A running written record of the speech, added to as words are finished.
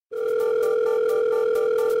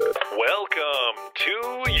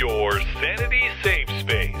to your sanity safe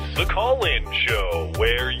space, the call-in show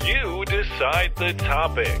where you decide the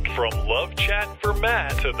topic. From love chat for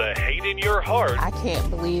Matt to the hate in your heart, I can't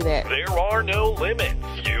believe it. there are no limits.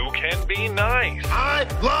 You can be nice. I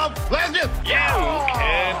love lesbians. You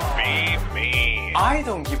can be mean. I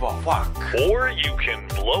don't give a fuck. Or you can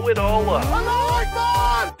blow it all up. I'm not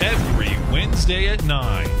fun. Every Wednesday at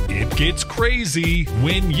 9, it gets crazy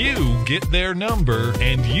when you get their number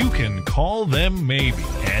and you can call them maybe.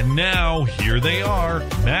 And now, here they are,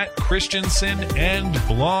 Matt Christensen and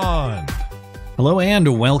Blonde. Hello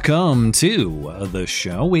and welcome to the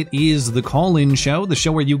show. It is the call-in show, the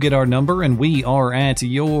show where you get our number and we are at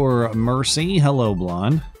your mercy. Hello,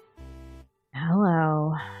 Blonde.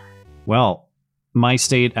 Hello. Well, my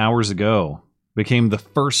state hours ago became the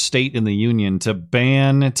first state in the union to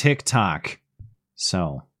ban TikTok.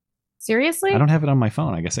 So, Seriously? I don't have it on my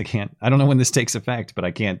phone. I guess I can't. I don't know when this takes effect, but I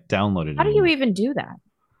can't download it How do you anymore. even do that?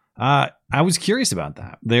 I was curious about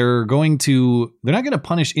that. They're not going to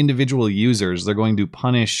punish individual users. They're going to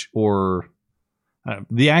punish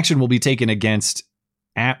the action will be taken against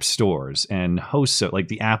app stores and hosts, like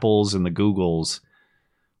the Apples and the Googles.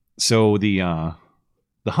 So the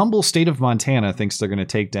humble state of Montana thinks they're going to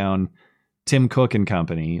take down Tim Cook and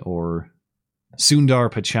Company or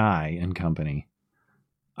Sundar Pichai and Company.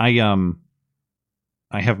 I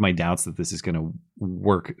have my doubts that this is going to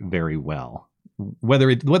work very well.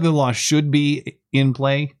 Whether the law should be in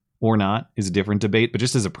play or not is a different debate, but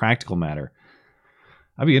just as a practical matter,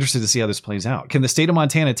 I'd be interested to see how this plays out. Can the state of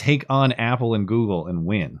Montana take on Apple and Google and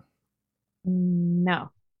win? No.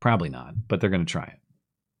 Probably not, but they're going to try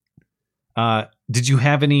it. Did you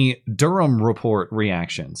have any Durham report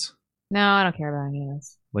reactions? No, I don't care about any of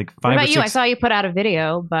this. Like What five about or you? six? I saw you put out a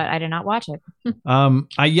video, but I did not watch it.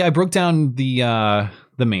 I broke down the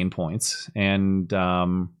main points, and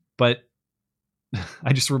but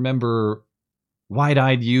I just remember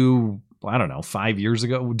wide-eyed you, I don't know, 5 years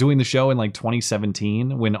ago, doing the show in like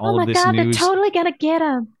 2017 when all of this God, news. they're totally gonna get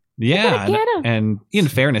him. Yeah, gotta get 'em. and in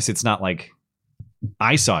fairness, it's not like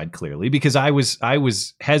I saw it clearly because I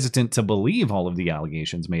was hesitant to believe all of the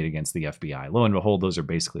allegations made against the FBI. Lo and behold, those are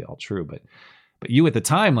basically all true. But you at the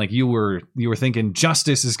time, like you were thinking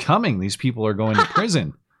justice is coming. These people are going to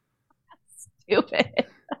prison. Stupid.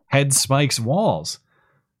 Head spikes walls.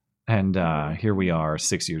 And here we are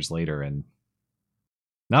 6 years later and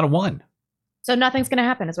not a one. So nothing's gonna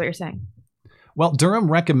happen, is what you're saying. Well,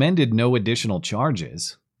 Durham recommended no additional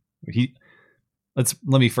charges. Let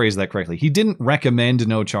me phrase that correctly. He didn't recommend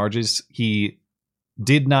no charges. He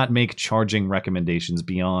did not make charging recommendations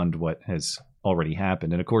beyond what has already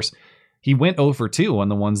happened. And of course, he went 0 for 2 on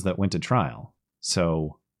the ones that went to trial.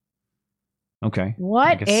 So, okay.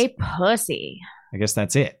 What a pussy. I guess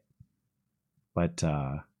that's it. But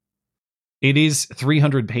it is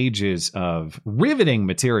 300 pages of riveting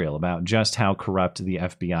material about just how corrupt the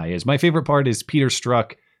FBI is. My favorite part is Peter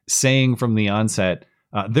Strzok saying from the onset,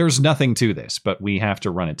 there's nothing to this, but we have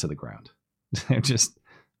to run it to the ground. Just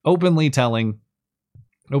openly telling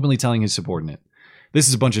his subordinate, this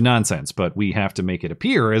is a bunch of nonsense, but we have to make it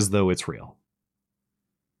appear as though it's real.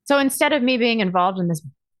 So instead of me being involved in this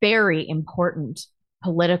very important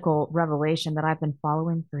political revelation that I've been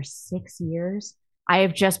following for 6 years, I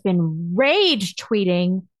have just been rage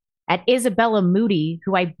tweeting at Isabella Moody,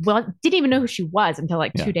 who I didn't even know who she was until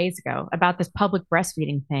like 2 days ago, about this public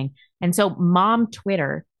breastfeeding thing. And so mom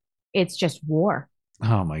Twitter, it's just war.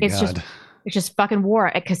 Oh my God. It's just fucking war.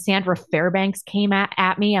 Cassandra Fairbanks came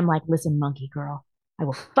at me. I'm like, listen, monkey girl, I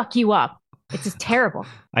will fuck you up. It's just terrible.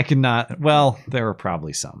 I cannot. Well, there are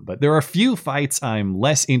probably some, but there are a few fights I'm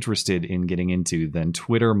less interested in getting into than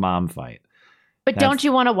Twitter mom fight. But don't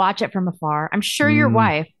you want to watch it from afar? I'm sure your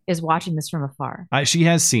wife is watching this from afar. She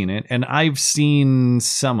has seen it, and I've seen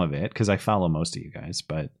some of it because I follow most of you guys.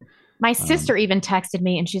 But my sister even texted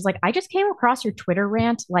me, and she's like, I just came across your Twitter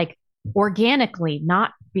rant, like organically,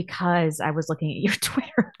 not because I was looking at your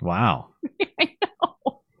Twitter. Wow. I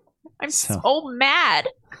know. I'm so mad.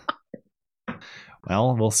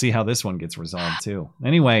 Well, we'll see how this one gets resolved, too.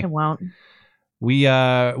 Anyway. It won't.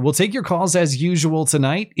 We'll take your calls as usual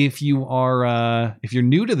tonight. If you're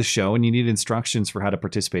new to the show and you need instructions for how to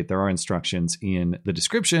participate, there are instructions in the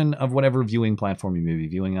description of whatever viewing platform you may be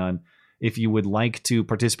viewing on. If you would like to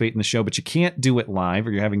participate in the show, but you can't do it live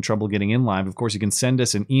or you're having trouble getting in live, of course, you can send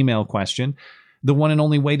us an email question. The one and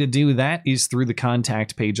only way to do that is through the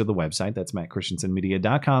contact page of the website. That's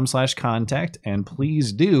mattchristiansenmedia.com/contact. And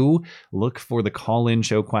please do look for the call-in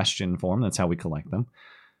show question form. That's how we collect them.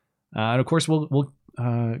 And of course, we'll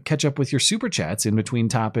catch up with your super chats in between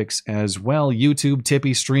topics as well. YouTube,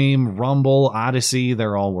 Tippy Stream, Rumble, Odyssey,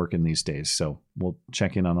 they're all working these days. So we'll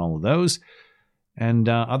check in on all of those. And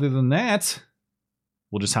other than that,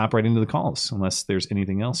 we'll just hop right into the calls, unless there's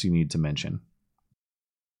anything else you need to mention.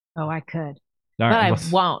 Oh, I could. All but right, I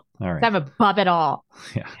won't. All right. I'm above it all.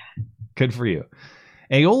 Yeah. Good for you.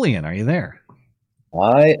 Aeolian, are you there?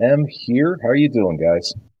 I am here. How are you doing,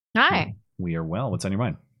 guys? Hi. We are well. What's on your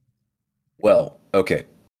mind? Well, okay.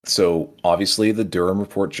 So obviously the Durham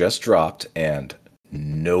report just dropped, and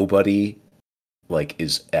nobody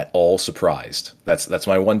is at all surprised. That's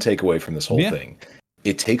my one takeaway from this whole thing.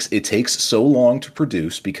 It takes so long to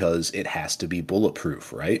produce because it has to be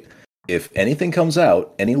bulletproof, right? If anything comes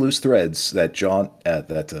out, any loose threads that John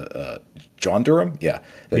Durham,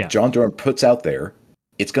 John Durham puts out there,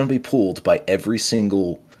 it's going to be pulled by every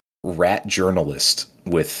single rat journalist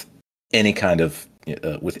with any kind of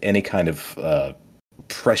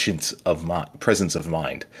presence of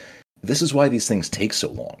mind. This is why these things take so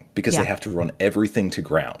long, because they have to run everything to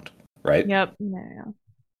ground, right? Yep. No.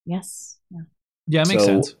 Yes. Yeah. Yeah, it makes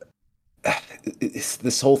sense. It's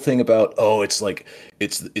this whole thing about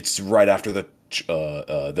it's right after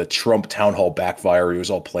the Trump town hall backfire. It was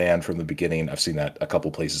all planned from the beginning. I've seen that a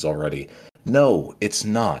couple places already. No, it's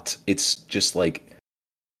not. It's just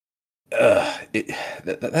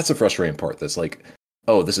that's a frustrating part. That's like,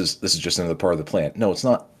 oh, this is just another part of the plan. No, it's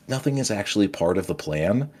not. Nothing is actually part of the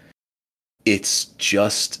plan. It's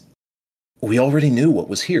just we already knew what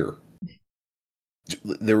was here.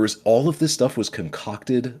 There was all of this stuff was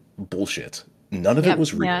concocted bullshit. None of it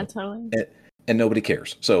was real. Yeah, totally. And nobody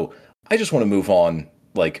cares. So I just want to move on,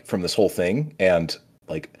 from this whole thing, and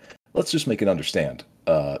let's just make it understand.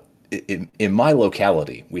 In my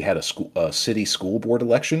locality, we had a city school board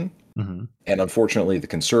election, and unfortunately, the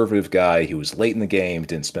conservative guy, he was late in the game,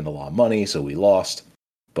 didn't spend a lot of money, so we lost.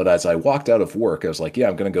 But as I walked out of work, I was like, "Yeah,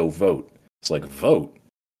 I'm going to go vote." It's like, vote?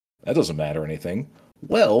 That doesn't matter anything.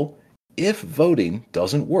 Well, if voting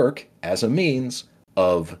doesn't work as a means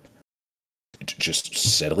of just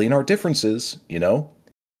settling our differences, and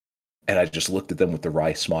I just looked at them with the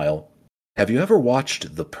wry smile. Have you ever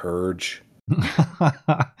watched The Purge?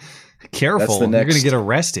 Careful, you're going to get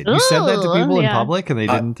arrested. You said that to people in public, and they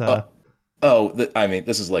didn't.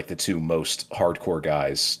 This is like the two most hardcore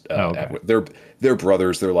guys. They're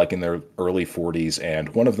brothers. They're in their early 40s, and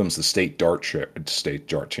one of them's the state dart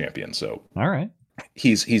champion. So all right.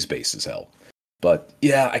 He's base as hell. But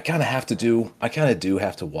yeah, I kind of do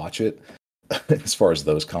have to watch it as far as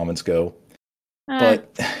those comments go.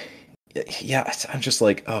 But yeah, I'm just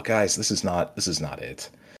like, oh guys, this is not it.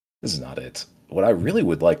 This is not it. What I really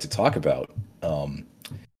would like to talk about in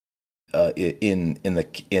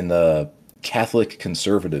the Catholic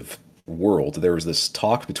conservative world, there was this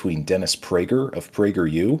talk between Dennis Prager of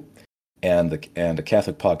PragerU and a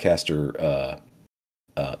Catholic podcaster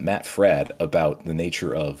Matt Fradd about the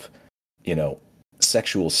nature of,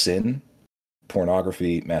 sexual sin,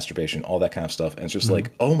 pornography, masturbation, all that kind of stuff. And it's just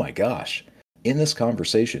like, oh my gosh, in this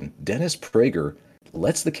conversation, Dennis Prager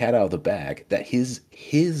lets the cat out of the bag that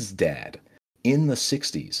his dad in the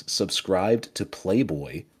 60s subscribed to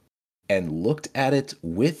Playboy and looked at it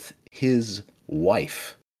with his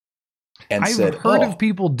wife and I've heard of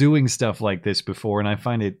people doing stuff like this before, and I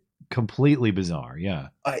find it completely bizarre. Yeah.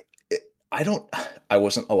 I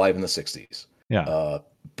wasn't alive in the 60s. Yeah.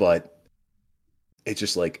 But it's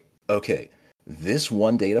just like, okay, this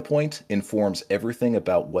one data point informs everything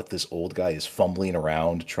about what this old guy is fumbling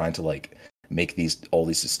around trying to make all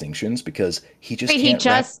these distinctions, because he just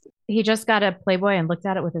he just got a Playboy and looked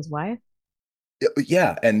at it with his wife.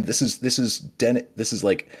 Yeah, and this is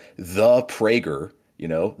like the Prager,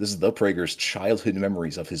 this is the Prager's childhood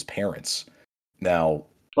memories of his parents. Now,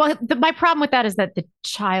 well, my problem with that is that the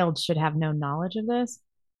child should have no knowledge of this.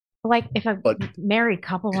 If a married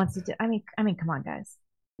couple wants to do, I mean, come on, guys,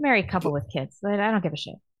 married couple with kids, I don't give a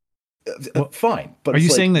shit. Fine, but are you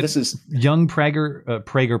saying that this is young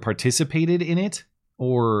Prager participated in it,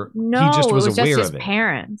 or no? He just was it was aware just of his it?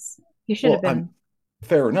 parents. He should have been.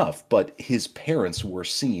 Fair enough, but his parents were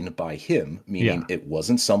seen by him, meaning it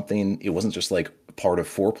wasn't just part of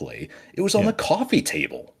foreplay. It was on the coffee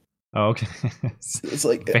table. Oh, okay. It's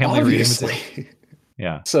like family obviously.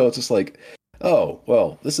 Yeah. So it's just like, oh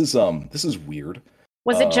well, this is weird.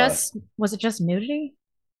 Was it just nudity?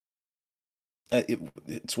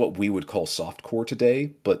 It's what we would call softcore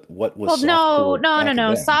today, but what was no. then?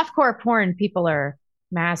 Softcore porn, people are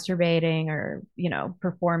masturbating or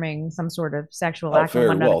performing some sort of sexual act.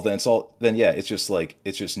 Very well. It's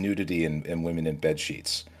just nudity and women in bed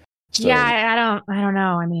sheets. So, yeah, I don't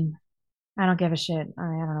know. I mean, I don't give a shit. I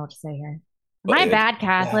don't know what to say here. Am I a But bad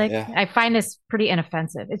Catholic? yeah. I find this pretty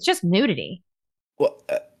inoffensive. It's just nudity. Well,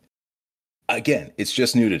 again, it's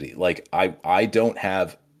just nudity. Like I don't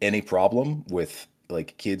have any problem with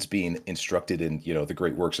like kids being instructed in, the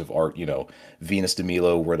great works of art, Venus de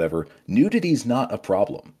Milo, whatever. Nudity is not a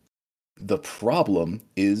problem. The problem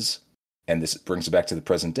is, and this brings it back to the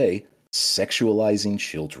present day, sexualizing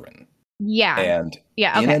children. Yeah. And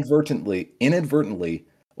yeah. Okay. inadvertently,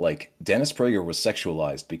 like Dennis Prager was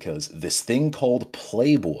sexualized because this thing called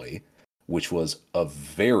Playboy, which was a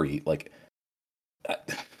very like,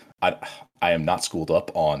 I am not schooled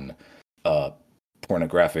up on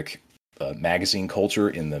pornographic magazine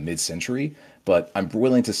culture in the mid-century, but I'm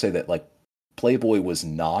willing to say that like Playboy was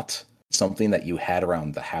not something that you had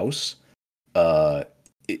around the house,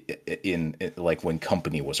 in like when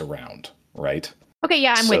company was around, right? Okay.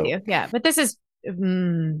 Yeah, I'm with you. Yeah, but this is.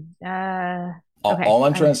 Okay. All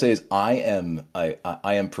I'm trying to say is I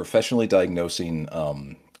am professionally diagnosing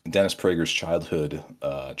Dennis Prager's childhood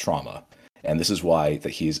trauma, and this is why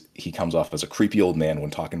that he comes off as a creepy old man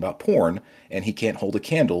when talking about porn, and he can't hold a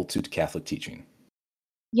candle to Catholic teaching.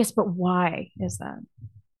 Yes, but why is that?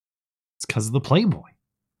 It's because of the Playboy.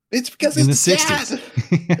 It's because in his the dad.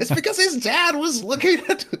 60s. It's because his dad was looking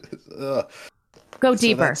at. Go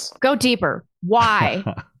deeper. Go deeper. Why?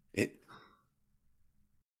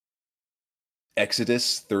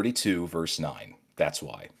 Exodus 32 verse 9. That's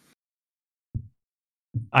why.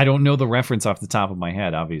 I don't know the reference off the top of my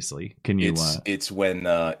head. Obviously, can you? It's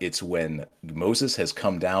when Moses has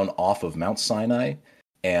come down off of Mount Sinai,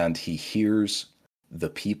 and he hears the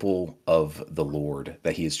people of the Lord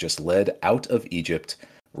that he has just led out of Egypt,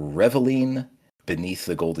 reveling beneath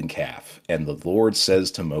the golden calf. And the Lord says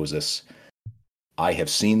to Moses, "I have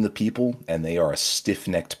seen the people, and they are a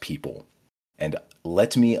stiff-necked people. And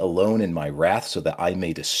let me alone in my wrath so that I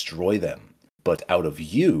may destroy them. But out of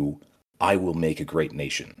you I will make a great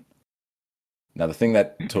nation." Now, the thing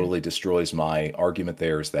that totally destroys my argument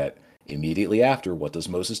there is that immediately after, what does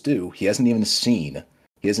Moses do? He hasn't even seen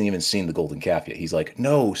the golden calf yet. He's like,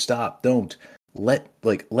 "No, stop, don't.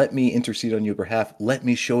 Let me intercede on your behalf. Let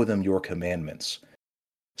me show them your commandments."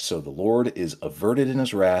 So the Lord is averted in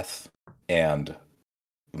his wrath, and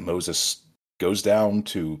Moses goes down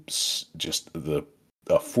to just a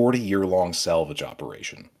 40-year-long salvage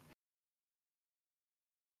operation.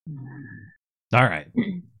 All right.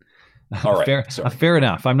 All right. Fair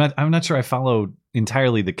enough. I'm not sure I follow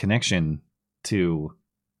entirely the connection to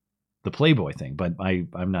the Playboy thing, but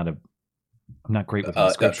I'm not great with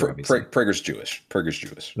scripture. Obviously, Prager's Jewish.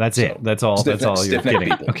 That's it. So, that's all. That's all you're getting.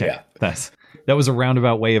 People, okay. Yeah. That was a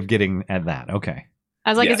roundabout way of getting at that. Okay. I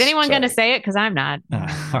was like, yes, is anyone going to say it? Because I'm not.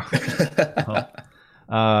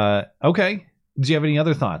 Okay. Do you have any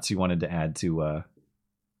other thoughts you wanted to add to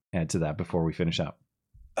that before we finish up?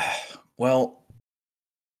 Well,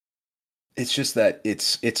 it's just that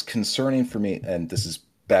it's concerning for me, and this is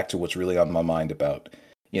back to what's really on my mind about,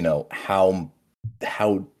 how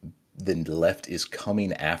the left is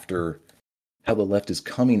coming after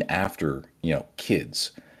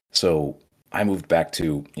kids. So I moved back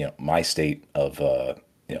to my state of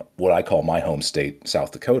what I call my home state,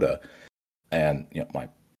 South Dakota, and my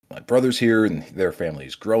brother's here and their family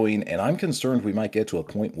is growing, and I'm concerned we might get to a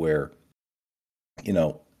point where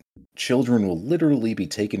children will literally be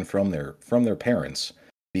taken from their parents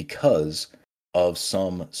because of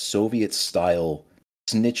some Soviet style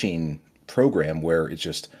snitching program where it's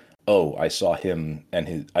just, oh, I saw him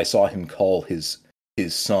call his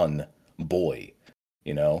son boy,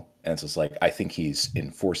 and it's just like, I think he's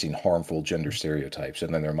enforcing harmful gender stereotypes.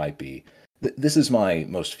 And then there might be, this is my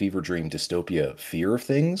most fever dream dystopia fear of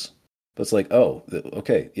things, but it's like, oh,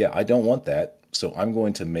 okay, yeah, I don't want that. So I'm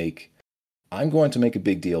going to make a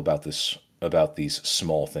big deal about these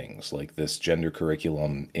small things, like this gender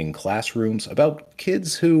curriculum in classrooms about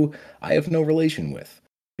kids who I have no relation with,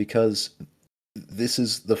 because this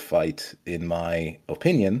is the fight, in my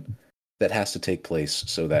opinion, that has to take place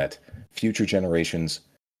so that future generations,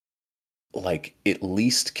 like, at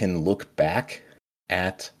least can look back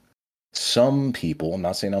at some people, I'm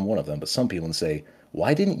not saying I'm one of them, but some people, and say,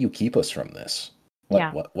 why didn't you keep us from this?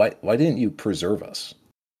 Why didn't you preserve us?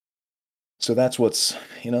 So that's what's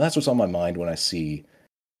on my mind when I see,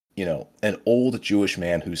 an old Jewish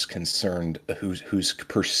man who's concerned, who's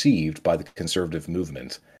perceived by the conservative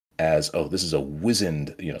movement as, oh, this is a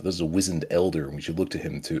wizened elder, and we should look to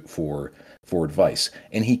him for advice.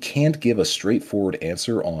 And he can't give a straightforward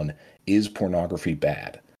answer on, is pornography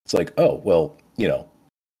bad? It's like, oh, well,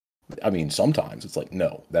 sometimes it's like,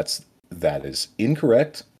 no, that is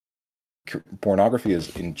incorrect. Pornography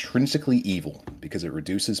is intrinsically evil because it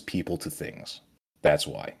reduces people to things. That's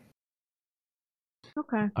why.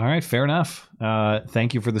 Okay. All right, fair enough.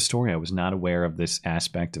 Thank you for the story. I was not aware of this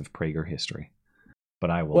aspect of Prager history, but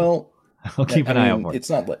I will. Well, I'll keep an eye out for it. it's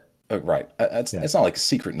not like right. It's Yeah. it's not like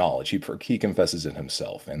secret knowledge. He confesses it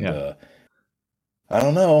himself, and Yeah. I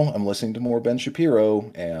don't know. I'm listening to more Ben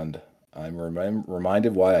Shapiro, and I'm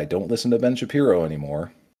reminded why I don't listen to Ben Shapiro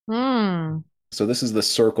anymore. Hmm. So this is the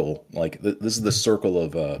circle, like this is the circle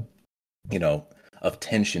of of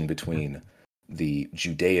tension between the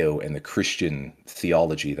Judeo and the Christian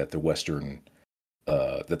theology that the Western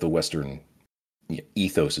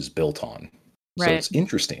ethos is built on. So Right. it's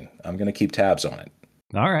interesting. I'm going to keep tabs on it.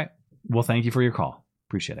 All right. Well, thank you for your call.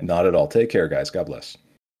 Appreciate it. Not at all. Take care, guys. God bless.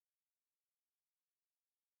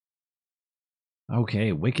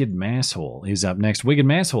 Okay, Wicked Masshole is up next. Wicked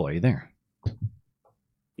Masshole, are you there?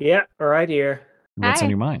 Yeah, right here. What's Hi. on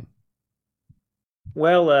your mind?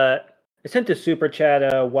 Well, I sent a super chat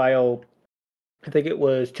a while, I think it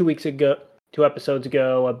was 2 episodes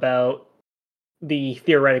ago, about the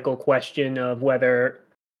theoretical question of whether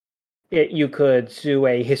you could sue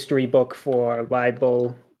a history book for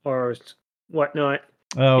libel or whatnot.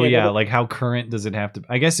 Oh, Yeah, yeah. but- Like, how current does it have to?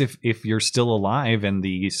 I guess if you're still alive and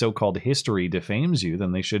the so-called history defames you,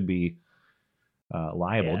 then they should be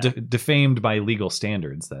liable. Yeah. Defamed by legal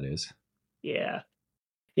standards, that is. Yeah.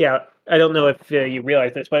 Yeah, I don't know if you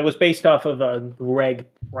realize this, but it was based off of a Greg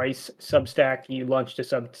Price Substack. He launched a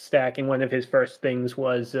Substack, and one of his first things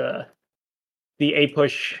was the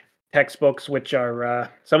APUSH textbooks, which are,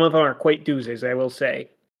 some of them are quite doozies, I will say.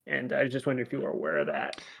 And I was just wondering if you were aware of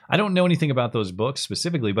that. I don't know anything about those books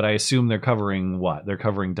specifically, but I assume they're covering what? They're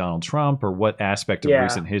covering Donald Trump, or what aspect of Yeah.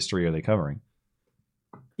 recent history are they covering?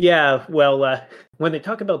 Yeah, well, when they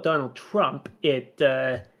talk about Donald Trump, it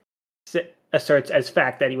asserts as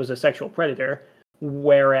fact that he was a sexual predator,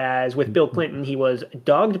 whereas with Bill Clinton, he was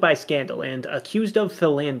dogged by scandal and accused of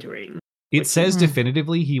philandering. It says Mhm.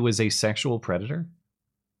 definitively he was a sexual predator.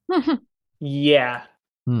 Yeah,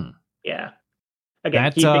 Hmm. yeah.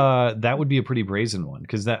 Again, That would be a pretty brazen one,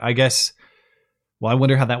 because that, I guess. Well, I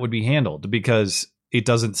wonder how that would be handled, because it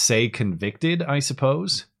doesn't say convicted, I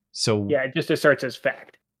suppose. So yeah, it just asserts as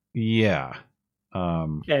fact. yeah.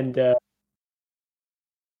 And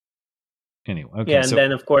Anyway, okay. yeah, and So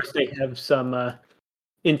then of course they have some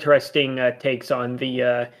interesting takes on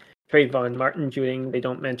the Trayvon Martin shooting. They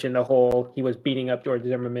don't mention the whole he was beating up George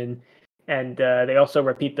Zimmerman, and they also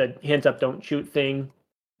repeat the hands up, don't shoot thing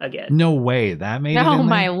again. no way that made it. Oh in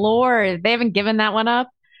my there? lord. They haven't given that one up.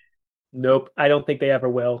 Nope, I don't think they ever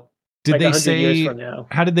will. Did like they 100 years say? from now.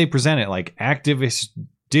 How did they present it? Like, activists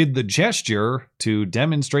did the gesture to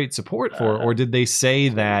demonstrate support for, or did they say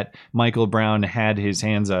that Michael Brown had his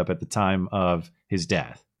hands up at the time of his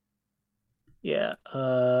death? Yeah.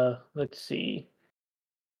 Let's see.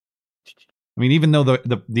 I mean, even though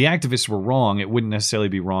the activists were wrong, it wouldn't necessarily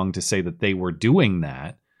be wrong to say that they were doing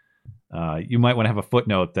that. You might want to have a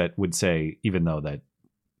footnote that would say, even though that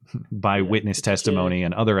by Yeah, witness it's testimony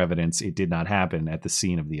and other evidence, it did not happen at the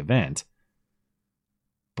scene of the event.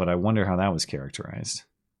 But I wonder how that was characterized.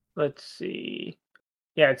 Let's see.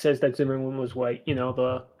 Yeah, it says that Zimmerman was white. You know,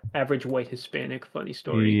 the average white Hispanic. Funny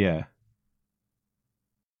story. Yeah.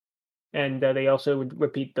 And they also would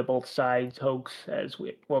repeat the both sides hoax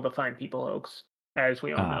the fine people hoax, as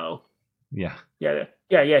we all know. Yeah.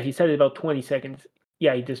 Yeah. He said it about 20 seconds.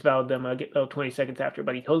 Yeah, he disavowed them about 20 seconds after,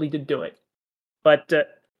 but he totally did do it. But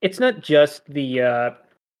it's not just the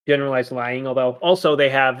generalized lying, although also they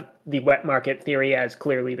have the wet market theory as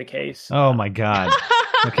clearly the case. Oh my God.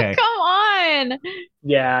 Okay. Come on.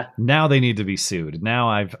 Yeah. Now they need to be sued. Now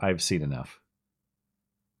I've seen enough.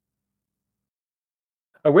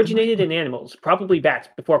 Originated in animals, probably bats,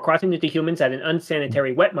 before crossing into humans at an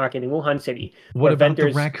unsanitary wet market in Wuhan City. What where about the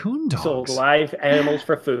vendors raccoon sold dogs? live animals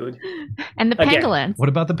for food. And the Again, pangolins. What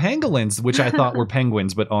about the pangolins, which I thought were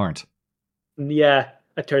penguins but aren't? Yeah,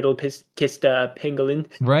 a turtle kissed a pangolin.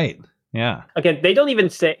 Right. Yeah. Again, they don't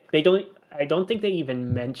even say, I don't think they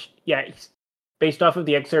even mention, based off of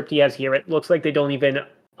the excerpt he has here, it looks like they don't even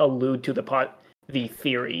allude to the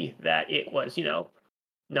theory that it was,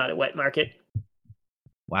 not a wet market.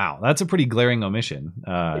 Wow, that's a pretty glaring omission.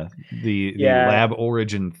 The Yeah. lab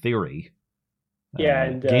origin theory. Yeah,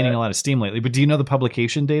 and, gaining a lot of steam lately. But do you know the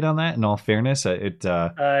publication date on that? In all fairness, I think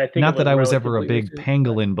not it that I was ever a relatively big recent.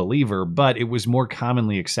 pangolin believer, but it was more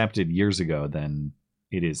commonly accepted years ago than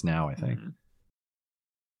it is now, I think.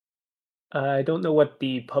 I don't know what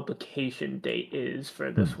the publication date is for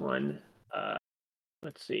this one.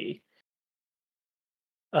 Let's see.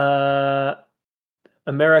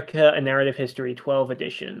 America, A Narrative History, 12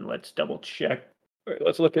 edition. Let's double check. All right,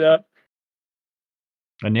 let's look it up.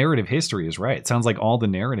 A narrative history is right. It sounds like all the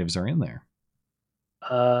narratives are in there.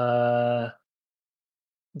 Isn't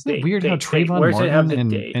it weird how Trayvon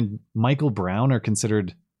Martin and Michael Brown are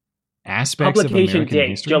considered aspects of American date,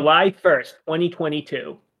 history? July 1st,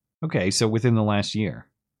 2022. Okay, so within the last year.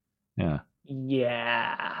 Yeah.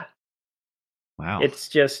 Yeah. Wow. It's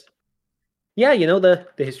just, yeah, you know, the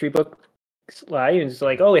history book lie, and it's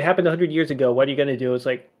like, oh, it happened 100 years ago. What are you going to do? It's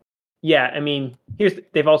like, yeah, I mean,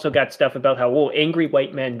 they've also got stuff about how, angry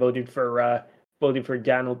white men voted for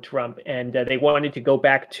Donald Trump, and they wanted to go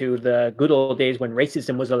back to the good old days when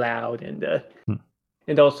racism was allowed,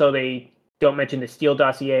 and also they don't mention the Steele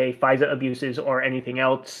dossier, FISA abuses, or anything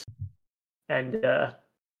else, and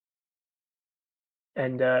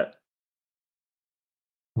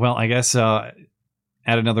well, I guess add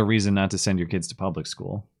another reason not to send your kids to public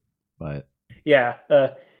school, but yeah.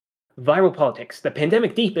 Viral politics. The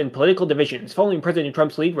pandemic deepened political divisions. Following President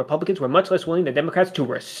Trump's lead, Republicans were much less willing than Democrats to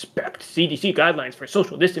respect CDC guidelines for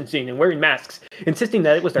social distancing and wearing masks, insisting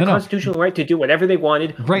that it was their constitutional right to do whatever they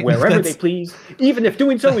wanted, wherever they pleased, even if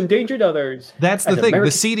doing so endangered others. That's the thing. The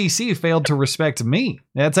CDC failed to respect me.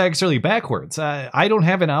 That's actually backwards. I don't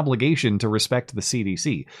have an obligation to respect the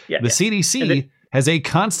CDC. The CDC has a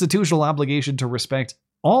constitutional obligation to respect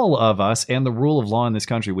all of us and the rule of law in this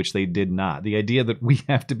country, which they did not. The idea that we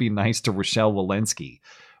have to be nice to Rochelle Walensky.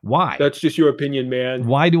 Why? That's just your opinion, man.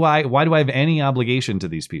 Why do I have any obligation to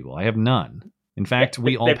these people? I have none. In fact,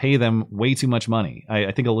 we all pay them way too much money.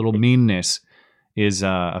 I think a little meanness is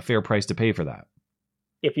a fair price to pay for that.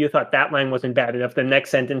 If you thought that line wasn't bad enough, the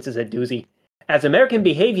next sentence is a doozy. As American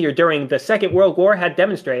behavior during the Second World War had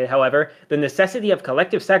demonstrated, however, the necessity of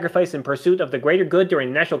collective sacrifice in pursuit of the greater good during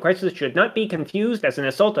the national crisis should not be confused as an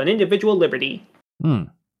assault on individual liberty. Did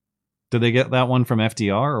they get that one from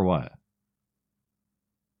FDR or what?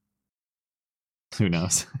 Who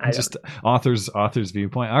knows? Just author's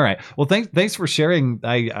viewpoint. All right. Well, thanks for sharing.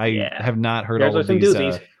 I have not heard all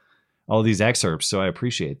of these excerpts, so I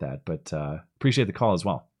appreciate that. But appreciate the call as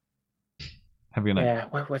well. Have a good night. Yeah.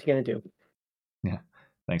 What are you gonna do? Yeah,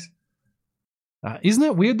 thanks. Isn't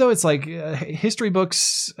that weird though? It's like history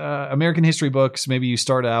books, American history books. Maybe you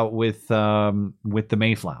start out with the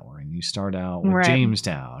Mayflower, and you start out with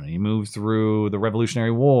Jamestown, and you move through the Revolutionary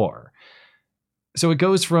War. So it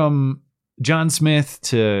goes from John Smith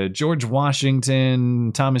to George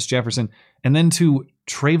Washington, Thomas Jefferson, and then to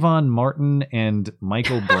Trayvon Martin and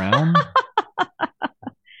Michael Brown.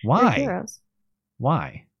 Why?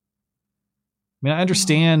 Why? I mean, I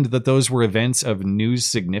understand that those were events of news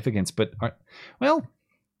significance, but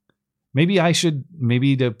maybe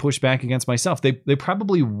to push back against myself. They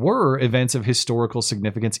probably were events of historical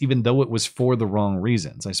significance, even though it was for the wrong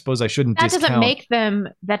reasons. I suppose I shouldn't discount.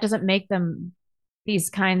 That doesn't make them these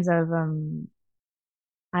kinds of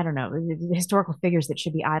I don't know, historical figures that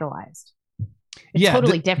should be idolized. It's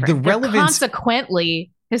totally different. The relevance,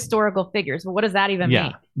 consequently, historical figures. But what does that even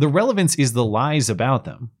mean? The relevance is the lies about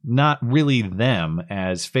them, not really them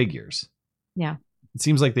as figures. Yeah. It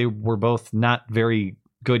seems like they were both not very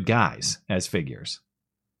good guys as figures.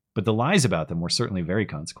 But the lies about them were certainly very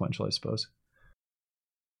consequential, I suppose.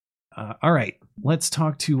 All right. Let's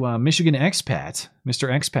talk to Michigan expat. Mr.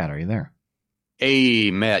 Expat, are you there?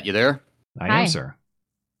 Hey, Matt, you there? I am, sir.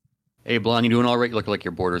 Hey, Blonde, you doing all right? You look like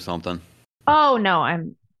you're bored or something. Oh, no,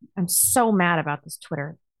 I'm so mad about this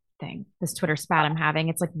Twitter thing, this Twitter spat I'm having.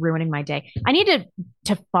 It's like ruining my day. I need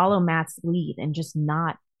to follow Matt's lead and just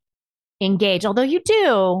not engage. Although you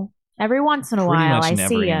do every once in a while. Pretty much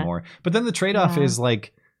never anymore. But then the trade-off is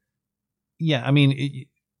like, I mean,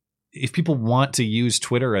 if people want to use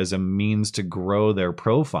Twitter as a means to grow their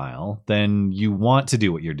profile, then you want to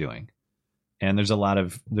do what you're doing. And there's a lot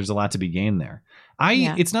to be gained there.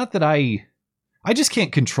 It's not that I just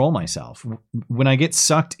can't control myself. When I get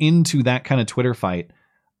sucked into that kind of Twitter fight,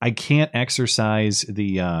 I can't exercise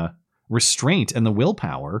the restraint and the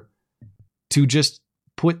willpower to just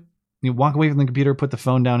walk away from the computer, put the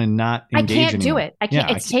phone down, and not engage anymore. I can't do it. I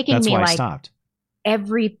can't. It's taking me like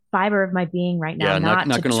every fiber of my being right now. Yeah,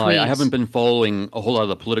 not gonna lie. I haven't been following a whole lot of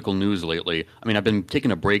the political news lately. I mean, I've been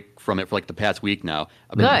taking a break from it for like the past week now.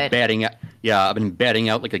 I've been batting out. Yeah, I've been batting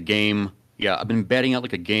out like a game. Yeah, I've been batting out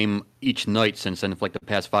like a game each night since then for like the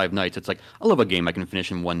past 5 nights. It's like, I love a game I can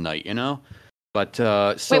finish in one night, you know? But,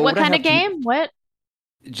 so... Wait, what kind of game? What?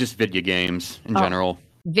 Just video games in general.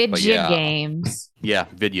 Vidya games. Yeah,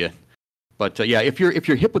 Vidya. But, if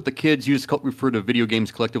you're hip with the kids, you just refer to video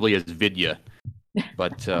games collectively as Vidya.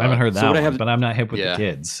 But, I haven't heard that one, but I'm not hip with the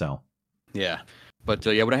kids, so... Yeah. But,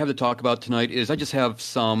 what I have to talk about tonight is I just have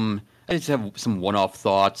some one-off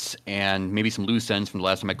thoughts and maybe some loose ends from the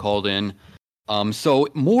last time I called in. So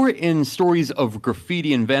more in stories of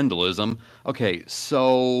graffiti and vandalism. Okay,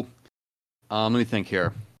 so Let me think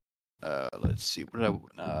here. Let's see. What did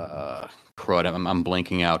crud, I'm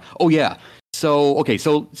blanking out. Oh, yeah. So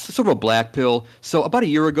sort of a black pill. So about a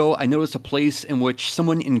year ago, I noticed a place in which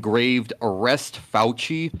someone engraved "Arrest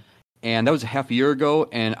Fauci," and that was a half a year ago.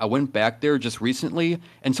 And I went back there just recently,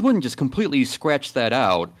 and someone just completely scratched that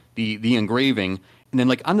out, the engraving. And then,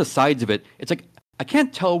 like, on the sides of it, it's like, I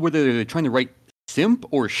can't tell whether they're trying to write simp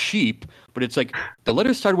or sheep, but it's like the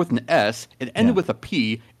letter started with an S, it ended with a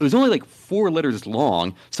P. It was only like 4 letters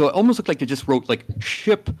long, so it almost looked like they just wrote like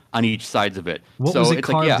ship on each sides of it. What was it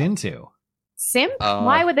carved into? Simp?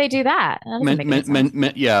 Why would they do that? Men's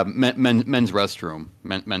restroom.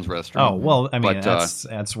 Men's restroom. Oh, well, I mean,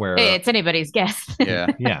 that's where it's anybody's guess. Yeah,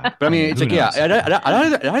 yeah. But I mean, it's like, knows?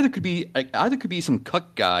 It either could be some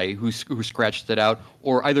cuck guy who scratched it out,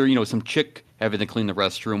 or either some chick having to clean the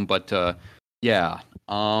restroom. But yeah.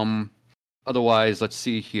 Otherwise, let's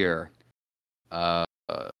see here. I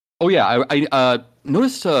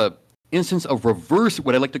noticed a instance of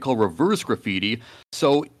what I like to call reverse graffiti.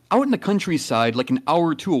 So out in the countryside, like an hour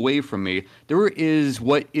or two away from me, there is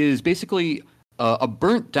what is basically a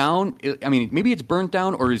burnt down. I mean, maybe it's burnt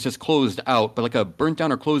down or it's just closed out, but like a burnt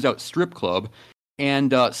down or closed out strip club.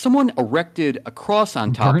 And someone erected a cross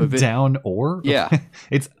on top of it. Burnt down or? Yeah.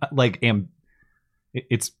 It's like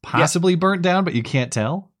it's possibly burnt down, but you can't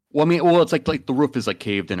tell. Well, I mean, it's like the roof is like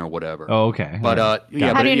caved in or whatever. Oh, okay. But how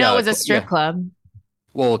do you know it was a strip club?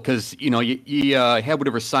 Well, because you had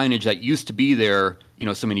whatever signage that used to be there,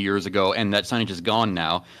 so many years ago, and that signage is gone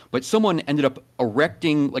now. But someone ended up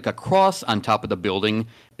erecting like a cross on top of the building,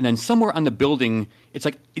 and then somewhere on the building, it's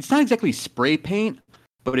not exactly spray paint,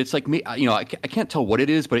 but it's like I can't tell what it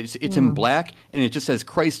is, but it's in black, and it just says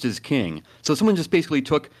 "Christ is King." So someone just basically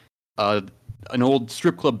took an old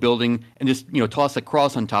strip club building and just tossed a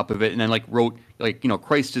cross on top of it, and then like wrote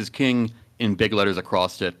 "Christ is King" in big letters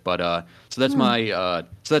across it. But so that's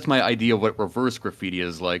my idea of what reverse graffiti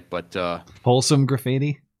is like. But wholesome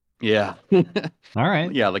graffiti. Yeah. All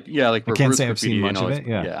right. Yeah, like I can't say I've seen much of it.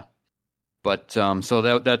 Yeah. But so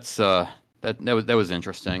that was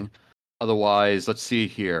interesting. Otherwise, let's see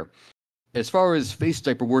here. As far as face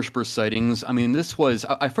diaper worshiper sightings, I mean, this was,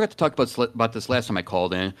 I forgot to talk about this last time I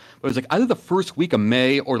called in, but it was like either the first week of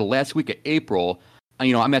May or the last week of April.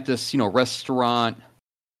 I'm at this, restaurant,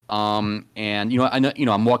 and,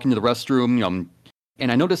 I'm walking to the restroom,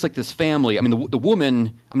 and I noticed like this family. I mean, the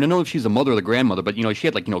woman, I don't know if she's the mother or the grandmother, but, she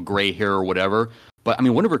had like, gray hair or whatever. But I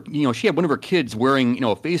mean, she had one of her kids wearing,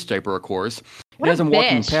 a face diaper, of course. What and as I'm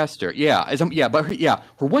walking bitch. past her,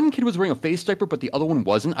 her one kid was wearing a face diaper, but the other one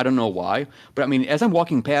wasn't. I don't know why. But I mean, as I'm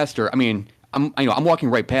walking past her, I mean, I'm walking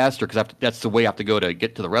right past her because that's the way I have to go to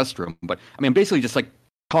get to the restroom. But I mean, I'm basically just like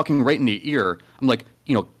talking right in the ear. I'm like,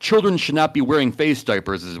 children should not be wearing face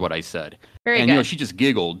diapers, is what I said. Very and good. she just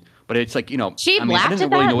giggled. But it's like, She I laughed didn't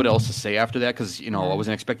at really that? know what else to say after that because, I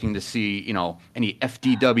wasn't expecting to see, any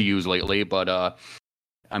FDWs lately. But,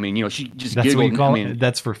 I mean, she just That's giggled. what you call it?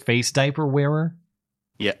 That's for face diaper wearer?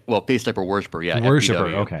 Yeah, well, face diaper worshiper, yeah. Worshiper,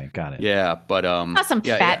 FDW. okay, got it. Yeah, but... I saw some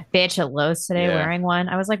fat bitch at Lowe's today Yeah. wearing one.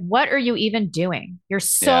 I was like, what are you even doing? You're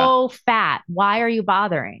so fat. Why are you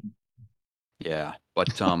bothering? Yeah, but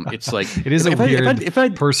it's like... It is if a I- weird if I-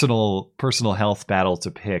 personal health battle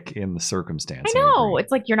to pick in the circumstance. I know. agree.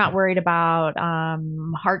 It's like you're not worried about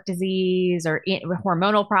heart disease or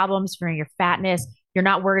hormonal problems from your fatness. You're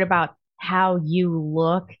not worried about how you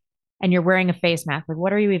look, and you're wearing a face mask. Like,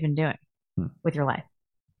 what are you even doing with your life?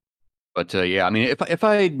 But I mean, if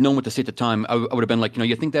I had known what to say at the time, I would have been like,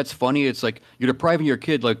 you think that's funny? It's like you're depriving your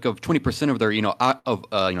kid like of 20% of their,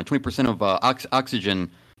 20% of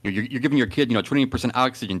oxygen. You're giving your kid, 20%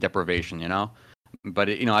 oxygen deprivation, But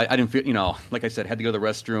I didn't feel, like I said, had to go to the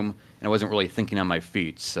restroom, and I wasn't really thinking on my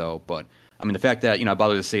feet. So, but I mean, the fact that I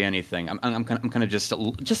bothered to say anything, I'm kind of just a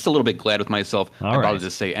little bit glad with myself. All I right. bothered to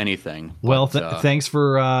say anything. Well, But, thanks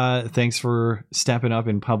for stepping up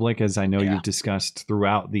in public, as I know you've discussed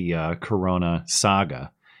throughout the Corona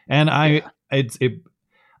saga. And I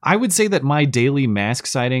would say that my daily mask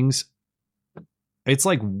sightings, it's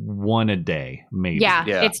like one a day, maybe. Yeah,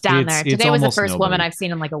 it's down there. It's Today was the almost first woman nobody. I've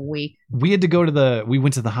seen in like a week. We had to go we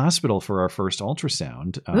went to the hospital for our first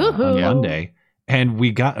ultrasound on Woohoo. Monday, and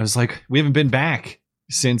I was like, we haven't been back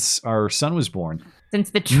since our son was born.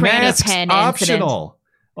 Since the tranny Masks pen optional.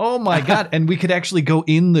 Oh my God. And we could actually go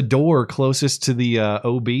in the door closest to the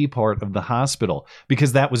OB part of the hospital,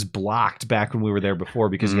 because that was blocked back when we were there before,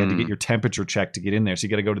 because you had to get your temperature checked to get in there. So you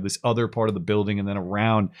got to go to this other part of the building and then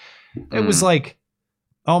around. It was like,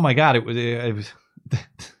 oh my God. It was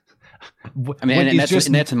I mean, and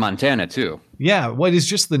that's in Montana too. Yeah. What is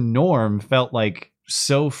just the norm felt like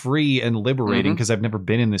so free and liberating because I've never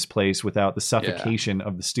been in this place without the suffocation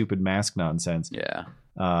of the stupid mask nonsense. Yeah.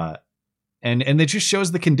 And it just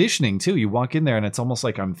shows the conditioning too. You walk in there and it's almost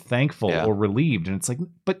like I'm thankful or relieved. And it's like,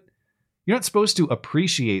 but you're not supposed to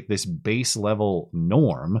appreciate this base level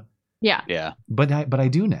norm. Yeah. Yeah. But I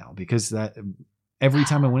do now, because that every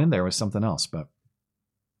time I went in there was something else. But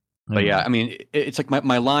yeah, I mean, it's like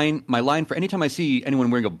my line for anytime I see anyone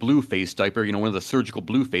wearing a blue face diaper, one of the surgical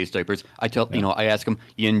blue face diapers, I tell, I ask them,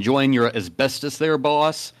 "You enjoying your asbestos there,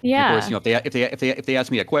 boss?" Yeah. And of course, if they ask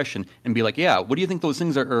me a question and be like, "Yeah, what do you think those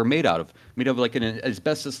things are made out of?" Made of like an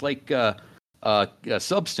asbestos like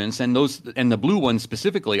substance, and the blue ones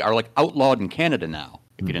specifically are like outlawed in Canada now.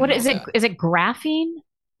 If you didn't know is it? Is it graphene?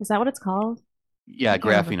 Is that what it's called? Yeah,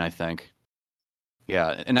 graphene, I think.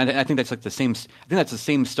 Yeah, and I think that's like the same. I think that's the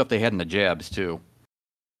same stuff they had in the jabs too.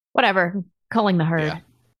 Whatever, culling the herd. Yeah.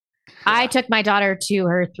 I took my daughter to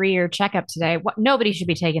her 3-year checkup today. Nobody should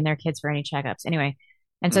be taking their kids for any checkups anyway.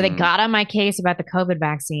 And so they got on my case about the COVID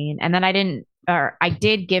vaccine, and then I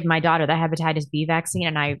did give my daughter the hepatitis B vaccine,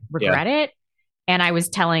 and I regret it. And I was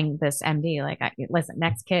telling this MD, like, listen,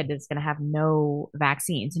 next kid is going to have no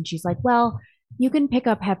vaccines, and she's like, well, you can pick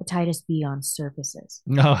up hepatitis B on surfaces.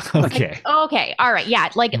 Oh, okay. Like, okay. All right. Yeah.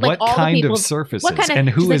 Like what all kind the people, of surfaces? What kind of, and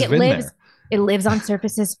who has been there? It lives on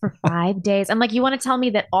surfaces for 5 days. I'm like, you want to tell me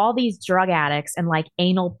that all these drug addicts and like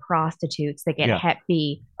anal prostitutes that get Hep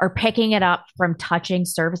B are picking it up from touching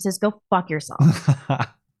surfaces? Go fuck yourself.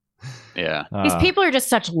 Yeah. These people are just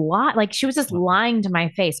such like she was just lying to my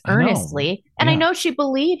face earnestly. And I know she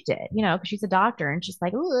believed it, because she's a doctor, and she's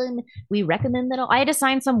like, we recommend that. I had to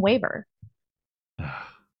sign some waiver.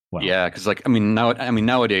 Wow. Yeah, because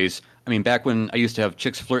nowadays, back when I used to have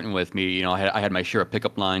chicks flirting with me, I had my share of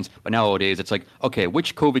pickup lines. But nowadays, it's like, okay,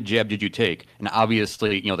 which COVID jab did you take? And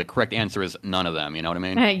obviously, the correct answer is none of them. You know what I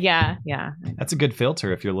mean? Yeah. That's a good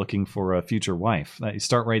filter if you're looking for a future wife. You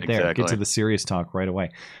start right there. Exactly. Get to the serious talk right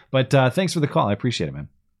away. But thanks for the call. I appreciate it, man.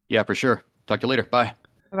 Yeah, for sure. Talk to you later. Bye.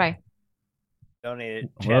 Bye. Donated.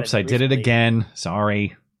 Whoops, I did it again.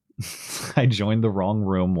 Sorry. I joined the wrong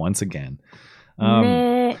room once again.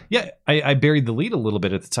 Yeah, I buried the lead a little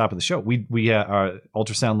bit at the top of the show. We our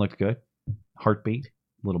ultrasound looked good, heartbeat,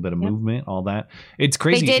 a little bit of movement, all that. It's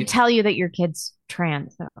crazy. They did tell you that your kid's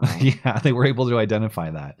trans, though, right? Yeah, they were able to identify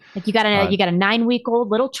that. Like you got a 9-week-old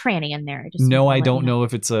little tranny in there. No, I don't know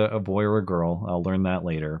if it's a boy or a girl. I'll learn that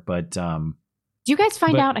later. But do you guys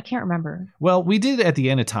find out? I can't remember. Well, we did at the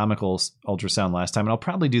anatomical ultrasound last time, and I'll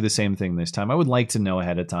probably do the same thing this time. I would like to know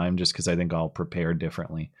ahead of time, just because I think I'll prepare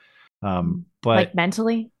differently. But like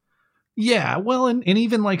mentally. Yeah, well, and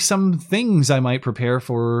even like some things I might prepare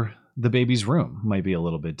for the baby's room might be a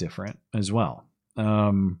little bit different as well.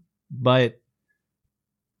 But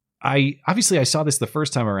I saw this the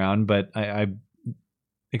first time around, but I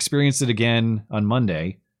experienced it again on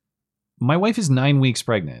Monday. My wife is 9 weeks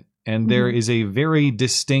pregnant, and there is a very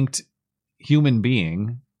distinct human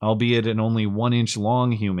being, albeit an only 1 inch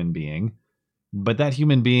long human being, but that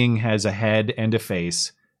human being has a head and a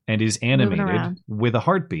face and is animated with a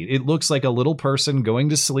heartbeat. It looks like a little person going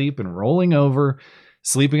to sleep and rolling over,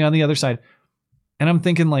 sleeping on the other side. And I'm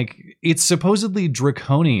thinking, like, it's supposedly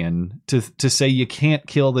draconian to say you can't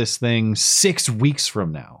kill this thing 6 weeks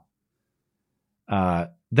from now.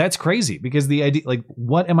 That's crazy, because the idea, like,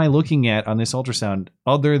 what am I looking at on this ultrasound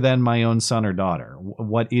other than my own son or daughter?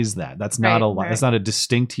 What is that? That's not that's not a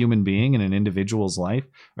distinct human being in an individual's life.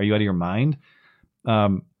 Are you out of your mind?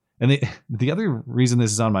 And the other reason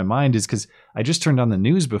this is on my mind is because I just turned on the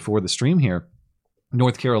news before the stream here.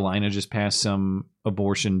 North Carolina just passed some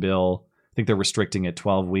abortion bill. I think they're restricting it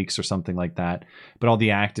 12 weeks or something like that. But all the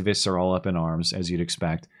activists are all up in arms, as you'd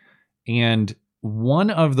expect. And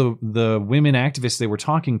one of the women activists they were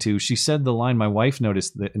talking to, she said the line, my wife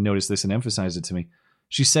noticed this and emphasized it to me.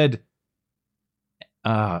 She said,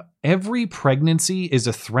 every pregnancy is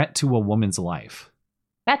a threat to a woman's life.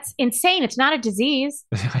 That's insane. It's not a disease.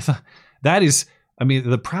 I thought that is,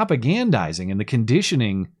 the propagandizing and the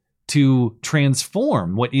conditioning to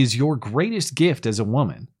transform what is your greatest gift as a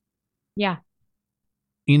woman. Yeah.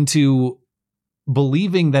 Into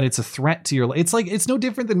believing that it's a threat to your life. It's like, it's no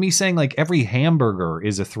different than me saying like every hamburger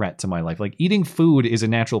is a threat to my life. Like eating food is a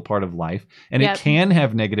natural part of life, and it can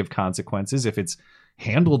have negative consequences if it's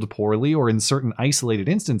handled poorly or in certain isolated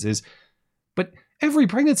instances. But every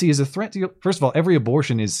pregnancy is a threat to you. First of all, every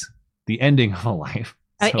abortion is the ending of a life.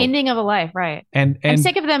 Ending of a life, right. And I'm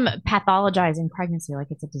sick of them pathologizing pregnancy like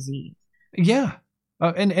it's a disease. Yeah.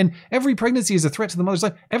 And every pregnancy is a threat to the mother's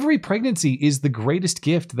life. Every pregnancy is the greatest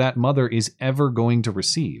gift that mother is ever going to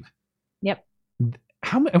receive. Yep.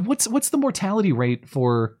 What's the mortality rate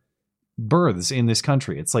for births in this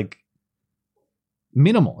country. It's like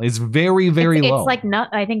minimal. It's very, very low. It's like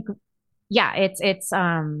I think, yeah, it's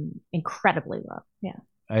incredibly low.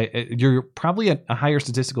 Yeah. You're probably at a higher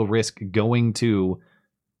statistical risk going to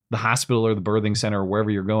the hospital or the birthing center or wherever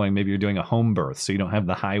you're going. Maybe you're doing a home birth, so you don't have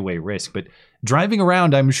the highway risk. But driving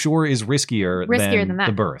around, I'm sure, is riskier than that.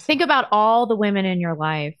 The birth. Think about all the women in your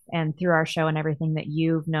life and through our show and everything that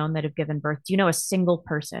you've known that have given birth. Do you know a single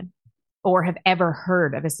person or have ever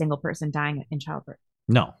heard of a single person dying in childbirth?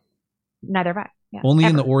 No. Neither have I. Yeah, only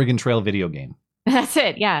in the Oregon Trail video game. That's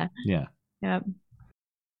it. Yeah. Yeah. Yep.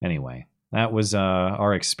 Anyway, that was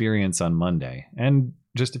our experience on Monday. And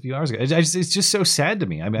just a few hours ago. It's just so sad to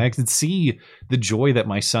me. I mean, I can see the joy that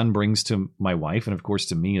my son brings to my wife and, of course,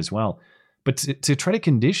 to me as well. But to try to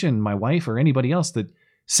condition my wife or anybody else that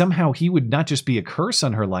somehow he would not just be a curse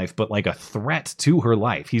on her life, but like a threat to her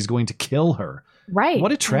life. He's going to kill her. Right.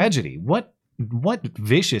 What a tragedy. What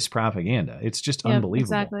vicious propaganda. It's just unbelievable.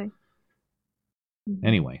 Exactly.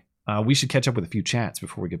 Anyway. We should catch up with a few chats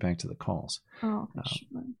before we get back to the calls. Oh,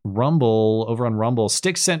 sure. Rumble, over on Rumble.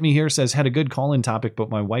 Sticks sent me here, says, had a good call-in topic, but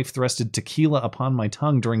my wife thrusted tequila upon my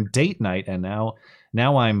tongue during date night, and now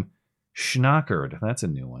I'm schnockered. That's a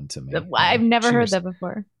new one to me. I've never heard that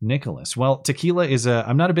before. Nicholas. Well, tequila is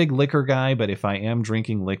I'm not a big liquor guy, but if I am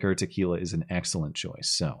drinking liquor, tequila is an excellent choice.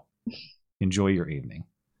 So enjoy your evening.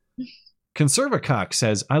 Conservacock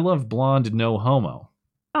says, I love blonde, no homo.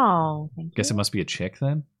 Oh, thank you. Guess it must be a chick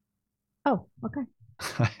then? Oh,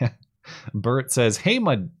 okay. Bert says, hey,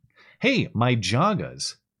 my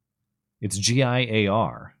Jagas. It's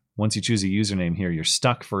GIAR. Once you choose a username here, you're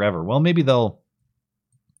stuck forever. Well, maybe they'll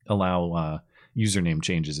allow username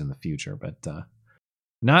changes in the future, but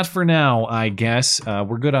not for now, I guess.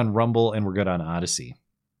 We're good on Rumble and we're good on Odyssey.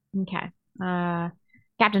 Okay.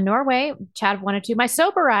 Captain Norway, chat of 1 or 2. My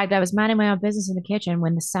soap arrived. I was minding my own business in the kitchen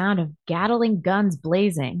when the sound of Gatling guns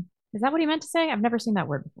blazing. Is that what he meant to say? I've never seen that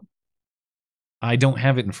word before. I don't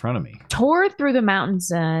have it in front of me. Tore through the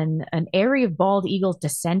mountains and an area of bald eagles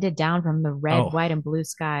descended down from the red, white, and blue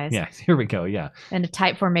skies. Yeah, here we go. Yeah. And a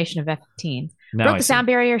tight formation of F-15. Broke the sound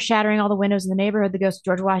barrier, shattering all the windows in the neighborhood. The ghost of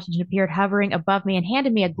George Washington appeared hovering above me and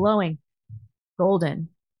handed me a glowing golden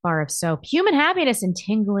bar of soap. Human happiness and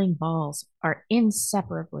tingling balls are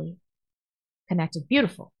inseparably connected.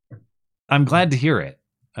 Beautiful. I'm glad to hear it.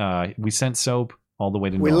 We sent soap all the way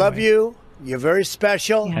to Norway. We love you. You're very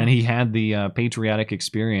special. Yeah. And he had the patriotic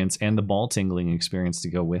experience and the ball tingling experience to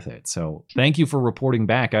go with it. So thank you for reporting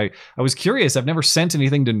back. I was curious. I've never sent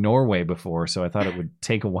anything to Norway before, so I thought it would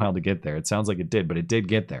take a while to get there. It sounds like it did, but it did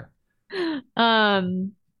get there.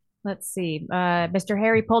 Let's see. Mr.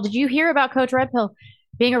 Harry Pohl, did you hear about Coach Red Pill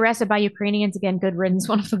being arrested by Ukrainians? Again, good riddance,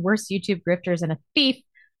 one of the worst YouTube grifters and a thief.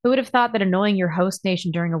 Who would have thought that annoying your host nation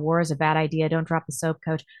during a war is a bad idea? Don't drop the soap,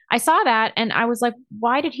 Coach. I saw that, and I was like,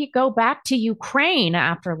 why did he go back to Ukraine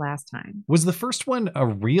after last time? Was the first one a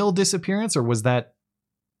real disappearance, or was that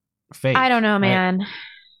fake? I don't know, man.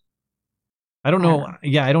 I don't know.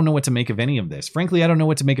 Yeah, I don't know what to make of any of this. Frankly, I don't know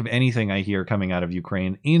what to make of anything I hear coming out of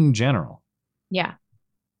Ukraine in general. Yeah.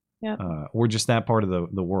 Yeah. Or just that part of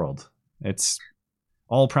the world. It's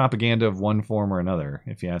all propaganda of one form or another,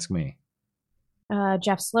 if you ask me.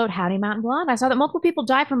 Jeff Sloat, howdy, Mountain Blonde. I saw that multiple people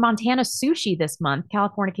died from Montana sushi this month.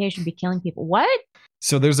 Californication be killing people. What?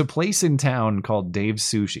 So there's a place in town called Dave's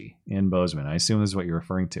Sushi in Bozeman. I assume this is what you're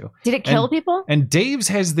referring to. Did it kill people? And Dave's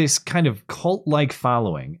has this kind of cult-like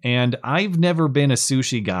following. And I've never been a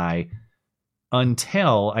sushi guy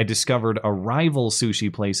until I discovered a rival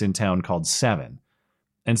sushi place in town called Seven.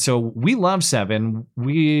 And so we love Seven.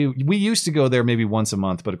 We used to go there maybe once a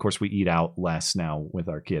month, but of course we eat out less now with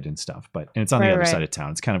our kid and stuff. And it's on the other side of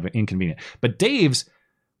town. It's kind of inconvenient. But Dave's,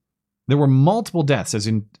 there were multiple deaths, as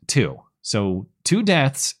in 2. So 2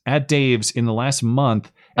 deaths at Dave's in the last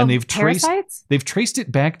month, and they've traced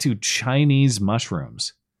it back to Chinese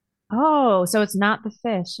mushrooms. Oh, so it's not the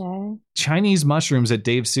fish, eh? Chinese mushrooms at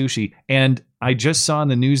Dave's Sushi. And I just saw in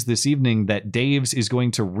the news this evening that Dave's is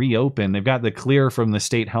going to reopen. They've got the clear from the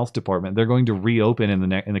state health department. They're going to reopen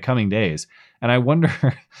in the coming days. And I wonder,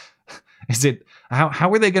 how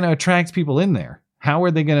are they going to attract people in there? How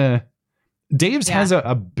are they going to... Dave's has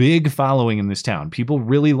a big following in this town. People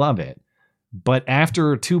really love it. But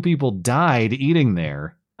after 2 people died eating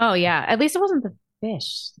there... Oh, yeah. At least it wasn't the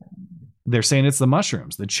fish. They're saying it's the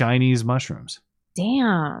mushrooms, the Chinese mushrooms.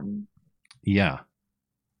 Damn. Yeah.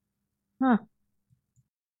 Huh.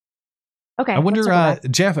 Okay. I wonder,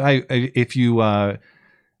 Jeff, if you,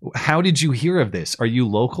 how did you hear of this? Are you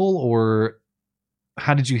local, or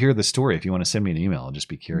how did you hear the story? If you want to send me an email, I'll just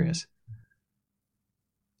be curious.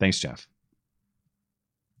 Thanks, Jeff.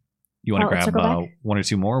 You want to grab one or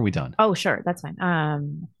two more? Or are we done? Oh, sure. That's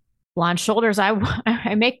fine. Blonde shoulders.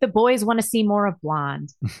 I make the boys want to see more of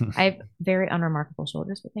blonde. I have very unremarkable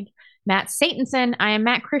shoulders, but thank you. Matt Satanson. I am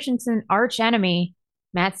Matt Christensen, arch enemy.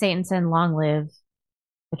 Matt Satanson, long live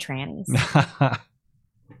the trannies.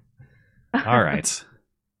 All right.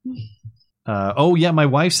 Oh yeah, my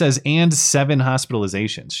wife says and 7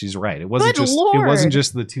 hospitalizations. She's right. It wasn't Good Lord. It wasn't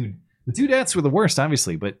just the two. The 2 deaths were the worst,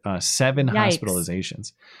 obviously, but 7 Yikes.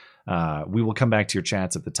 hospitalizations. We will come back to your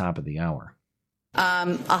chats at the top of the hour.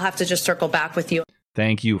 I'll have to just circle back with you.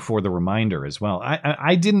 Thank you for the reminder as well.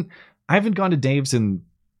 I haven't gone to Dave's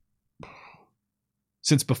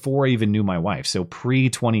since before I even knew my wife, so pre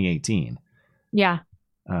 2018. Yeah.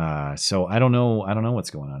 So I don't know what's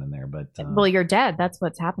going on in there, but well, you're dead. That's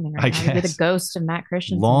what's happening right now. You're the ghost of Matt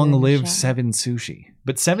Christensen. Long live 7 Sushi.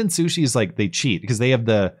 But 7 Sushi is like they cheat because they have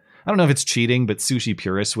I don't know if it's cheating, but sushi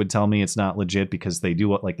purists would tell me it's not legit because they do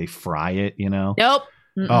what, like they fry it, you know? Nope.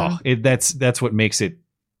 Oh, that's what makes it.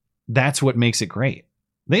 That's what makes it great.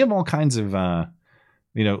 They have all kinds of,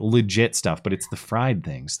 legit stuff, but it's the fried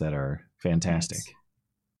things that are fantastic. Nice.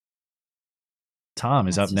 Tom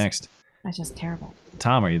is up next. That's just terrible.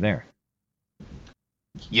 Tom, are you there?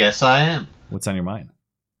 Yes, I am. What's on your mind?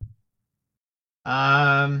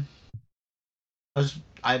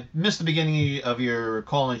 I missed the beginning of your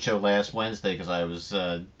call-in show last Wednesday because I was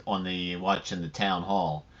watching the town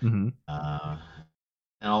hall. Mm-hmm.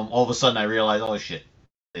 And all of a sudden I realized, oh shit,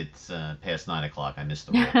 it's past 9 o'clock. I missed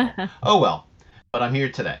the roll call. Oh well, but I'm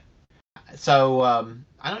here today. So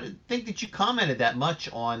I don't think that you commented that much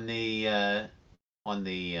on the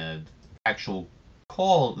actual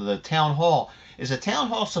call, the town hall. Is a town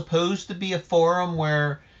hall supposed to be a forum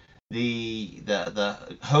where the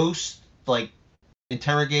host like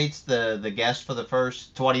interrogates the guest for the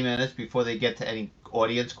first 20 minutes before they get to any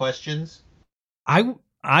audience questions?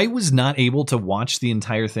 I was not able to watch the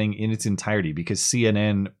entire thing in its entirety because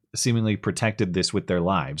CNN seemingly protected this with their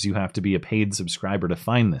lives. You have to be a paid subscriber to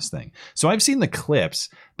find this thing. So I've seen the clips,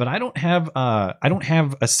 but I don't have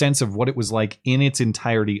a sense of what it was like in its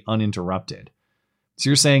entirety uninterrupted. So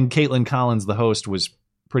you're saying Caitlin Collins, the host, was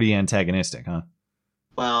pretty antagonistic, huh?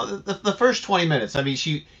 Well, the first 20 minutes, I mean,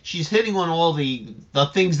 she's hitting on all the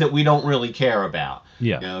things that we don't really care about.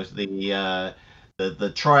 Yeah. You know,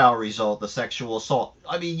 the trial result, the sexual assault.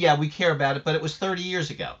 I mean, yeah, we care about it, but it was 30 years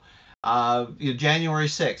ago. January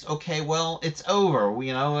 6th. Okay, well, it's over.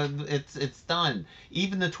 It's done.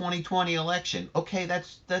 Even the 2020 election. Okay,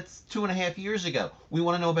 that's 2.5 years ago. We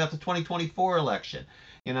want to know about the 2024 election.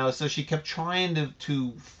 So she kept trying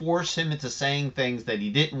to force him into saying things that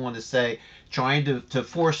he didn't want to say, trying to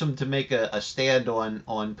force him to make a stand on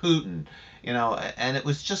Putin. And it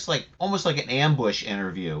was just like almost like an ambush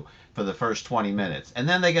interview for the first 20 minutes. And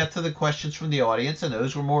then they got to the questions from the audience, and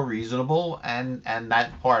those were more reasonable, and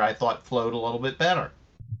that part I thought flowed a little bit better.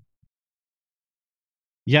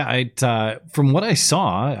 Yeah, from what I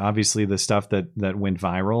saw, obviously the stuff that went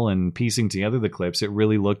viral and piecing together the clips, it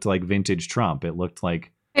really looked like vintage Trump. It looked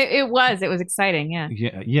like... It was exciting, yeah.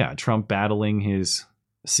 Yeah, Trump battling his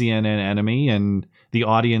CNN enemy and the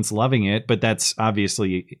audience loving it, but that's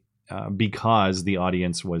obviously because the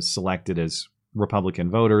audience was selected as Republican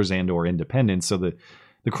voters and or independents, so the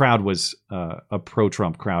crowd was a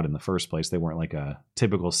pro-Trump crowd in the first place. They weren't like a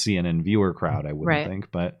typical CNN viewer crowd, I wouldn't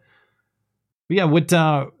think. But yeah,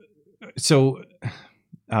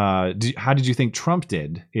 how did you think Trump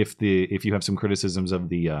did? If you have some criticisms of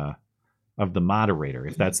the moderator,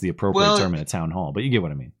 if that's the appropriate term in a town hall, but you get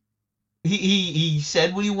what I mean. He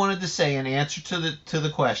said what he wanted to say in answer to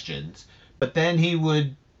the questions, but then he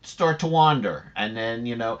would start to wander, and then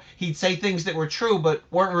he'd say things that were true but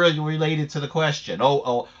weren't really related to the question.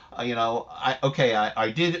 I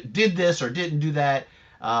did this or didn't do that,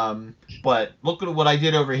 but look at what I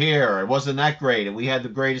did over here. It wasn't that great, and we had the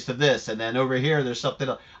greatest of this, and then over here there's something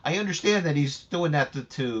else. I understand that he's doing that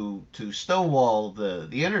to stonewall the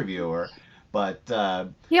interviewer, but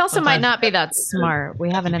he also might not be that smart. We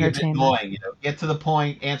have an entertainment. Get to the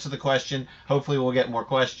point, answer the question. Hopefully we'll get more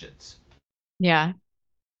questions. Yeah.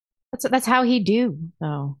 That's how he do,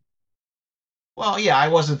 though. Well, yeah, I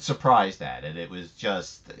wasn't surprised at it. It was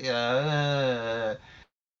just... So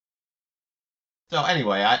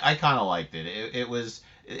anyway, I kind of liked it. It was...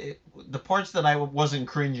 the parts that I wasn't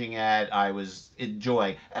cringing at, I was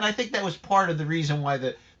enjoying. And I think that was part of the reason why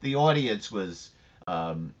the audience was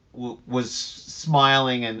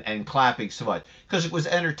smiling and clapping so much. Because it was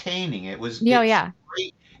entertaining.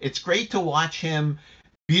 It's great to watch him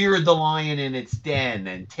beard the lion in its den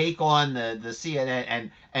and take on the CNN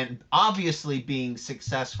and obviously being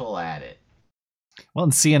successful at it. Well,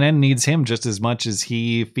 and CNN needs him just as much as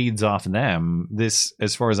he feeds off them. This,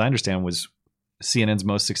 as far as I understand, was CNN's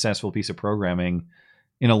most successful piece of programming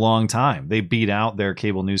in a long time. They beat out their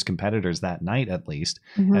cable news competitors that night, at least,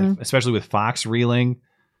 and especially with Fox reeling.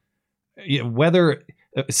 Whether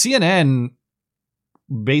CNN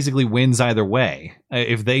basically wins either way.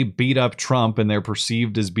 If they beat up Trump and they're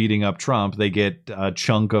perceived as beating up Trump, they get a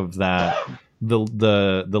chunk of that,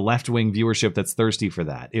 the left-wing viewership that's thirsty for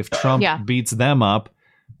that. If Trump beats them up,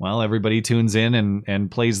 well, everybody tunes in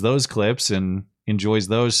and plays those clips and enjoys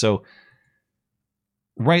those. So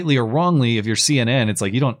rightly or wrongly, if you're CNN, it's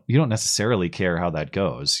like you don't necessarily care how that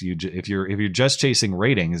goes. If you're just chasing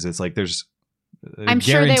ratings, it's like there's I'm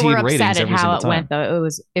sure they were upset at how it went, though.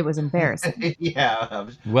 It was embarrassing.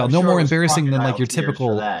 Well, no more embarrassing than like your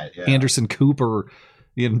typical Anderson Cooper,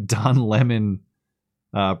 Don Lemon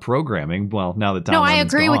programming. Well, now that Don Lemon's I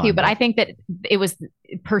agree gone, with you, but I think that it was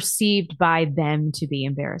perceived by them to be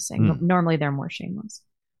embarrassing. Normally, they're more shameless.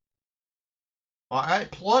 Well, I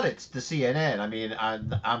applaud it to CNN. I mean,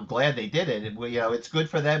 I'm glad they did it. It's good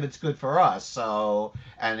for them. It's good for us. So,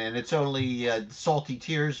 and it's only salty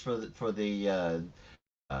tears for the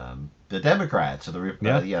Democrats or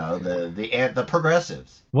the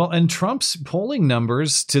progressives. Well, and Trump's polling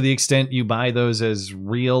numbers, to the extent you buy those as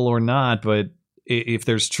real or not, but if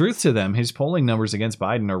there's truth to them, his polling numbers against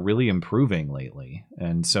Biden are really improving lately.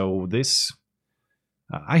 And so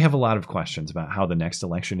I have a lot of questions about how the next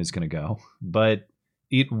election is going to go, but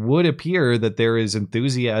it would appear that there is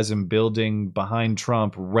enthusiasm building behind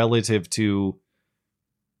Trump relative to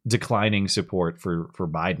declining support for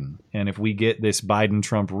Biden. And if we get this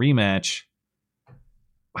Biden-Trump rematch,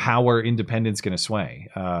 how are independents going to sway?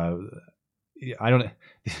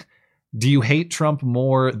 Do you hate Trump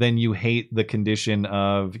more than you hate the condition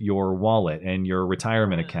of your wallet and your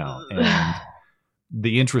retirement account and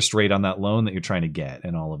the interest rate on that loan that you're trying to get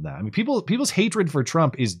and all of that? I mean, people's hatred for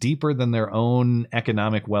Trump is deeper than their own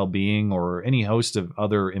economic well-being or any host of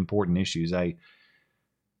other important issues.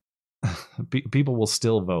 People will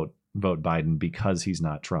still vote Biden because he's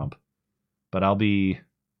not Trump, but I'll be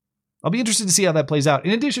interested to see how that plays out.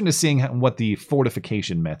 In addition to seeing what the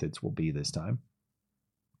fortification methods will be this time.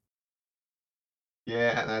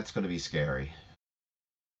 Yeah, that's going to be scary.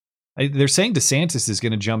 They're saying DeSantis is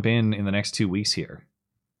going to jump in the next 2 weeks here.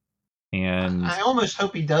 And I almost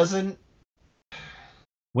hope he doesn't.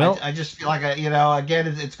 Well, I just feel like,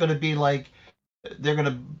 again, it's going to be like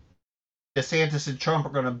DeSantis and Trump are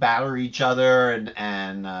going to batter each other.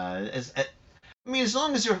 As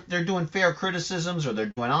long as they're doing fair criticisms or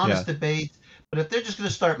they're doing honest debates, but if they're just going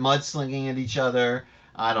to start mudslinging at each other,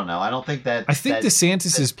 I don't know. I don't think that. I think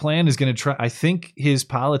DeSantis's plan is going to try. I think his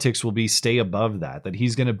politics will be stay above that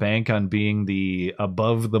he's going to bank on being the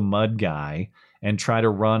above the mud guy and try to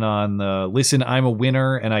run on listen, I'm a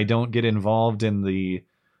winner and I don't get involved in the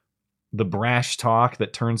brash talk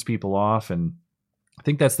that turns people off. And I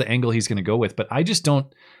think that's the angle he's going to go with. But I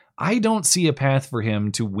don't see a path for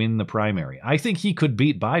him to win the primary. I think he could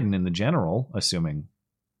beat Biden in the general, assuming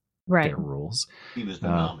their rules. He was the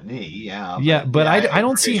nominee, yeah. But I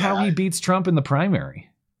don't see how he beats Trump in the primary.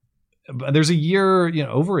 There's a year,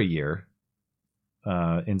 over a year,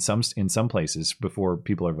 in some places before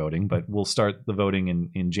people are voting. But we'll start the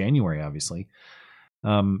voting in January, obviously.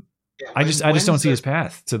 I just don't see his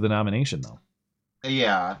path to the nomination, though.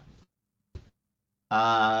 Yeah.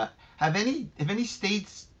 Have any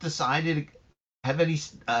states decided? Have any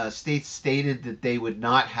states stated that they would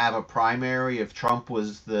not have a primary if Trump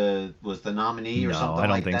was the nominee or something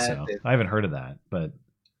like that? No, I don't think so. I haven't heard of that, but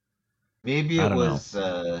maybe it was.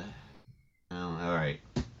 All right.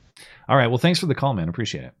 All right. Well, thanks for the call, man.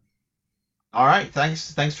 Appreciate it. All right.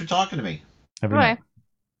 Thanks for talking to me. Bye.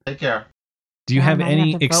 Take care. Do you have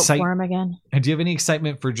any excitement? Do you have any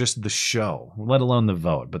excitement for just the show, let alone the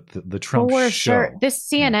vote, but the Trump show? Sure. This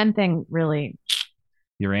CNN thing really.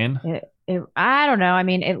 You're in? I don't know. I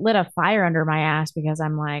mean, it lit a fire under my ass because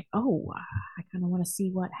I'm like, I kind of want to see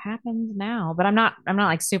what happens now. But I'm not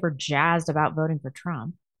like super jazzed about voting for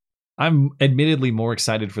Trump. I'm admittedly more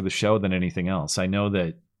excited for the show than anything else. I know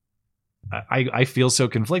that I feel so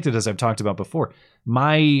conflicted, as I've talked about before.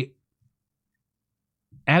 My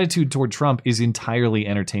attitude toward Trump is entirely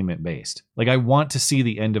entertainment based. Like, I want to see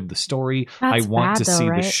the end of the story. I want to see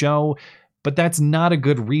the show, but that's not a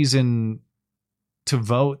good reason to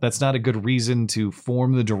vote. That's not a good reason to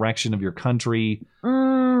form the direction of your country.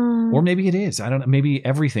 Or maybe it is. I don't know. Maybe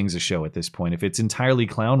everything's a show at this point. If it's entirely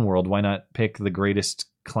clown world, why not pick the greatest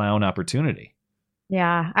clown opportunity?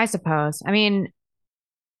 Yeah, I suppose. I mean,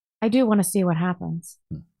 I do want to see what happens.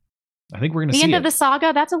 I think we're going to see the end of the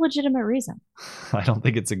saga. That's a legitimate reason. I don't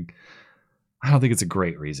think it's I don't think it's a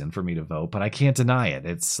great reason for me to vote, but I can't deny it.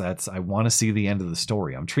 I want to see the end of the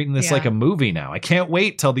story. I'm treating this like a movie now. I can't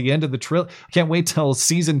wait till the end of the I can't wait till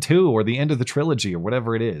season 2 or the end of the trilogy or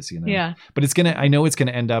whatever it is, Yeah. But I know it's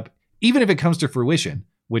gonna end up, even if it comes to fruition,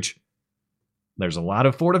 which there's a lot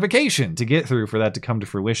of fortification to get through for that to come to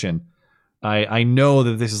fruition. I know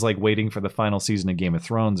that this is like waiting for the final season of Game of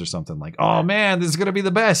Thrones or something, like, oh man, this is going to be the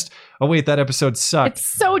best. Oh wait, that episode sucked.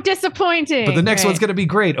 It's so disappointing. But the next one's going to be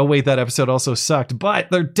great. Oh wait, that episode also sucked, but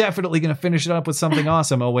they're definitely going to finish it up with something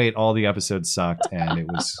awesome. Oh wait, all the episodes sucked and it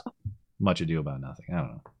was much ado about nothing. I don't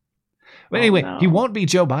know. But anyway, he won't be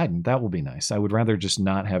Joe Biden. That will be nice. I would rather just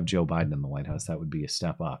not have Joe Biden in the White House. That would be a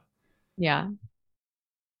step up. Yeah.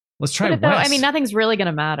 Let's try West. I mean, nothing's really going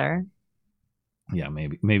to matter. Yeah,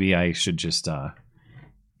 maybe I should just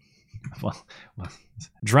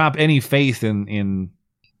drop any faith in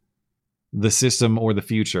the system or the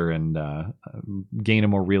future and gain a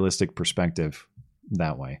more realistic perspective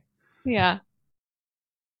that way. Yeah.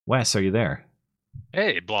 Wes, are you there?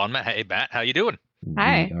 Hey, Blonde Matt. Hey, Matt. How you doing?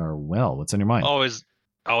 Hi. We are well. What's on your mind? Always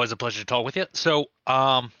a pleasure to talk with you. So,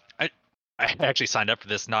 I actually signed up for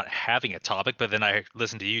this not having a topic, but then I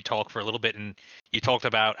listened to you talk for a little bit, and you talked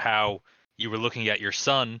about how you were looking at your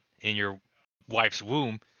son in your wife's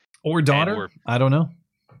womb. Or daughter. I don't know.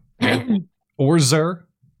 Or Zer.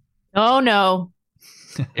 Oh, no.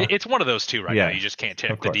 It's one of those two right now. You just can't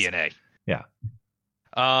check the DNA. Yeah.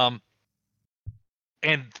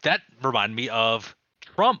 And that reminded me of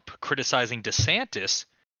Trump criticizing DeSantis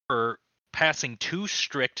for passing too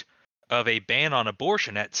strict of a ban on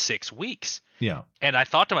abortion at 6 weeks. Yeah. And I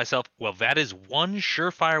thought to myself, well, that is one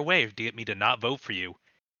surefire way to get me to not vote for you,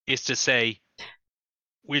 is to say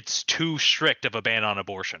it's too strict of a ban on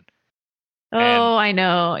abortion. Oh, I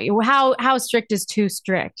know. How strict is too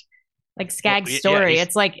strict? Like Skag's story.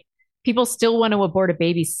 It's like people still want to abort a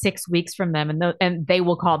baby 6 weeks from them, and they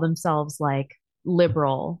will call themselves like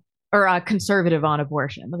liberal or conservative on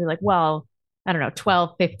abortion. They'll be like, well, I don't know,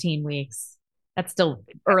 12, 15 weeks. That's still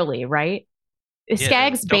early, right?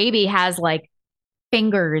 Skag's baby has like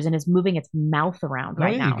fingers and is moving its mouth around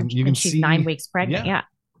right now. You can she's see 9 weeks pregnant. Yeah.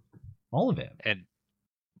 All of it. And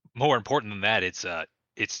more important than that,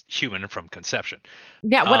 it's human from conception.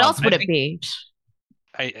 Yeah. What else would it be?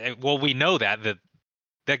 Well, we know that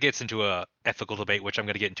gets into a ethical debate, which I'm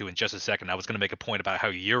going to get into in just a second. I was going to make a point about how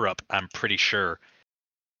Europe, I'm pretty sure,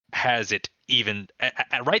 has it even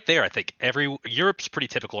right there. I think Europe's pretty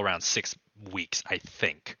typical around 6 weeks. I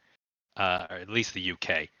think, or at least the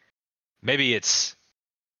UK. Maybe it's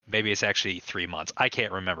actually 3 months. I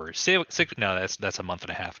can't remember. No, that's a month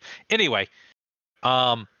and a half. Anyway,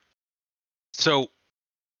 so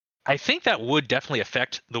I think that would definitely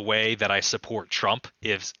affect the way that I support Trump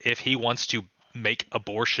if he wants to make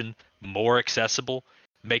abortion more accessible,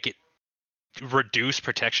 make it reduce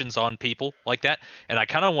protections on people like that. And I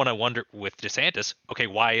kind of want to wonder with DeSantis, okay,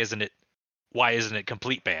 why isn't it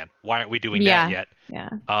complete ban? Why aren't we doing that yet? Yeah.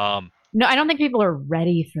 No, I don't think people are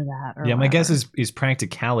ready for that. Yeah, my guess is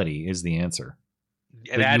practicality is the answer.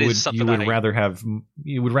 That is something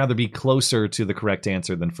you would rather be closer to the correct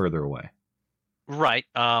answer than further away. Right.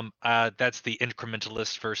 That's the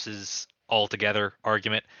incrementalist versus altogether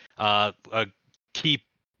argument. A key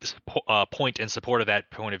point in support of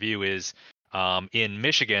that point of view is in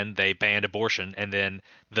Michigan, they banned abortion, and then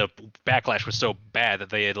the backlash was so bad that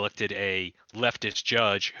they had elected a leftist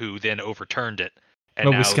judge who then overturned it. And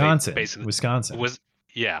now Wisconsin.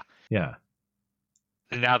 Yeah.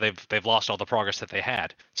 And now they've lost all the progress that they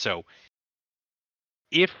had. So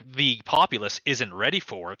if the populace isn't ready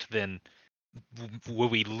for it, then will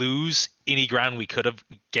we lose any ground we could have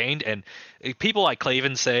gained? And people like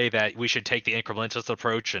Clavin say that we should take the incrementalist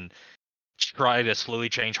approach and try to slowly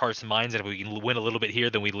change hearts and minds, and if we can win a little bit here,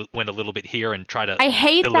 then we win a little bit here, and try to I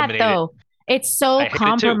hate that though. It's so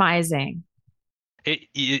compromising.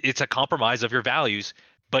 It's a compromise of your values,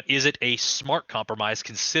 but is it a smart compromise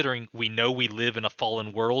considering we know we live in a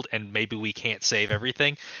fallen world and maybe we can't save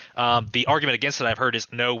everything? The argument against it I've heard is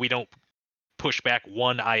no, we don't push back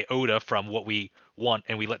one iota from what we want,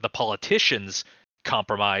 and we let the politicians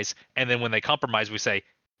compromise, and then when they compromise we say,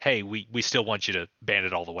 hey, we still want you to ban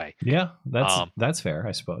it all the way. Yeah, that's fair,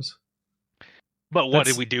 I suppose. But what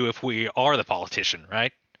do we do if we are the politician,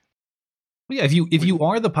 right? Yeah, if you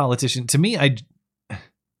are the politician, to me,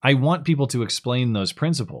 I want people to explain those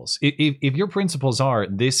principles. If your principles are,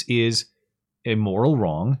 this is a moral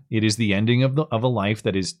wrong, it is the ending of a life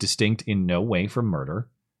that is distinct in no way from murder,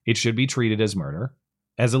 it should be treated as murder,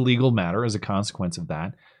 as a legal matter, as a consequence of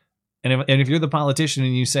that. And if you're the politician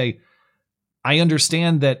and you say, I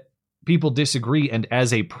understand that people disagree, and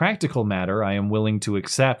as a practical matter, I am willing to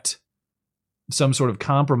accept some sort of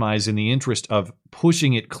compromise in the interest of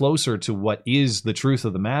pushing it closer to what is the truth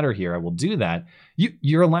of the matter here, I will do that.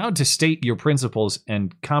 You're allowed to state your principles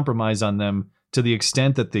and compromise on them to the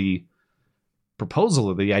extent that the proposal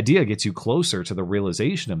or the idea gets you closer to the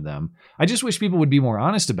realization of them. I just wish people would be more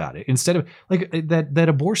honest about it instead of like that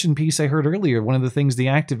abortion piece I heard earlier. One of the things the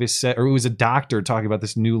activist said, or it was a doctor talking about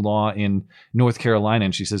this new law in North Carolina.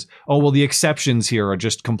 And she says, oh, well, the exceptions here are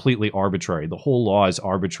just completely arbitrary. The whole law is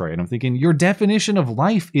arbitrary. And I'm thinking your definition of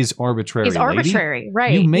life is arbitrary. It's arbitrary, lady.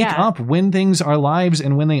 Right. You make up when things are lives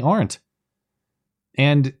and when they aren't.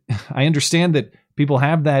 And I understand that people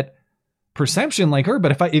have that perception like her,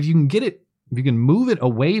 but if you can move it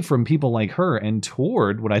away from people like her and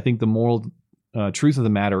toward what I think the moral truth of the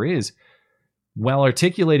matter is, while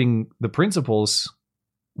articulating the principles,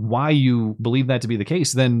 why you believe that to be the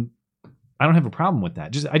case, then I don't have a problem with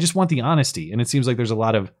that. I just want the honesty. And it seems like there's a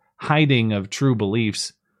lot of hiding of true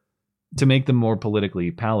beliefs to make them more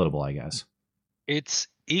politically palatable, I guess. It's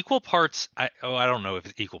equal parts. I don't know if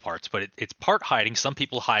it's equal parts, but it's part hiding. Some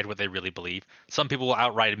people hide what they really believe. Some people will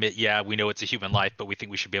outright admit, yeah, we know it's a human life, but we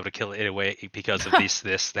think we should be able to kill it away because of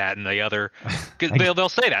this, that, and the other. They'll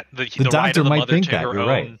say that the doctor right of the might mother think to that. her You're own.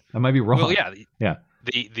 right. I might be wrong. Well, yeah.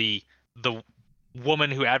 The The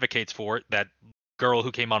woman who advocates for it, that girl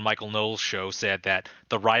who came on Michael Knowles' show, said that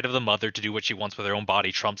the right of the mother to do what she wants with her own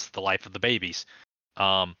body trumps the life of the babies.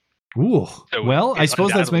 Ooh. So well, I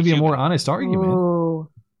suppose that's maybe a more honest argument. Ooh.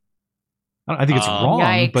 I think it's wrong,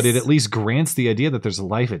 Yikes. but it at least grants the idea that there's a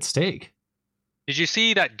life at stake. Did you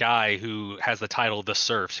see that guy who has the title The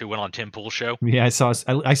Serfs who went on Tim Pool's show? Yeah, I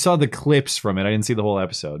saw the clips from it. I didn't see the whole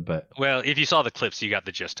episode, but Well, if you saw the clips, you got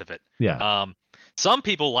the gist of it. yeah. Some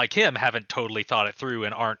people like him haven't totally thought it through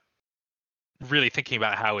and aren't really thinking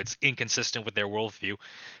about how it's inconsistent with their worldview,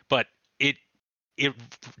 but it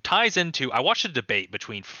ties into. I watched a debate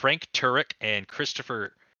between Frank Turek and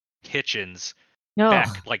Christopher Hitchens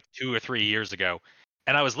back like 2 or 3 years ago,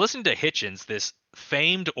 and I was listening to Hitchens, this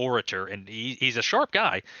famed orator, and he's a sharp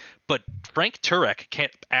guy, but Frank Turek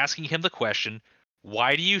kept asking him the question,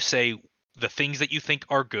 why do you say the things that you think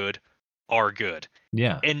are good are good?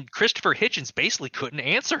 Yeah. And Christopher Hitchens basically couldn't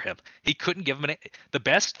answer him. He couldn't give him the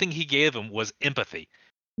best thing he gave him was empathy.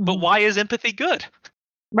 But why is empathy good?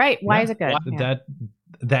 Right. Why is it good?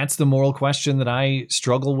 That's the moral question that I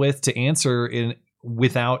struggle with to answer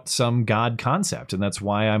without some God concept. And that's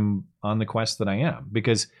why I'm on the quest that I am.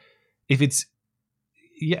 Because if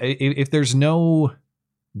there's no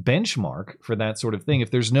benchmark for that sort of thing, if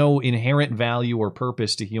there's no inherent value or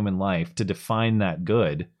purpose to human life to define that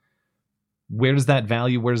good, where does that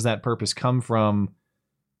value, where does that purpose come from?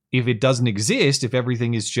 If it doesn't exist, if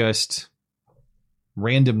everything is just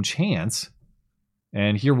random chance,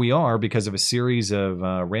 and here we are because of a series of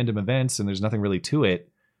random events and there's nothing really to it,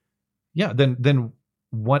 yeah, then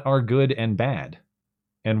what are good and bad?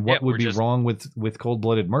 And what would be wrong with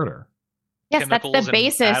cold-blooded murder? Yes, that's the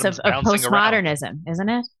basis of postmodernism, isn't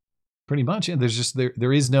it? Pretty much. Yeah, there's just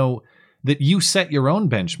there is no, that you set your own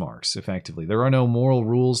benchmarks, effectively. There are no moral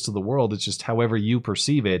rules to the world. It's just however you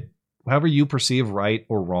perceive it. However you perceive right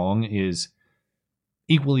or wrong is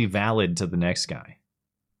equally valid to the next guy.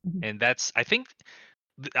 And that's, I think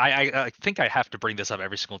I have to bring this up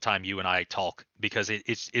every single time you and I talk, because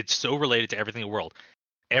it's so related to everything in the world.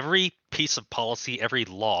 Every piece of policy, every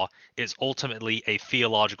law is ultimately a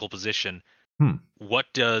theological position. What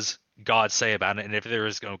does God say about it? And if there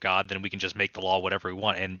is no God, then we can just make the law whatever we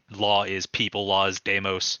want. And law is people. Law is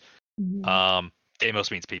demos.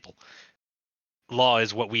 Demos means people. Law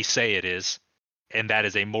is what we say it is, and that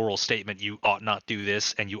is a moral statement. You ought not do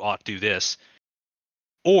this, and you ought do this.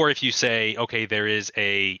 Or if you say, okay, there is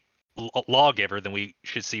a lawgiver, then we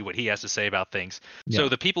should see what he has to say about things. Yeah. So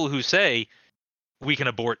the people who say we can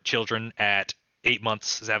abort children at 8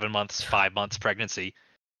 months, 7 months, 5 months pregnancy,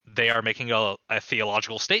 they are making a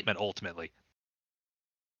theological statement ultimately.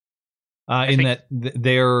 That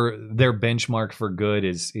their benchmark for good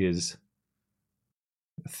is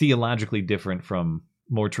theologically different from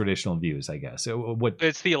more traditional views, I guess. So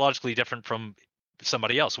it's theologically different from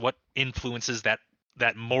somebody else. What influences that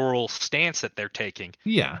moral stance that they're taking?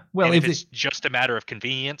 Yeah. Well, and if it's just a matter of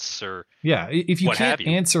convenience or if you can't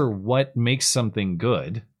answer what makes something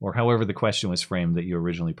good, or however the question was framed that you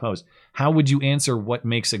originally posed, how would you answer what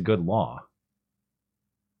makes a good law,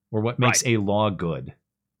 or what makes a law good?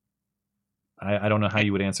 I don't know how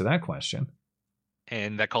you would answer that question.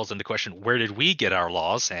 And that calls into question, where did we get our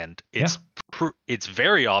laws? And it's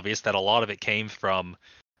very obvious that a lot of it came from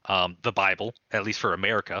the Bible, at least for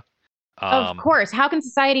America. Of course. How can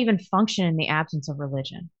society even function in the absence of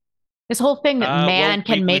religion? This whole thing that man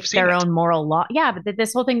can make their that. own moral law. Yeah, but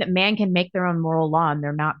this whole thing that man can make their own moral law and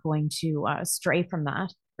they're not going to stray from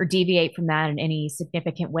that or deviate from that in any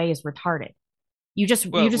significant way is retarded. You just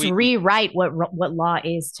rewrite what law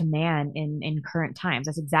is to man in current times.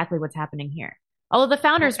 That's exactly what's happening here. Although the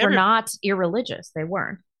founders were not irreligious, they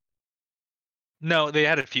weren't. No, they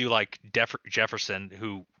had a few like Jefferson,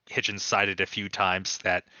 who Hitchens cited a few times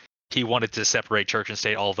that he wanted to separate church and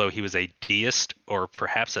state, although he was a deist or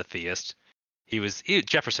perhaps a theist.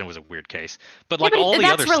 Jefferson was a weird case, but like all the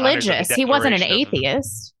other religious. He wasn't an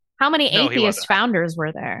atheist. How many atheist founders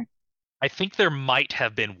were there? I think there might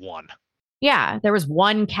have been one. Yeah, there was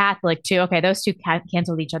one Catholic too. Okay, those two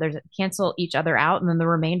cancel each other out, and then the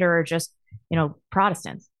remainder are just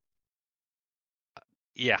Protestants.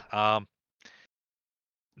 Yeah.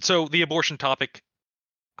 So the abortion topic,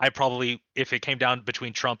 if it came down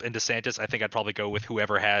between Trump and DeSantis, I think I'd probably go with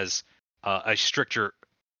whoever has a stricter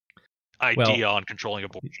idea on controlling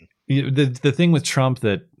abortion. The thing with Trump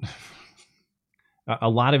that a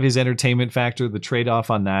lot of his entertainment factor, the trade-off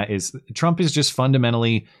on that is Trump is just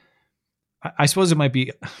fundamentally, I suppose it might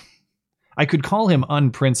be, I could call him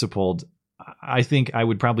unprincipled. I think I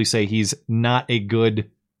would probably say he's not a good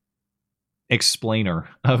explainer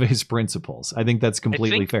of his principles. I think that's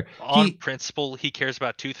completely fair. On principle, he cares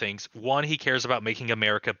about two things. One, he cares about making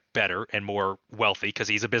America better and more wealthy because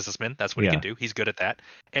he's a businessman. That's what he can do. He's good at that.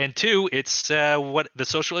 And two, it's what the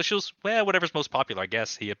social issues. Well, whatever's most popular, I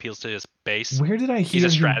guess. He appeals to his base. Where did I hear? He's a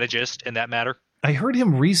strategist in that matter. I heard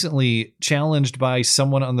him recently challenged by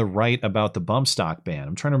someone on the right about the bump stock ban.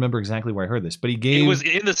 I'm trying to remember exactly where I heard this, but it was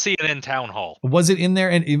in the CNN town hall. Was it in there?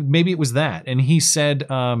 And maybe it was that. And he said,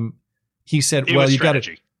 well,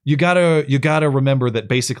 you gotta remember that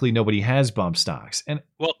basically nobody has bump stocks. And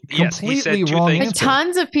completely wrong answer.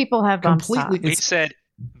 Tons of people have bump stocks. He said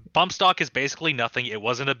bump stock is basically nothing. It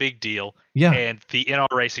wasn't a big deal. Yeah. And the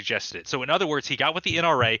NRA suggested it. So in other words, he got with the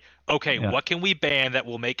NRA. Okay, what can we ban that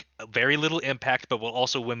will make very little impact, but will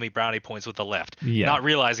also win me brownie points with the left? Yeah. Not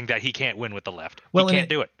realizing that he can't win with the left. Well, he can't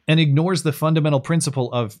do it. And ignores the fundamental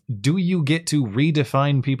principle of, do you get to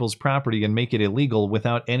redefine people's property and make it illegal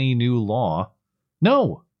without any new law?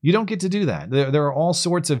 No, you don't get to do that. There are all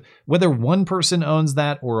sorts of, whether one person owns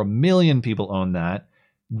that or 1 million people own that,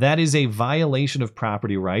 that is a violation of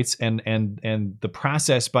property rights and the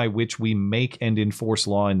process by which we make and enforce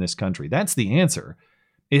law in this country. That's the answer.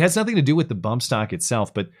 It has nothing to do with the bump stock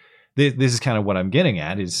itself, but this is kind of what I'm getting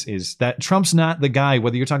at is that Trump's not the guy,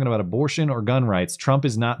 whether you're talking about abortion or gun rights, Trump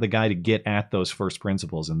is not the guy to get at those first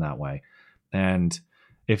principles in that way. And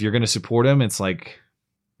if you're going to support him, it's like,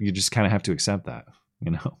 you just kind of have to accept that,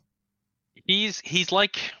 He's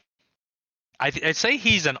like, I'd say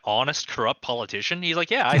he's an honest, corrupt politician. He's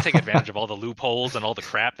like, yeah, I take advantage of all the loopholes and all the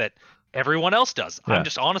crap that everyone else does. Yeah. I'm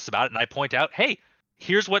just honest about it, and I point out, hey,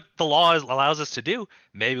 here's what the law allows us to do.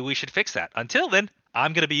 Maybe we should fix that. Until then,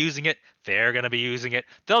 I'm going to be using it. They're going to be using it.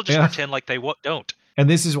 They'll just pretend like they don't. And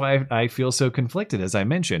this is why I feel so conflicted, as I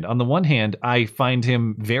mentioned. On the one hand, I find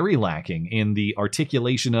him very lacking in the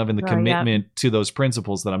articulation of and the commitment to those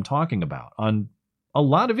principles that I'm talking about on a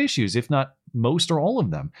lot of issues, if not most or all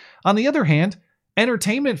of them. On the other hand,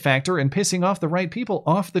 entertainment factor and pissing off the right people,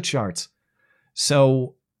 off the charts.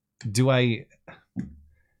 So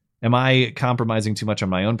am I compromising too much on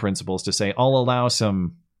my own principles to say I'll allow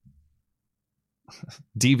some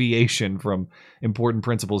deviation from important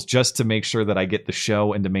principles just to make sure that I get the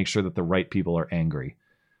show and to make sure that the right people are angry?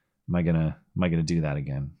 Am I gonna do that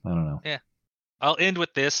again? I don't know. Yeah. I'll end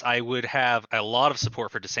with this. I would have a lot of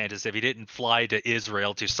support for DeSantis if he didn't fly to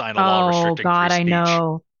Israel to sign a law restricting free speech. I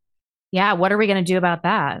know. Yeah, what are we going to do about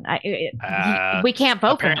that? We can't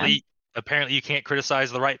vote for him. Apparently, you can't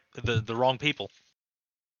criticize the wrong people,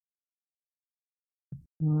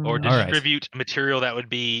 or distribute material that would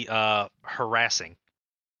be harassing,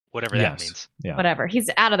 whatever that means. Yeah. Whatever. He's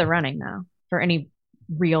out of the running now for any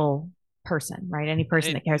real person, right? Any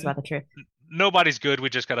person that cares about the truth. Nobody's good. We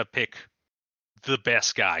just got to pick the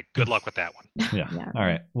best guy. Good luck with that one. Yeah. All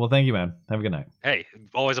right. Well, thank you, man. Have a good night. Hey,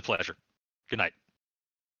 always a pleasure. Good night.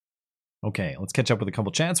 Okay, let's catch up with a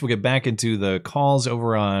couple chats. We'll get back into the calls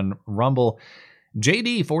over on Rumble.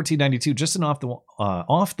 JD1492, just an off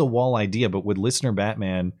the wall idea, but would listener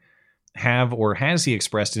Batman have or has he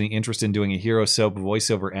expressed any interest in doing a Hero Soap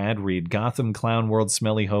voiceover ad read? Gotham, Clown World,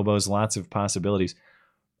 Smelly Hobos, lots of possibilities.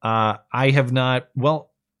 I have not. Well,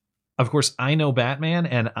 of course, I know Batman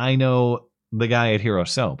and I know the guy at Hero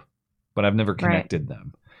Soap, but I've never connected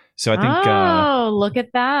them. So I think. Look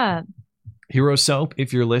at that. Hero Soap,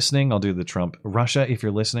 if you're listening, I'll do the Trump. Russia, if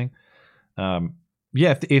you're listening.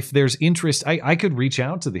 yeah, if there's interest, I could reach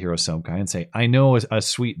out to the Hero Soap guy and say, I know a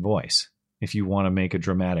sweet voice if you want to make a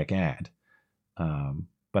dramatic ad.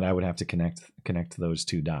 But I would have to connect those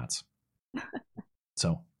two dots.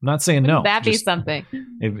 So I'm not saying no. That'd be something.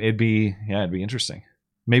 It'd be interesting.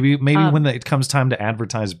 Maybe when it comes time to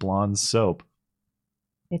advertise Blonde soap,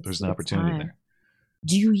 there's an opportunity there.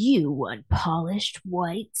 Do you want polished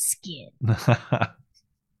white skin?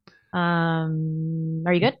 Are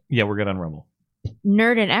you good? Yeah, we're good on Rumble.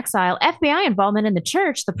 Nerd in Exile, FBI involvement in the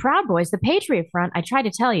church, the Proud Boys, the Patriot Front. I tried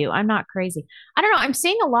to tell you, I'm not crazy. I don't know. I'm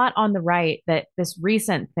seeing a lot on the right that this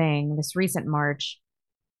recent march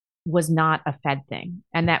was not a Fed thing,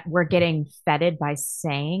 and that we're getting feted by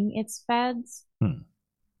saying it's Feds.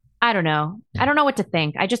 I don't know. I don't know what to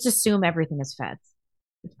think. I just assume everything is Feds.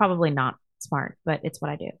 It's probably not smart, but it's what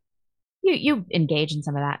I do. You engage in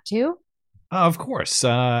some of that too. Of course.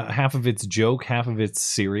 Half of it's joke, half of it's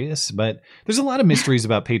serious, but there's a lot of mysteries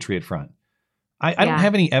about Patriot Front. I don't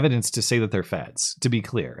have any evidence to say that they're Feds, to be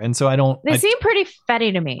clear. And so They seem pretty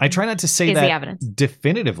Feddy to me. I try not to say that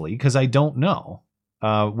definitively because I don't know.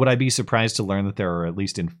 Would I be surprised to learn that there are at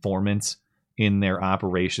least informants in their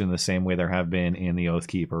operation the same way there have been in the Oath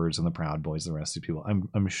Keepers and the Proud Boys, the rest of the people?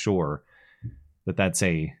 I'm sure that that's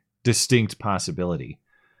a distinct possibility.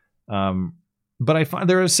 But I find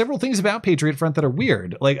there are several things about Patriot Front that are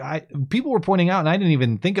weird. Like people were pointing out, and I didn't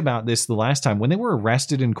even think about this the last time when they were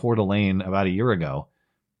arrested in Coeur d'Alene about a year ago.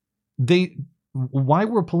 Why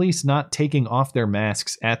were police not taking off their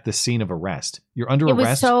masks at the scene of arrest? You're under arrest. It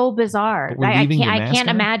was so bizarre. I can't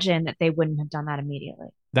imagine that they wouldn't have done that immediately.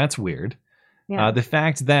 That's weird. Yeah. The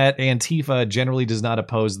fact that Antifa generally does not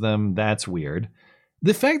oppose them, that's weird.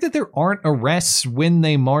 The fact that there aren't arrests when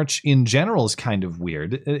they march in general is kind of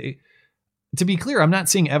weird. To be clear, I'm not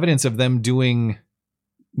seeing evidence of them doing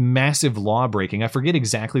massive law breaking. I forget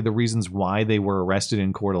exactly the reasons why they were arrested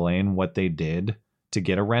in Coeur d'Alene, what they did to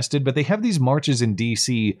get arrested, but they have these marches in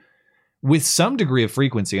DC with some degree of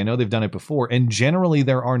frequency. I know they've done it before, and generally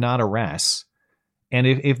there are not arrests. And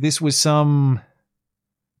if this was some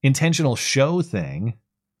intentional show thing,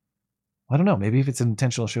 I don't know, maybe if it's an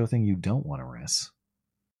intentional show thing, you don't want arrests.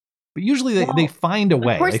 But usually they find a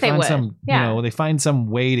way. Of course they would. They find some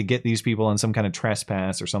way to get these people on some kind of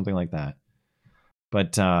trespass or something like that.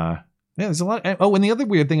 But there's a lot. Oh, and the other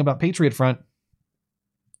weird thing about Patriot Front,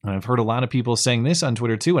 and I've heard a lot of people saying this on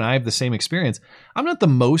Twitter too, and I have the same experience. I'm not the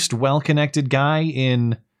most well-connected guy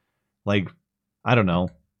in, like, I don't know.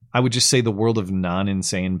 I would just say the world of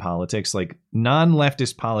non-insane politics. Like,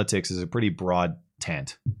 non-leftist politics is a pretty broad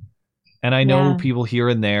tent. And I know people here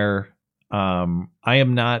and there. I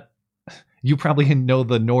am not. You probably know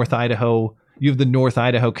the North Idaho. You have the North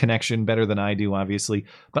Idaho connection better than I do, obviously.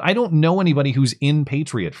 But I don't know anybody who's in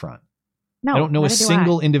Patriot Front. No, I don't know a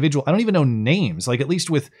single individual. I don't even know names. Like, at least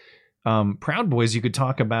with Proud Boys, you could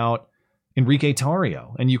talk about Enrique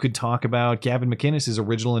Tarrio, and you could talk about Gavin McInnes's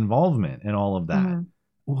original involvement and all of that. Mm-hmm.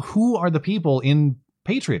 Well, who are the people in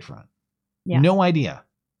Patriot Front? Yeah. No idea.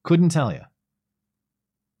 Couldn't tell you.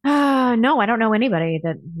 No, I don't know anybody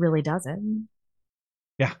that really does it.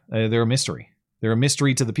 Yeah, they're a mystery. They're a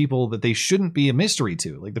mystery to the people that they shouldn't be a mystery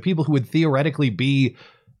to. Like the people who would theoretically be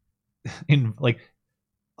in, like,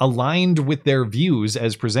 aligned with their views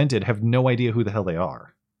as presented have no idea who the hell they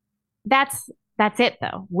are. That's it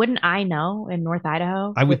though. Wouldn't I know in North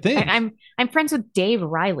Idaho? I would think. I'm friends with Dave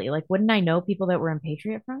Riley. Like, wouldn't I know people that were in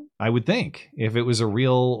Patriot Front? I would think if it was a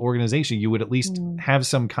real organization, you would at least have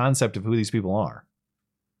some concept of who these people are.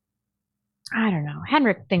 I don't know.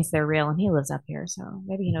 Henrik thinks they're real, and he lives up here, so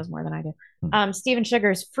maybe he knows more than I do. Steven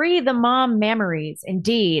Sugars, free the mom memories.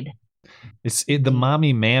 Indeed. The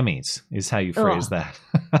mommy mammies is how you phrase that.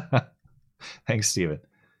 Thanks, Steven.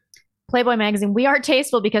 Playboy Magazine, we are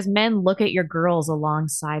tasteful because men look at your girls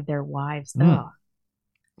alongside their wives.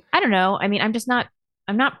 I don't know. I mean,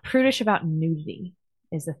 I'm not prudish about nudity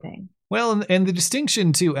is the thing. Well, and the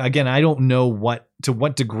distinction too, again, I don't know to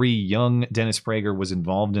what degree young Dennis Prager was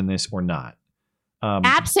involved in this or not.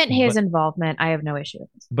 Absent his involvement, I have no issue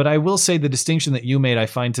with this. But I will say the distinction that you made, I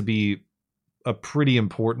find to be a pretty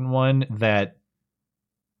important one, that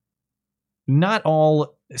not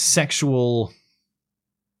all sexual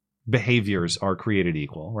behaviors are created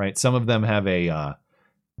equal, right? Some of them have a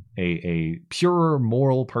purer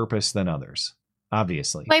moral purpose than others,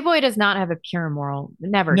 obviously. Playboy does not have a pure moral,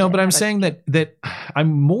 never. No, but I'm saying that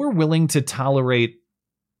I'm more willing to tolerate,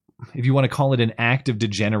 if you want to call it an act of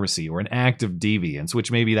degeneracy or an act of deviance,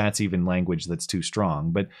 which maybe that's even language that's too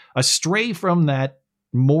strong, but astray from that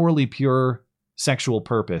morally pure sexual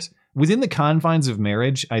purpose within the confines of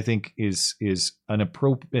marriage, I think is an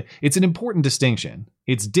appropriate. It's an important distinction.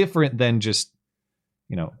 It's different than just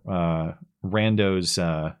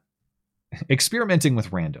randos experimenting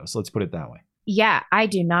with randos. Let's put it that way. Yeah, I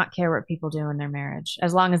do not care what people do in their marriage,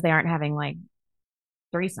 as long as they aren't having like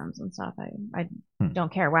threesomes and stuff. I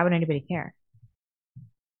don't care. Why would anybody care?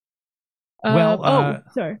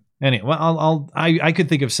 Sorry. Anyway, well, I could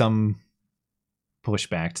think of some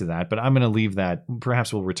pushback to that, but I'm going to leave that.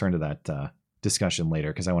 Perhaps we'll return to that discussion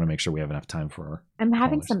later because I want to make sure we have enough time for our I'm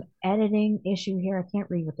having callers. some editing issue here. I can't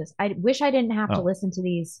read with this. I wish I didn't have to listen to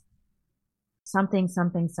these something.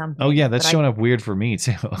 Oh yeah, that's showing up weird for me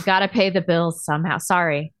too. Gotta pay the bills somehow.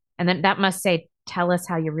 Sorry. And then that must say, tell us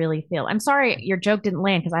how you really feel. I'm sorry your joke didn't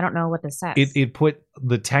land because I don't know what this says. It put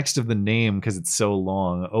the text of the name, because it's so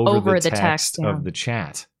long, over the text of the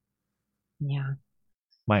chat. Yeah.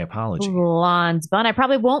 My apology. Blonde's bun. I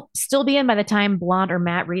probably won't still be in by the time Blonde or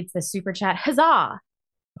Matt reads the super chat. Huzzah!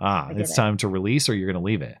 It's time to release, or you're going to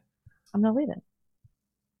leave it? I'm going to leave it.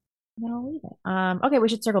 Okay, we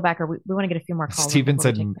should circle back, or we want to get a few more calls. Steven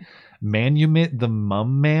said, manumit the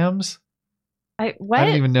mum-mams? What? I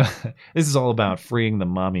don't even know. This is all about freeing the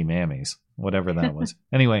mommy mammies, whatever that was.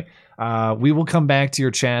 Anyway, we will come back to your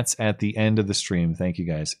chats at the end of the stream. Thank you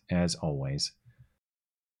guys, as always.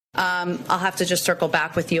 I'll have to just circle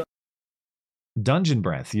back with you. Dungeon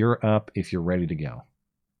Breath, you're up if you're ready to go.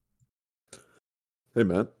 Hey,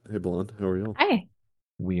 Matt. Hey, Blonde. How are you? Hey.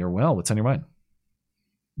 We are well. What's on your mind?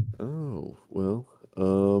 Oh, well,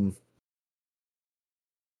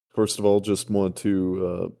 first of all, just want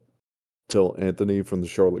to tell Anthony from the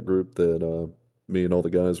Charlotte group that me and all the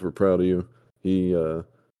guys were proud of you.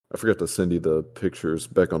 I forgot to send you the pictures.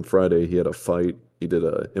 Back on Friday, he had a fight. He did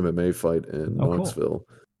a MMA fight in Knoxville,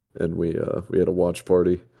 and we had a watch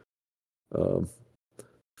party,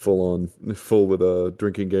 full with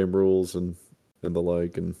drinking game rules and the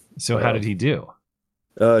like. And so, how did he do?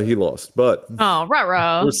 He lost, but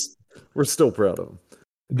ruh-roh. We're still proud of him.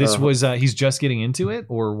 This was he's just getting into it,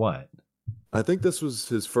 or what? I think this was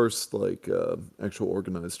his first actual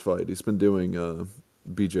organized fight. He's been doing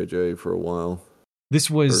BJJ for a while. This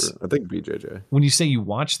was, I think, BJJ. When you say you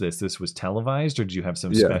watched this was televised, or did you have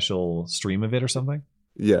some special stream of it or something?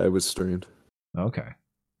 Yeah, it was streamed. Okay.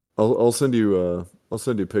 I'll send you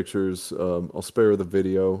pictures. I'll spare the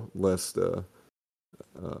video lest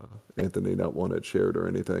Anthony not want it shared or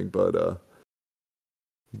anything, but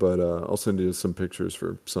I'll send you some pictures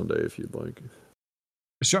for Sunday if you'd like.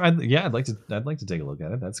 Sure. I'd like to take a look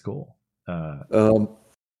at it. That's cool. But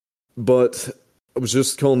I was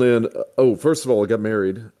just calling in. First of all, I got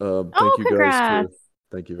married. Thank you guys.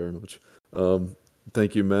 Thank you very much.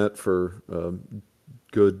 Thank you, Matt, for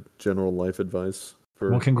good general life advice.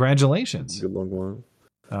 Well, congratulations. A good long while.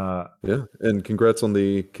 Yeah, and congrats on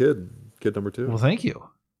the kid number 2. Well, thank you.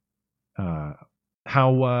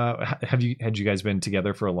 How had you guys been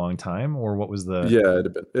together for a long time, or what was the? Yeah,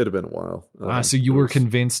 it had been a while. So you were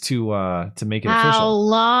convinced to make it official. How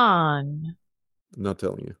long? I'm not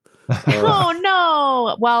telling you. Oh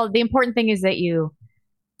no! Well, the important thing is that you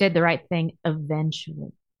did the right thing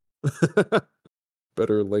eventually.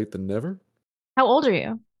 Better late than never. How old are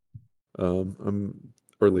you? I'm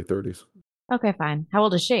early 30s. Okay, fine. How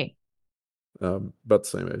old is she? About the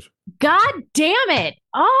same age. God damn it!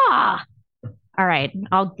 All right,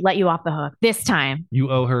 I'll let you off the hook this time. You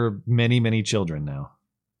owe her many, many children now.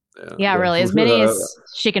 Yeah, really, as many as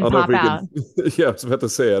she can pop out. Yeah, I was about to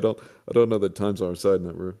say I don't know that time's on our side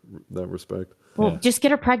in that respect. Well, just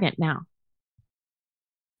get her pregnant now.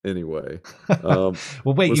 Anyway, well,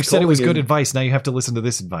 wait. You said it was good advice. Now you have to listen to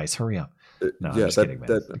this advice. Hurry up. No, I'm just kidding,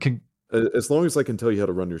 man. As long as I can tell you how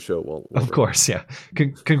to run your show, well of course, yeah.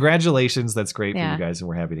 Congratulations, that's great for you guys, and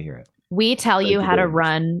we're happy to hear it. We tell you how to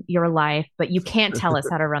run your life, but you can't tell us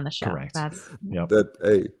how to run the show. Correct. Yep.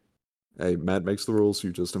 Hey, Matt makes the rules.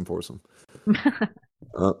 You just enforce them.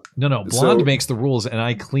 No. Blonde makes the rules, and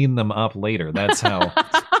I clean them up later. That's how.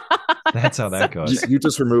 That's how that goes. You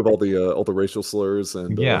just remove all the racial slurs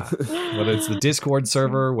and whether it's the Discord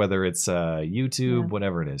server, whether it's YouTube,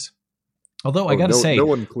 whatever it is. Although I gotta say, no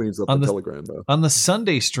one cleans up the Telegram though. On the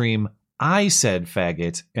Sunday stream, I said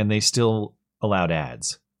faggot, and they still allowed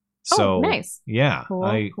ads. So nice. Yeah,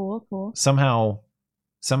 cool. Somehow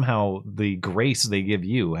the grace they give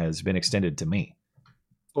you has been extended to me.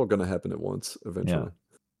 It's all going to happen at once eventually.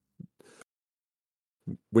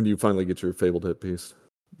 Yeah. When you finally get your fabled hit piece.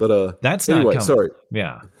 But that's anyway, not coming. Sorry.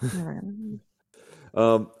 Yeah.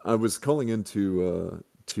 I was calling in to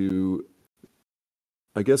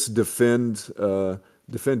I guess defend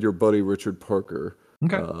your buddy Richard Parker.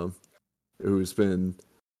 Okay. Who's been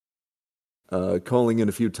calling in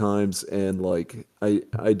a few times, and like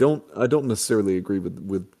I don't necessarily agree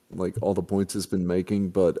with all the points he's been making,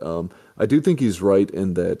 but I do think he's right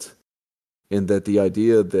in that the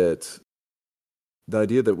idea that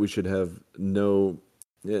we should have no,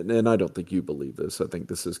 and I don't think you believe this. I think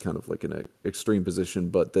this is kind of like an extreme position,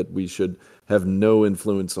 but that we should have no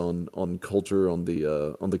influence on culture, on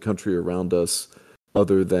the country around us,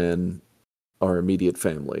 other than our immediate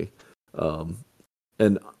family.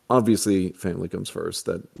 And obviously, family comes first.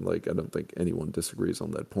 That I don't think anyone disagrees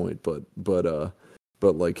on that point.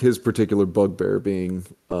 But like his particular bugbear being,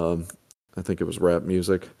 I think it was rap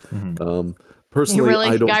music. Mm-hmm.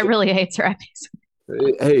 Personally, guy really hates rap music.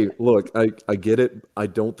 Hey, look, I get it. I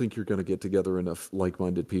don't think you're going to get together enough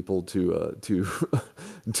like-minded people to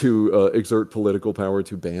exert political power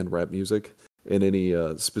to ban rap music in any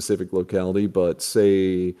specific locality. But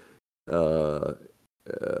say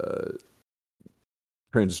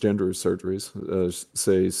transgender surgeries,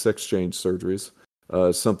 say sex change surgeries,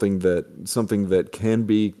 something that can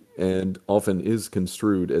be and often is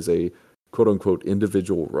construed as a quote-unquote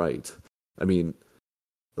individual right. I mean,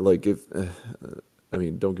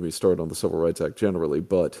 don't get me started on the Civil Rights Act generally,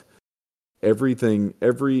 but every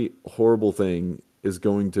horrible thing is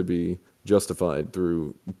going to be justified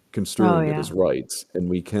through construing it as rights, and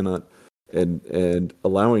we cannot, and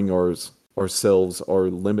allowing ourselves our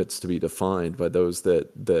limits to be defined by those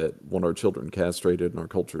that want our children castrated and our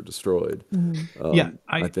culture destroyed. Mm-hmm.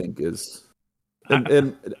 I think is,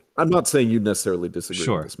 and I'm not saying you necessarily disagree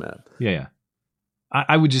with this, Matt. Yeah.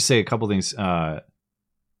 I would just say a couple things.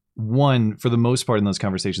 One, for the most part in those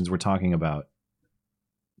conversations, we're talking about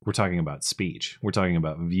speech. We're talking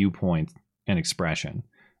about viewpoint and expression.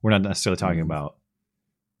 We're not necessarily talking about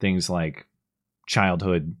things like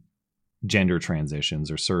childhood gender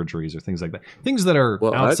transitions or surgeries or things like that. Things that are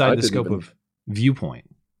outside the scope of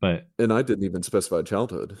viewpoint. And I didn't even specify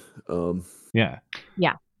childhood. Yeah.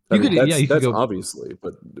 That's obviously,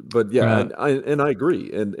 but yeah, I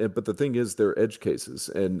agree. And but the thing is, they're edge cases,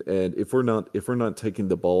 and if we're not taking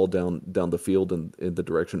the ball down the field in the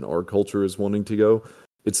direction our culture is wanting to go,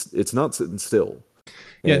 it's not sitting still.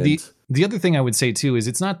 Yeah. The other thing I would say too is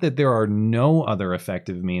it's not that there are no other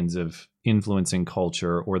effective means of influencing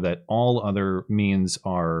culture or that all other means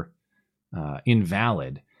are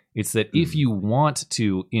invalid. It's that if you want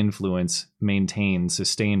to influence, maintain,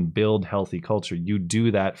 sustain, build healthy culture, you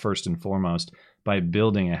do that first and foremost by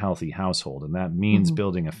building a healthy household. And that means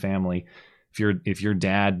building a family. If you're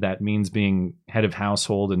dad, that means being head of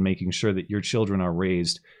household and making sure that your children are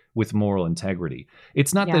raised with moral integrity.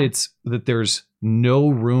 It's not that there's no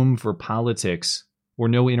room for politics or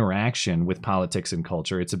no interaction with politics and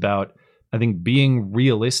culture. It's about, I think, being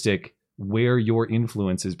realistic where your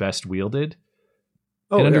influence is best wielded.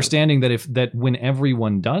 And understanding that when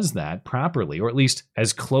everyone does that properly, or at least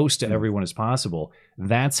as close to everyone as possible,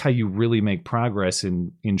 that's how you really make progress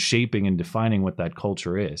in shaping and defining what that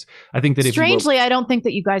culture is. I think that strangely, I don't think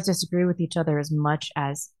that you guys disagree with each other as much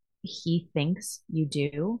as he thinks you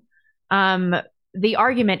do. The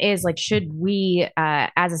argument is should we,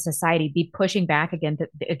 as a society, be pushing back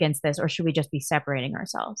against this, or should we just be separating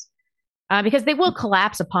ourselves? Because they will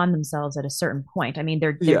collapse upon themselves at a certain point. I mean,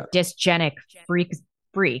 they're dysgenic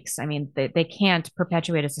freaks. I mean, they can't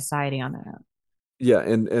perpetuate a society on their own. Yeah,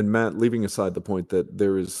 and Matt, leaving aside the point that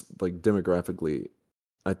there is demographically,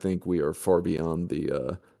 I think we are far beyond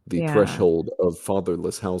the threshold of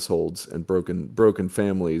fatherless households and broken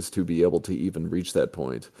families to be able to even reach that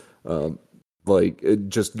point.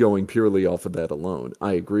 Just going purely off of that alone,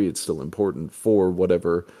 I agree it's still important for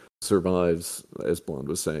whatever survives, as Blonde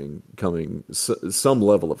was saying, coming some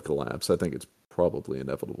level of collapse. I think it's probably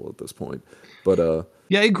inevitable at this point, but I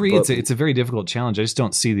agree. It's a very difficult challenge. I just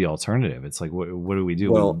don't see the alternative. It's like, what do we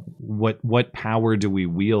do? Well, what power do we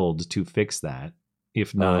wield to fix that?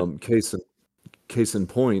 If not, case in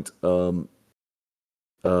point, Roe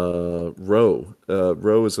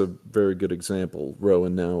is a very good example. Roe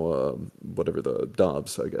and now whatever the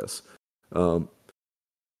Dobbs, I guess.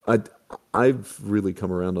 I've really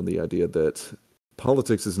come around on the idea that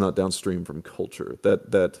politics is not downstream from culture.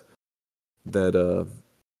 That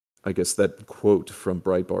I guess that quote from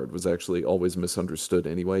Breitbart was actually always misunderstood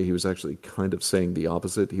anyway. He was actually kind of saying the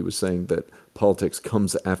opposite. He was saying that politics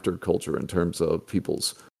comes after culture in terms of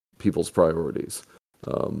people's priorities.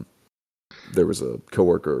 There was a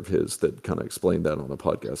coworker of his that kind of explained that on a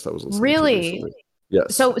podcast I was listening to recently.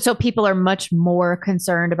 Yes. So people are much more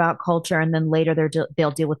concerned about culture, and then later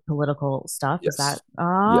they'll deal with political stuff. Yes. Is that?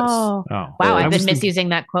 Oh, wow! I've been misusing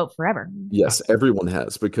that quote forever. Yes, everyone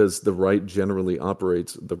has, because the right generally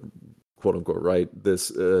operates the quote unquote right.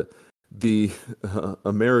 The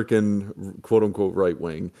American quote unquote right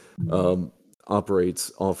wing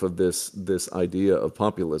operates off of this idea of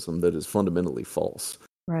populism that is fundamentally false.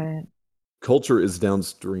 Right. Culture is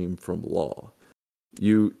downstream from law.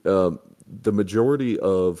 The majority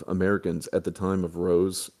of Americans at the time of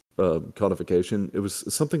Roe's codification, it was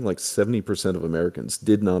something like 70% of Americans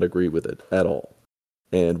did not agree with it at all.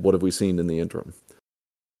 And what have we seen in the interim?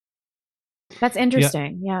 That's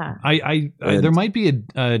interesting. Yeah. There might be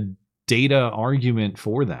a data argument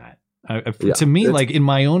for that. Yeah, to me, like in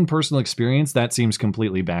my own personal experience, that seems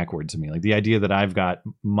completely backward to me. Like the idea that I've got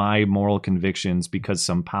my moral convictions because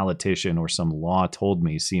some politician or some law told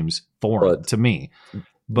me seems foreign to me.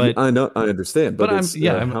 But I know, I understand. But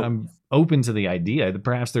I'm open to the idea that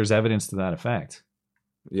perhaps there's evidence to that effect.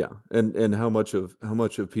 Yeah, and how much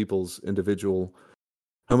of people's individual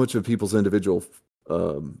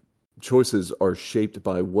choices are shaped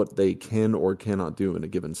by what they can or cannot do in a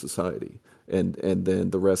given society, and then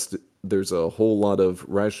the rest. There's a whole lot of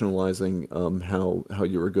rationalizing how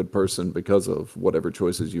you're a good person because of whatever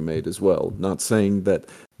choices you made as well. Not saying that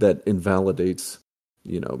invalidates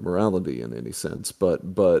morality in any sense, but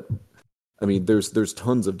I mean there's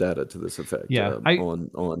tons of data to this effect. Yeah,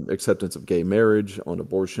 on acceptance of gay marriage, on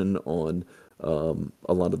abortion, on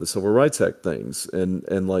a lot of the Civil Rights Act things,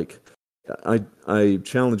 and like. I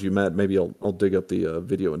challenge you, Matt, maybe I'll dig up the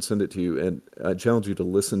video and send it to you, and I challenge you to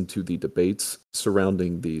listen to the debates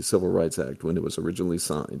surrounding the Civil Rights Act when it was originally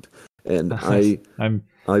signed. And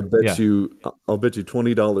I'll bet you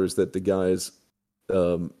 $20 that the guys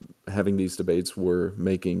having these debates were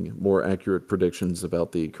making more accurate predictions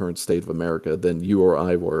about the current state of America than you or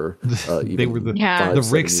I were. They were the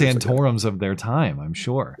Rick Santorums of their time, I'm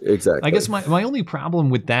sure. Exactly. I guess my only problem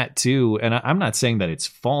with that too, and I'm not saying that it's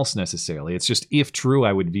false necessarily, it's just if true,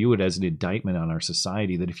 I would view it as an indictment on our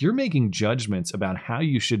society that if you're making judgments about how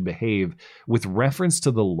you should behave with reference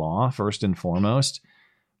to the law first and foremost,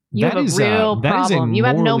 you have a real problem. You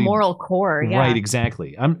have no moral core. Yeah. Right,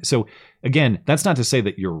 exactly. So again, that's not to say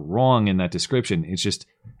that you're wrong in that description. It's just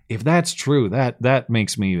if that's true, that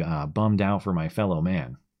makes me bummed out for my fellow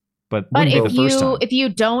man. But if you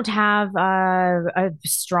don't have a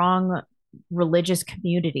strong religious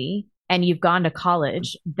community and you've gone to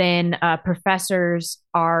college, then professors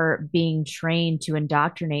are being trained to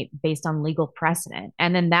indoctrinate based on legal precedent.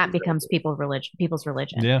 And then that becomes people's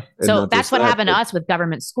religion. Yeah. So that's what happened to us with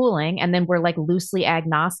government schooling. And then we're like loosely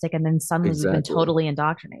agnostic. And then suddenly we've been totally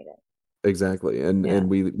indoctrinated. Exactly. And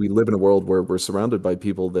we live in a world where we're surrounded by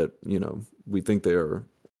people that, we think they are,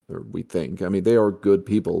 or we think, I mean, they are good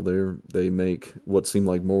people. They make what seem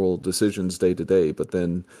like moral decisions day to day, but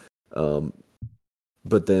then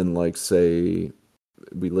like say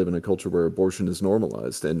we live in a culture where abortion is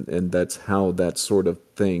normalized and that's how that sort of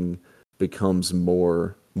thing becomes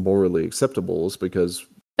more morally acceptable is because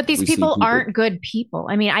but these people aren't good people.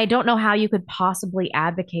 I mean, I don't know how you could possibly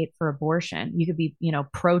advocate for abortion. You could be,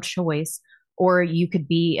 pro-choice, or you could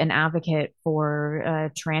be an advocate for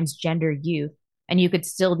transgender youth, and you could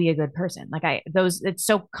still be a good person. Like it's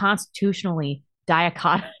so constitutionally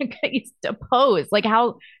dichotomic, it's opposed. Like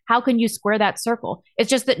how can you square that circle? It's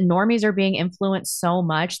just that normies are being influenced so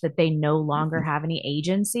much that they no longer have any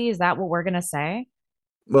agency. Is that what we're going to say?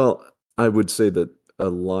 Well, I would say that a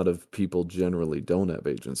lot of people generally don't have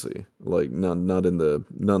agency, like not in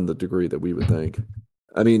the degree that we would think.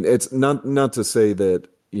 I mean, it's not to say that,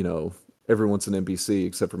 everyone's an NPC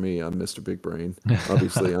except for me. I'm Mr. Big Brain.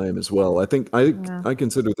 Obviously, I am as well. I think I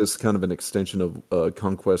consider this kind of an extension of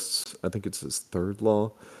Conquest's, I think it's his third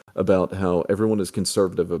law, about how everyone is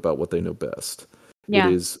conservative about what they know best. Yeah.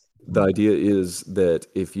 The idea is that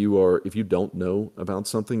if you don't know about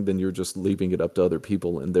something, then you're just leaving it up to other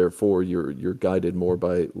people, and therefore you're guided more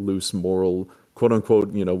by loose moral, quote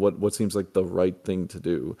unquote, what seems like the right thing to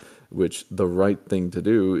do, which the right thing to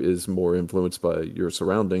do is more influenced by your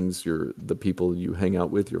surroundings, the people you hang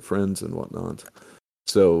out with, your friends and whatnot.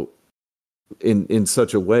 So in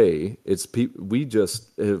such a way, we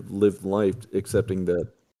just have lived life accepting that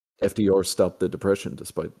FDR stopped the Depression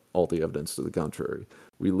despite all the evidence to the contrary.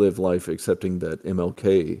 We live life accepting that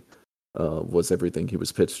MLK was everything he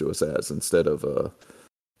was pitched to us as instead of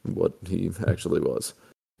what he actually was.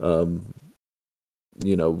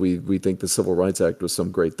 We think the Civil Rights Act was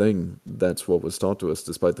some great thing. That's what was taught to us,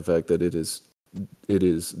 despite the fact that it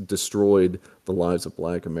is destroyed the lives of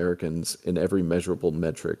Black Americans in every measurable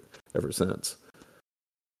metric ever since.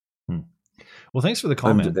 Well, thanks for the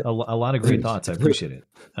comment. A lot of great thoughts. I appreciate it.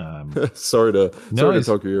 Sorry to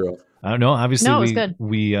talk your ear off. No, obviously it was good.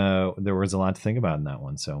 We there was a lot to think about in that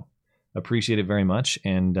one, so appreciate it very much,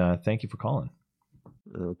 and thank you for calling.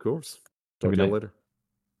 Of course. Talk to you later.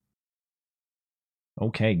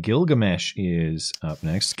 Okay, Gilgamesh is up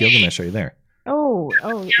next. Gilgamesh, are you there?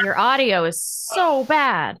 Oh, your audio is so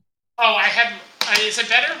bad. Oh, I had. Is it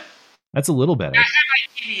better? That's a little better. I had my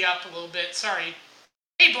TV up a little bit. Sorry.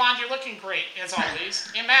 Hey, Blonde, you're looking great as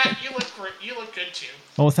always. And Matt, you look great. You look good too.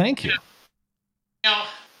 Oh, thank you. But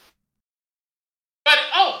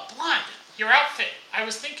Blonde, your outfit. I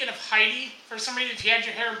was thinking of Heidi for some reason. If you had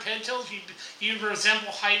your hair in pigtails, you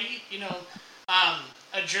resemble Heidi.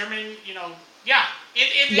 A German. Yeah.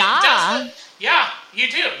 It does look, yeah, you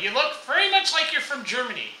do. You look very much like you're from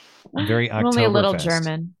Germany. Very Oktoberfest. Only a little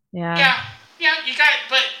German. Yeah. Yeah. You got it,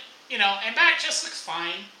 but and Matt just looks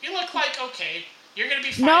fine. You look like okay. You're gonna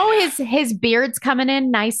be fine. No, his beard's coming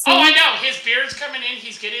in nicely. Oh, I know. His beard's coming in.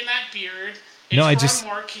 He's getting that beard. It's no, I just,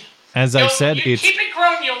 as I've said, it's keep it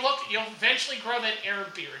grown. You'll eventually grow that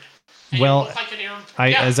Arab beard. Well, like an Arab,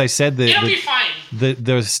 as I said, it'll be fine.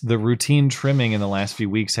 The routine trimming in the last few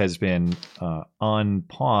weeks has been on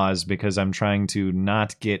pause because I'm trying to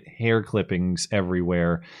not get hair clippings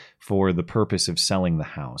everywhere for the purpose of selling the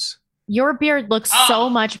house. Your beard looks so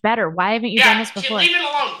much better. Why haven't you done this before? Leave it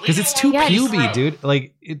alone. Because it's too puby, dude.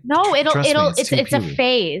 Like it's a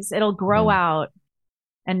phase. It'll grow out,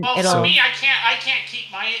 and it'll. For me, I can't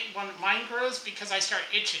keep when mine grows because I start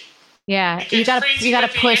itching. Yeah, you gotta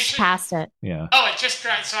push past it. Yeah. Oh, it just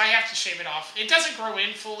dries, so I have to shave it off. It doesn't grow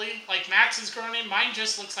in fully like Matt's is growing in. Mine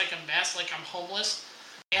just looks like a mess, like I'm homeless.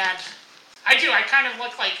 And I kind of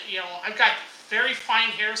look like I've got very fine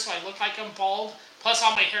hair, so I look like I'm bald. Plus,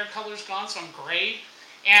 all my hair color's gone, so I'm gray.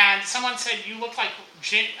 And someone said you look like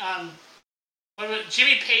Jimmy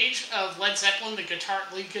Page of Led Zeppelin, the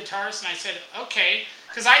lead guitarist. And I said, okay,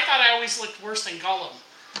 because I thought I always looked worse than Gollum.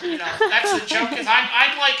 That's the joke. Because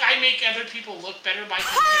I'm like I make other people look better by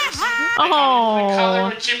comparison. Like on The Color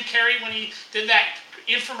with Jim Carrey when he did that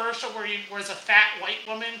infomercial where he was a fat white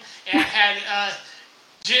woman and had.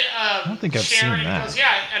 I don't think I've Sharon, seen that. He goes,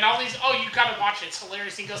 yeah, and all these. Oh, you got to watch it. It's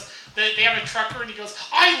hilarious. He goes, they have a trucker, and he goes,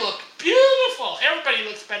 I look beautiful. Everybody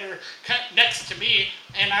looks better next to me,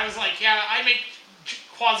 and I was like, yeah, I make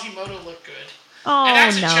Quasimodo look good. Oh, and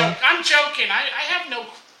that's a joke. I'm joking. I have no,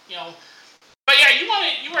 But yeah,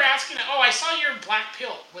 you were asking. Oh, I saw your Black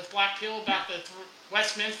Pill about the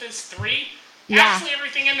West Memphis 3. Yeah. Absolutely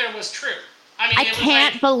everything in there was true. I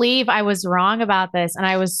can't believe I was wrong about this, and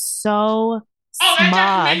I was so. Oh, that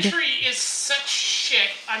documentary is such shit.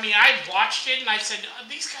 I mean, I watched it and I said,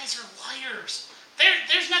 these guys are liars.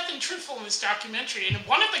 There's nothing truthful in this documentary. And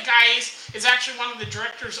one of the guys is actually one of the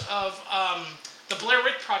directors of the Blair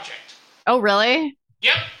Witch Project. Oh, really?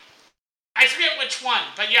 Yep. I forget which one.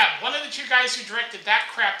 But yeah, one of the two guys who directed that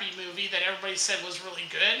crappy movie that everybody said was really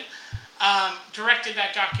good directed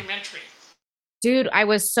that documentary. Dude, I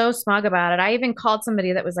was so smug about it. I even called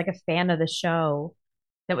somebody that was like a fan of the show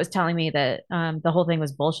that was telling me that the whole thing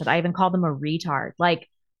was bullshit. I even called them a retard, like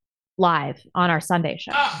live on our Sunday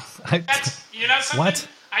show. Something? What?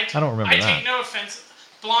 I don't remember that. I take no offense.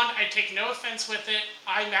 Blonde, I take no offense with it.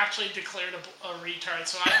 I'm actually declared a retard,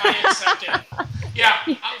 so I accept it. Yeah.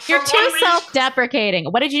 You're too self-deprecating.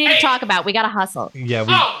 What did you need to talk about? We got to hustle. Yeah.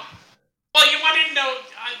 Well, you wanted to know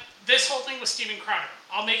this whole thing with Steven Crowder.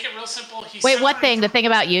 I'll make it real simple. Wait, what thing? The thing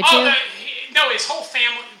about YouTube? No, his whole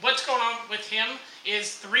family. What's going on with him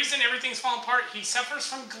is the reason everything's falling apart. He suffers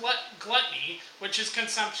from gluttony, which is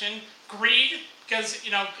consumption, greed, because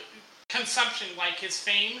consumption, like his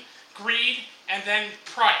fame, greed, and then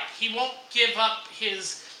pride. He won't give up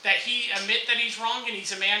that he admit that he's wrong, and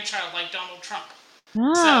he's a man-child like Donald Trump.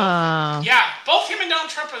 Oh. So, yeah, both him and Donald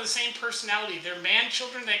Trump are the same personality. They're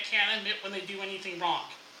man-children that can't admit when they do anything wrong.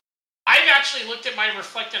 I've actually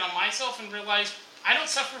reflected on myself and realized I don't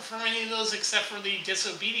suffer from any of those except for the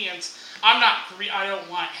disobedience. I don't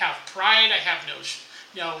have pride. I have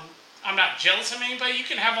I'm not jealous of anybody. You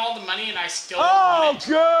can have all the money and I still don't want it.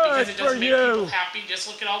 Because it doesn't make people happy. Just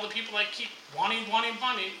look at all the people that keep wanting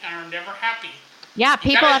and are never happy. Yeah,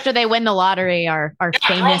 people after they win the lottery are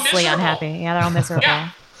famously unhappy. Yeah, they're all miserable. Yeah.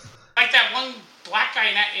 Like that one black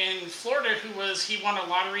guy in Florida he won a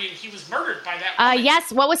lottery and he was murdered by that woman.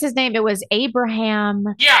 Yes, what was his name? It was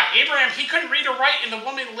Abraham. Yeah, Abraham. He couldn't read or write, and the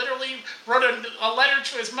woman literally wrote a letter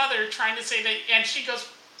to his mother trying to say that, and she goes,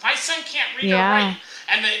 my son can't read or write.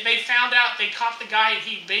 And they found out, they caught the guy, and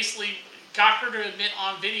he basically got her to admit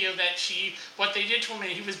on video that what they did to him,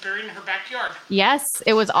 and he was buried in her backyard. Yes,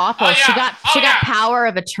 it was awful. She got power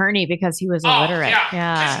of attorney because he was illiterate.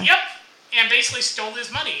 Yeah. Yep. And basically stole his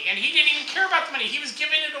money. And he didn't even care about the money. He was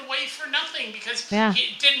giving it away for nothing because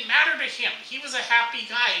it didn't matter to him. He was a happy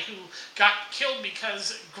guy who got killed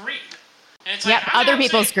because greed. And it's like, other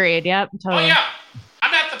people's greed. Yep, totally. Oh, yeah.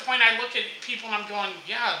 I'm at the point I look at people and I'm going,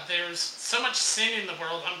 yeah, there's so much sin in the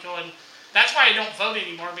world. I'm going, That's why I don't vote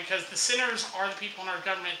anymore, because the sinners are the people in our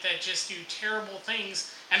government that just do terrible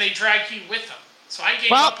things, and they drag you with them. So I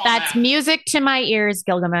gave up on that. Well, that's music to my ears,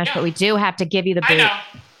 Gilgamesh, but we do have to give you the boot. I know.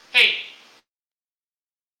 Hey,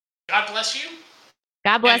 God bless you.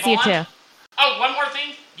 God bless you, too. Oh, one more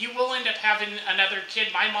thing. You will end up having another kid.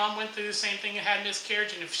 My mom went through the same thing and had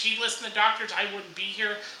miscarriage, and if she listened to doctors, I wouldn't be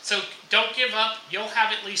here. So don't give up. You'll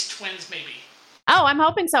have at least twins, maybe. Oh, I'm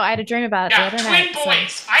hoping so. I had a dream about it the other night. Twin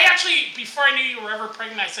boys. So. I actually, before I knew you were ever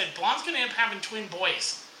pregnant, I said, Blonde's going to end up having twin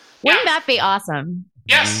boys. Wouldn't that be awesome?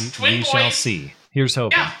 Yes, twin boys. We shall see. Here's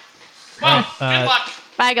hoping. Yeah. Well, good luck.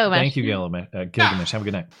 Bye, Gilgamesh. Thank you, Gilgamesh. Have a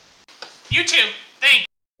good night. You too. Thanks.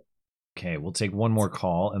 Okay, we'll take one more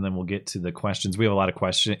call, and then we'll get to the questions. We have a lot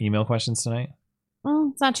of email questions tonight. Well,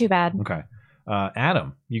 it's not too bad. Okay.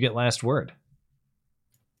 Adam, you get last word.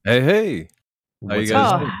 Hey. How you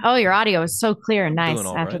guys doing? Oh, your audio is so clear and nice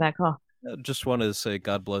after that call. Just wanted to say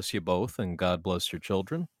God bless you both, and God bless your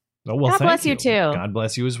children. Oh, well, God bless you too. God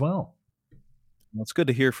bless you as well. Well, it's good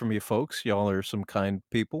to hear from you folks. Y'all are some kind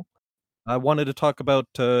people. I wanted to talk about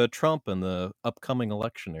Trump and the upcoming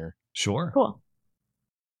election here. Sure. Cool.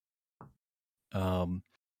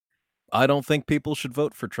 I don't think people should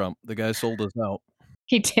vote for Trump. The guy sold us out.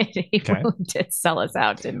 He did. He did sell us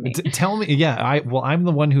out, didn't he? Tell me. Yeah. I'm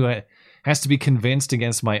the one who has to be convinced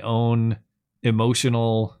against my own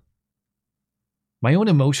emotional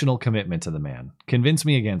commitment to the man. Convince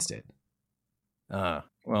me against it.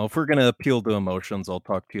 Well, if we're gonna appeal to emotions, I'll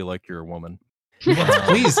talk to you like you're a woman.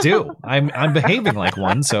 Please do. I'm behaving like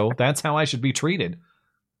one, so that's how I should be treated.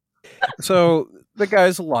 So the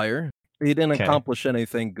guy's a liar. He didn't accomplish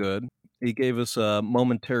anything good. He gave us a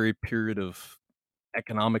momentary period of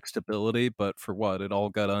economic stability, but for what? It all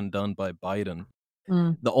got undone by Biden.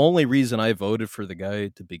 The only reason I voted for the guy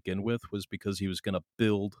to begin with was because he was going to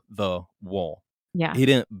build the wall. Yeah. He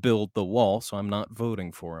didn't build the wall, so I'm not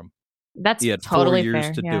voting for him. That's he had totally 4 years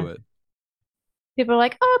fair, to do it. People are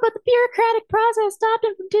like, oh, but the bureaucratic process stopped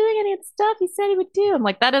him from doing any of the stuff he said he would do. I'm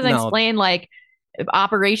like, that doesn't explain like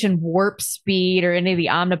Operation Warp Speed or any of the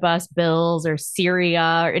omnibus bills or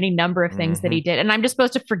Syria or any number of things that he did. And I'm just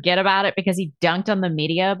supposed to forget about it because he dunked on the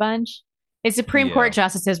media a bunch. His Supreme Court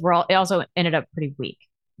justices also ended up pretty weak.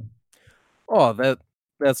 Oh,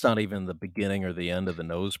 that's not even the beginning or the end of the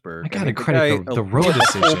Noseberg. I gotta credit the Roe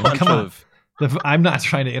decision. Come on. I'm not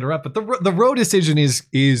trying to interrupt, but the Roe decision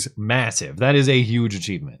is massive. That is a huge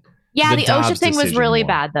achievement. Yeah, the OSHA thing was really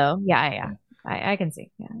bad, though. Yeah. I can see.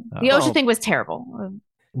 Yeah. The OSHA thing was terrible.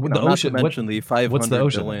 The OSHA mentioned the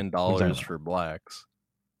 $500 billion for blacks.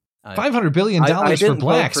 $500 billion for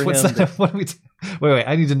blacks. What's that? What are we? Wait.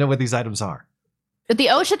 I need to know what these items are. But the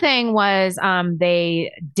OSHA thing was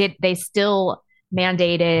they still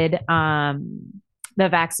mandated the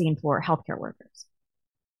vaccine for healthcare workers.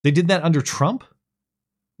 They did that under Trump?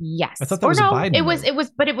 Yes. I thought that was a Biden.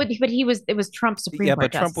 It was Trump's Supreme Court. Yeah,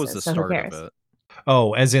 but Trump was the start of it.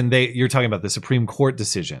 Oh, as in you're talking about the Supreme Court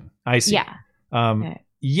decision. I see. Yeah.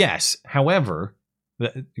 Yes. However,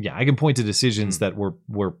 I can point to decisions that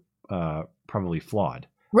were probably flawed.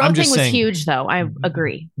 Roe thing was huge, though. I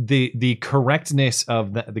agree. The correctness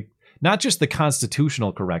of the not just the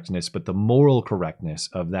constitutional correctness, but the moral correctness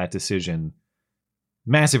of that decision.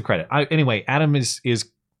 Massive credit. Anyway, Adam is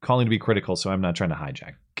calling to be critical, so I'm not trying to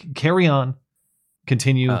hijack. Carry on.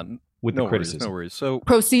 Continue with the criticism. No worries. So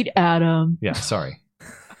proceed, Adam. Yeah, sorry.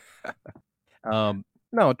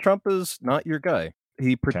 No, Trump is not your guy.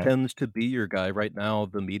 He pretends to be your guy. Right now,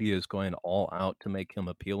 the media is going all out to make him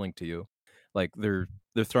appealing to you. Like they're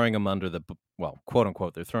throwing him under the quote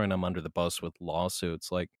unquote, they're throwing him under the bus with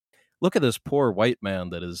lawsuits. Like, look at this poor white man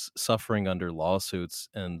that is suffering under lawsuits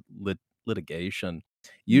and litigation.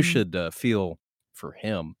 You should feel for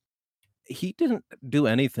him. He didn't do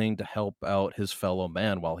anything to help out his fellow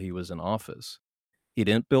man while he was in office. He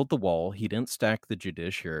didn't build the wall. He didn't stack the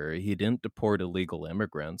judiciary. He didn't deport illegal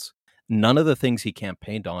immigrants. None of the things he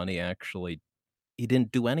campaigned on, he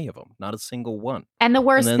didn't do any of them. Not a single one. And the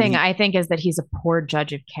worst thing, I think, is that he's a poor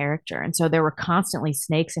judge of character. And so there were constantly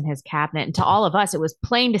snakes in his cabinet. And to all of us, it was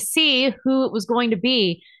plain to see who it was going to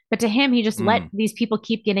be. But to him, he just let these people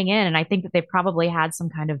keep getting in. And I think that they probably had some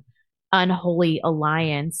kind of unholy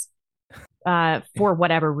alliance for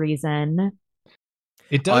whatever reason.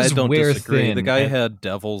 It does wear thin. The guy had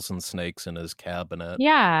devils and snakes in his cabinet.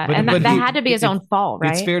 Yeah, but that had to be his own fault,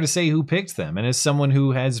 right? It's fair to say who picked them. And as someone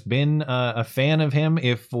who has been a fan of him,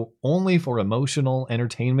 if only for emotional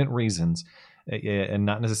entertainment reasons, and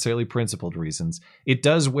not necessarily principled reasons, it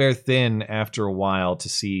does wear thin after a while to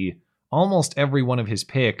see almost every one of his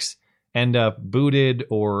picks end up booted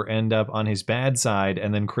or end up on his bad side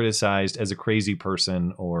and then criticized as a crazy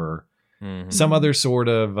person or some other sort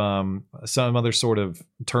of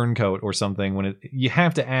turncoat or something. When you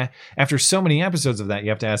have to after so many episodes of that, you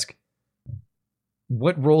have to ask,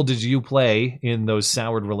 what role did you play in those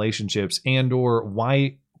soured relationships, and or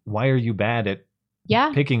why are you bad at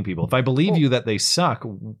picking people? If I believe you that they suck,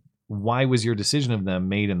 why was your decision of them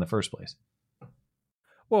made in the first place?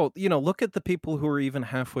 Well, look at the people who are even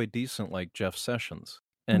halfway decent, like Jeff Sessions,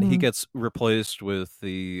 and he gets replaced with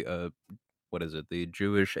the the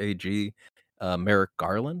Jewish AG, Merrick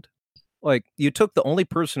Garland. Like, you took the only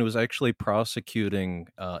person who was actually prosecuting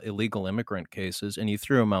illegal immigrant cases, and you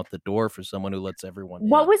threw him out the door for someone who lets everyone.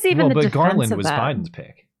 What was even the defense Garland of was that? Biden's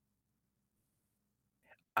pick.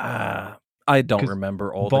 I don't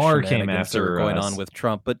remember all Barr the came shenanigans that were after going on with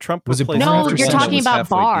Trump, but Trump was it replaced No, everyone you're that talking was about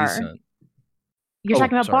halfway Barr. decent. You're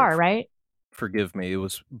talking about sorry. Barr, right? Forgive me, it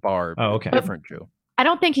was Barr. Oh, okay. Different Jew. I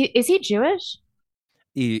don't think is he Jewish?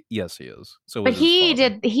 Yes, he is. So, but he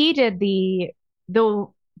did the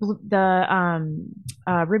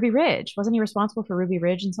Ruby Ridge. Wasn't he responsible for Ruby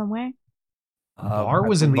Ridge in some way? Barr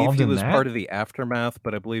was involved in that. He was part of the aftermath,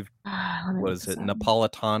 but I believe was it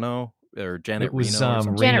Napolitano or Janet It was Reno? Or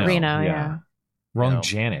something? Janet Reno, yeah. Wrong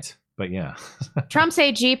Janet, but yeah. Trump's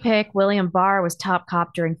AG pick, William Barr, was top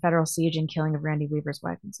cop during federal siege and killing of Randy Weaver's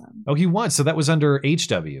wife and son. Oh, he was. So that was under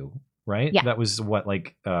HW, right? Yeah. That was what,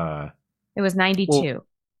 it was 92. Well,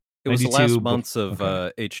 it was the 92 last months of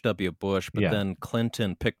H.W. Bush, but Yeah. then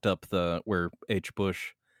Clinton picked up where H.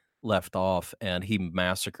 Bush left off, and he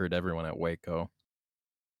massacred everyone at Waco.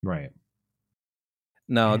 Right.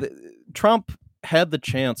 Now, Trump had the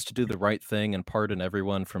chance to do the right thing and pardon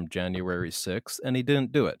everyone from January 6th, and he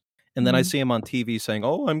didn't do it. And then I see him on TV saying,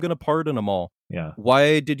 "Oh, I'm going to pardon them all." Yeah.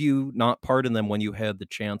 Why did you not pardon them when you had the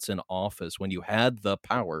chance in office, when you had the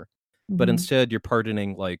power? But instead, you're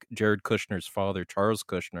pardoning like Jared Kushner's father, Charles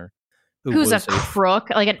Kushner, who's a crook,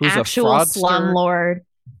 like an actual slumlord.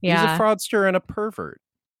 Yeah, he's a fraudster and a pervert.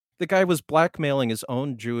 The guy was blackmailing his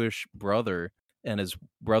own Jewish brother and his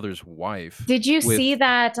brother's wife. Did you see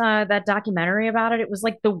that documentary about it? It was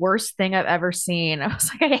like the worst thing I've ever seen. I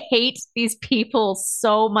was like, I hate these people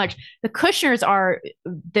so much. The Kushners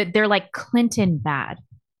they're like Clinton bad.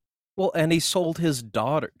 Well, and he sold his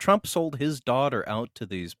daughter. Trump sold his daughter out to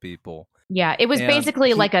these people. Yeah, it was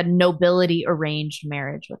basically like a nobility arranged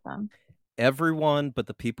marriage with them. Everyone but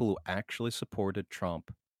the people who actually supported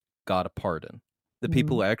Trump got a pardon. The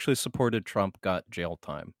people who actually supported Trump got jail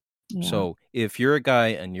time. Yeah. So if you're a guy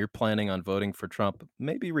and you're planning on voting for Trump,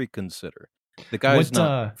 maybe reconsider. The guy's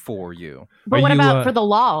not for you. But what about for the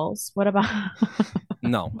laws? What about?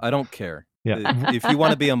 No, I don't care. Yeah. If you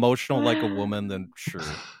want to be emotional like a woman, then sure.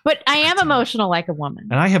 But I am emotional like a woman.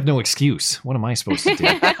 And I have no excuse. What am I supposed to do?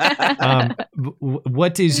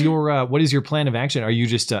 What is your plan of action? Are you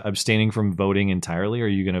just abstaining from voting entirely? Or are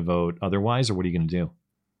you going to vote otherwise? Or what are you going to do?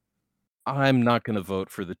 I'm not going to vote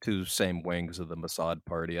for the two same wings of the Mossad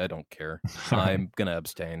party. I don't care. I'm going to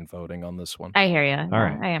abstain voting on this one. I hear you. All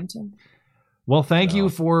right. I am too. Well, thank you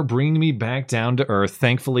for bringing me back down to earth.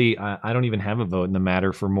 Thankfully, I don't even have a vote in the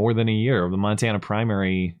matter for more than a year. The Montana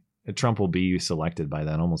primary, Trump will be selected by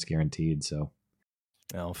then, almost guaranteed. So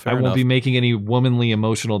I won't be making any womanly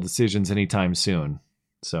emotional decisions anytime soon.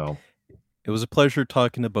 So it was a pleasure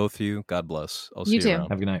talking to both of you. God bless. I'll see you around.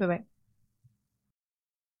 Have a good night. Bye-bye.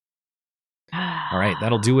 All right,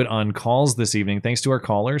 that'll do it on calls this evening. Thanks to our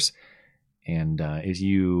callers. And if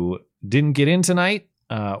you didn't get in tonight,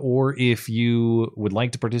 or if you would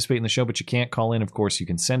like to participate in the show, but you can't call in, of course, you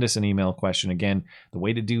can send us an email question. Again, the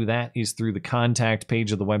way to do that is through the contact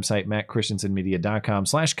page of the website,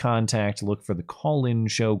 mattchristiansenmedia.com/contact. Look for the call-in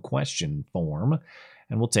show question form,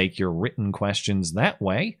 and we'll take your written questions that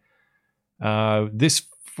way. This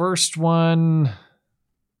first one,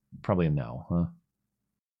 probably a no, huh?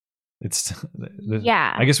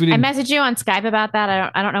 Yeah. I guess we didn't. I messaged you on Skype about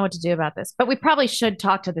that. I don't know what to do about this, but we probably should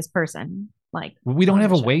talk to this person. Like, we don't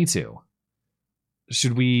have a way to.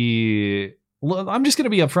 Should we? I'm just going to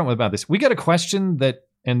be upfront about this. We got a question that,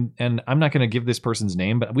 and I'm not going to give this person's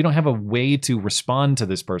name, but we don't have a way to respond to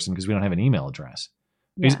this person because we don't have an email address.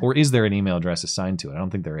 Yeah. Is there an email address assigned to it? I don't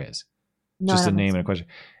think there is. No, Just a name and a question.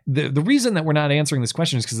 The reason that we're not answering this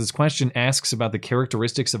question is because this question asks about the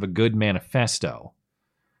characteristics of a good manifesto.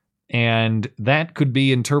 And that could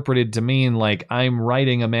be interpreted to mean like I'm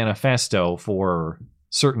writing a manifesto for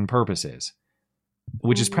certain purposes,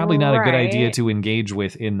 which is probably not a good idea to engage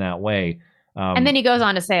with in that way. And then he goes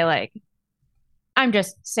on to say, like, I'm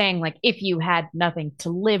just saying, like, if you had nothing to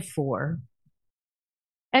live for.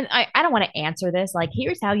 And I don't want to answer this. Like,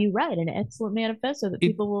 here's how you write an excellent manifesto that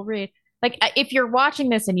people will read. Like, if you're watching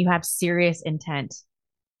this and you have serious intent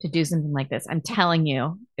to do something like this. I'm telling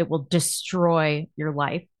you, it will destroy your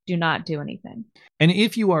life. Do not do anything. And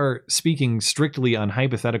if you are speaking strictly on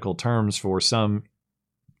hypothetical terms for some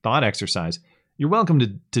thought exercise, you're welcome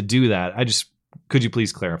to do that. Could you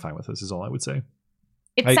please clarify with us is all I would say.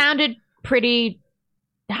 It sounded pretty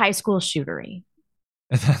high school shootery.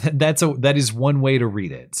 That is one way to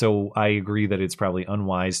read it. So I agree that it's probably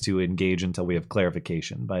unwise to engage until we have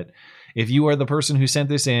clarification. But if you are the person who sent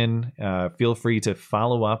this in, feel free to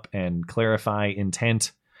follow up and clarify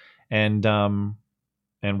intent, and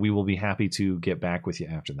we will be happy to get back with you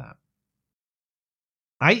after that.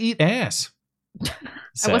 I eat ass.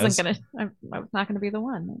 I was not gonna be the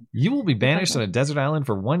one. You will be banished on a desert island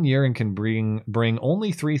for 1 year and can bring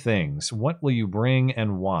only 3 things. What will you bring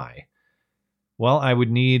and why? Well, I would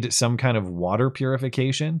need some kind of water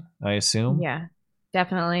purification, I assume. Yeah,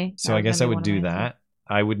 definitely. So I guess I would do that.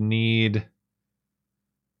 I would need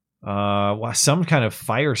some kind of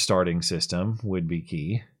fire starting system would be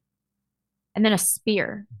key. And then a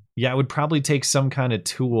spear. Yeah, I would probably take some kind of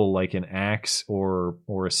tool like an axe or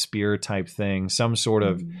a spear type thing. Some sort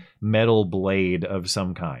of metal blade of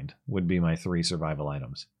some kind would be my 3 survival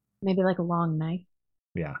items. Maybe like a long knife.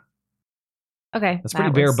 Yeah. Okay. That's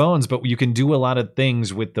pretty bare bones, but you can do a lot of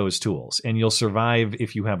things with those tools, and you'll survive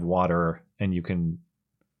if you have water and you can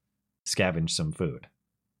scavenge some food.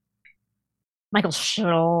 Michael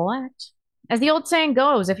Schlatt. As the old saying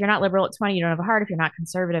goes, if you're not liberal at 20, you don't have a heart. If you're not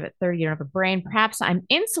conservative at 30, you don't have a brain. Perhaps I'm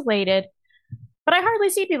insulated, but I hardly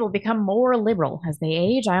see people become more liberal as they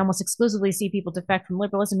age. I almost exclusively see people defect from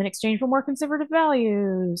liberalism in exchange for more conservative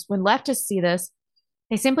values. When leftists see this,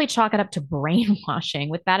 they simply chalk it up to brainwashing.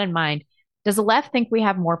 With that in mind, does the left think we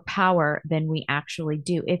have more power than we actually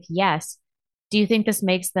do? If yes, do you think this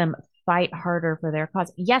makes them fight harder for their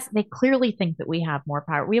cause? Yes, they clearly think that we have more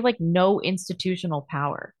power. We have like no institutional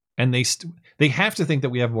power. And they have to think that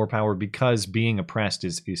we have more power because being oppressed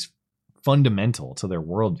is fundamental to their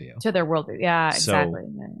worldview. Yeah, exactly.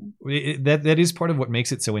 So that is part of what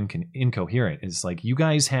makes it so incoherent. Is like you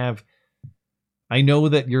guys have. I know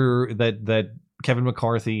that that Kevin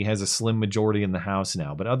McCarthy has a slim majority in the House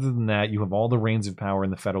now, but other than that, you have all the reins of power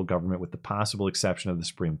in the federal government, with the possible exception of the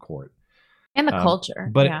Supreme Court and the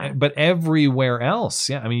culture. But everywhere else,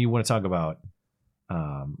 yeah. I mean, you want to talk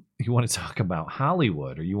about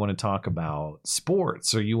Hollywood, or you want to talk about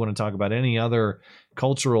sports, or you want to talk about any other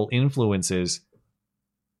cultural influences.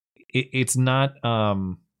 It's not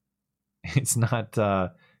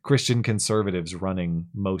Christian conservatives running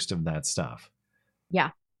most of that stuff. Yeah.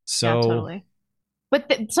 So yeah, totally.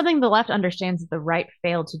 But something the left understands that the right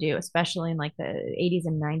failed to do, especially in like the 80s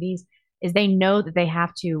and 90s, is they know that they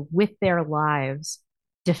have to, with their lives,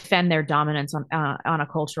 defend their dominance on a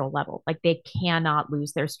cultural level. Like they cannot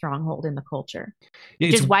lose their stronghold in the culture,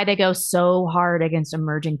 which is why they go so hard against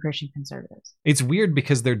emerging Christian conservatives. It's weird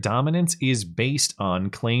because their dominance is based on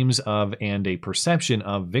claims of and a perception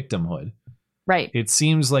of victimhood. Right. It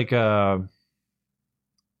seems like a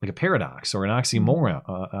paradox or an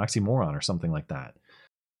oxymoron or something like that.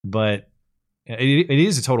 But it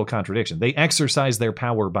is a total contradiction. They exercise their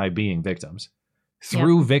power by being victims.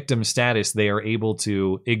 Through victim status, they are able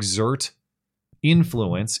to exert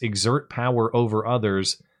influence, exert power over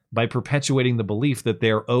others by perpetuating the belief that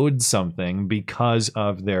they're owed something because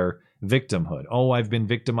of their victimhood. Oh, I've been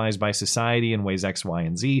victimized by society in ways X, Y,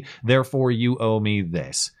 and Z. Therefore, you owe me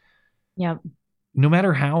this. Yep. No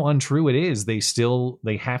matter how untrue it is, they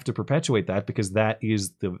have to perpetuate that because that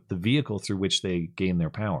is the vehicle through which they gain their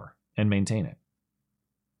power and maintain it.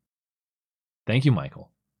 Thank you,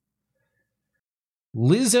 Michael.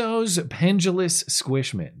 Lizzo's pendulous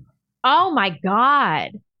squish mitten. Oh my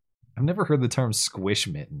God. I've never heard the term squish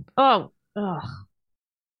mitten. Oh, ugh.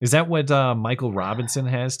 Is that what Michael Robinson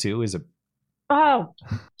has too?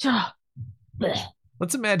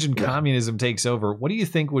 Let's imagine communism takes over. What do you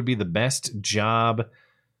think would be the best job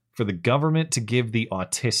for the government to give the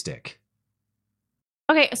autistic?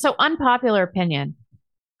 Okay, so unpopular opinion.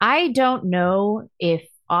 I don't know if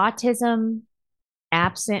autism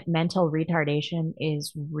absent mental retardation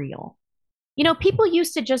is real. You know, people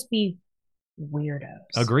used to just be weirdos.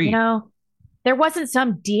 Agreed. You know, there wasn't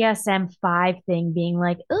some DSM-5 thing being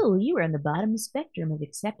like, oh, you were on the bottom spectrum of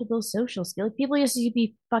acceptable social skills. People used to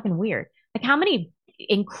be fucking weird. Like, how many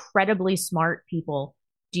incredibly smart people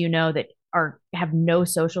do you know that have no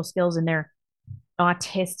social skills and they're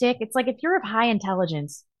autistic? It's like, if you're of high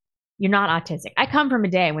intelligence, you're not autistic. I come from a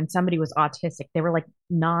day when somebody was autistic. They were like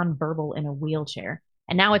nonverbal in a wheelchair.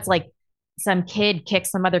 And now it's like some kid kicks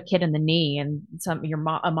some other kid in the knee and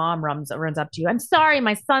a mom runs up to you. I'm sorry,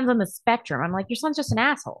 my son's on the spectrum. I'm like, your son's just an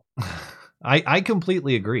asshole. I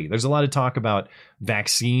completely agree. There's a lot of talk about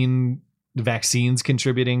vaccines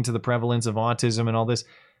contributing to the prevalence of autism and all this.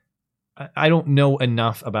 I don't know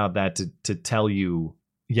enough about that to tell you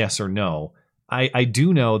yes or no. I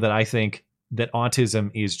do know that I think that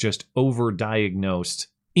autism is just overdiagnosed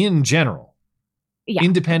in general,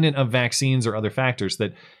 independent of vaccines or other factors,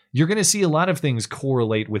 that you're going to see a lot of things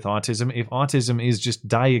correlate with autism if autism is just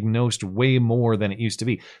diagnosed way more than it used to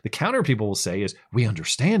be. The counter people will say is, we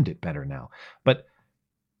understand it better now. But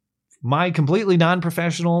my completely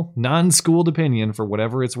non-professional, non-schooled opinion, for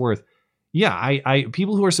whatever it's worth, I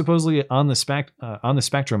people who are supposedly on the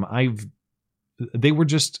spectrum, they were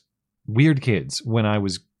just weird kids when I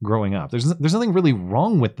was growing up. There's nothing really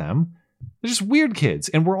wrong with them. They're just weird kids,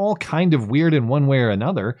 and we're all kind of weird in one way or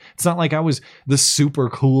another. It's not like I was the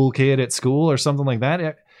super cool kid at school or something like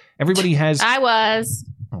that. Everybody has. I was.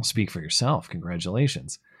 I'll speak for yourself.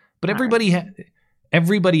 Congratulations. But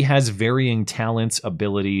everybody has varying talents,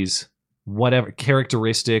 abilities, whatever,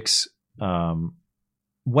 characteristics,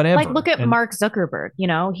 whatever. Like, look at Mark Zuckerberg. You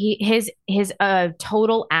know, his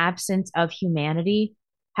total absence of humanity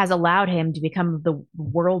has allowed him to become the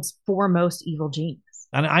world's foremost evil genius.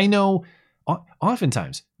 And I know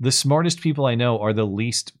oftentimes the smartest people I know are the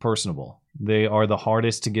least personable. They are the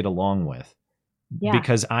hardest to get along with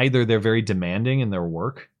because either they're very demanding in their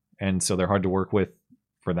work, and so they're hard to work with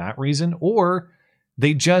for that reason, or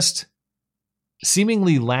they just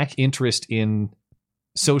seemingly lack interest in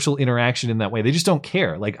social interaction in that way. They just don't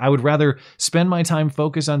care. Like, I would rather spend my time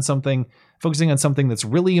focusing on something that's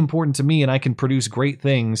really important to me, and I can produce great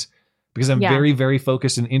things because I'm very, very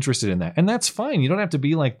focused and interested in that. And that's fine. You don't have to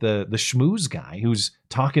be like the schmooze guy who's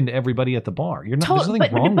talking to everybody at the bar. You're not, there's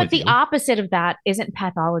nothing wrong with you. But the opposite of that isn't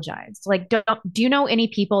pathologized. Like, do you know any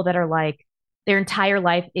people that are like, their entire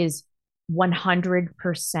life is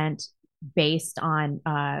 100% based on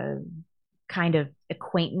kind of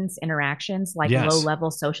acquaintance interactions, like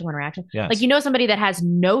low-level social interactions? Like, you know, somebody that has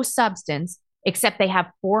no substance except they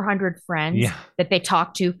have 400 friends that they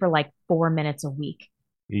talk to for like 4 minutes a week.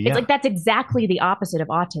 It's like, that's exactly the opposite of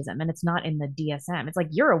autism, and it's not in the DSM. It's like,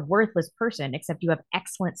 you're a worthless person, except you have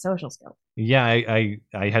excellent social skills. Yeah, I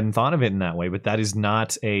hadn't thought of it in that way, but that is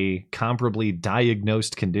not a comparably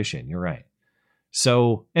diagnosed condition. You're right.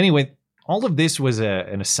 So anyway, all of this was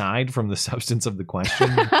an aside from the substance of the question.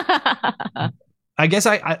 I guess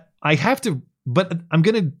I have to, but I'm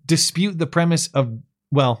going to dispute the premise of,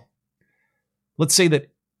 well, let's say that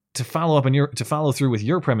to follow through with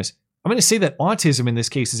your premise, I'm going to say that autism in this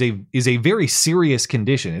case is a very serious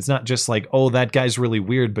condition. It's not just like, oh, that guy's really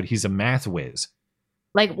weird, but he's a math whiz.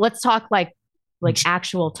 Like, let's talk like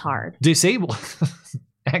actual tard.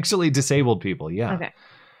 Actually disabled people. Yeah. Okay.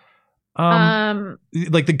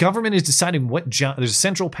 Like, the government is deciding what job. There's a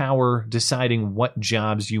central power deciding what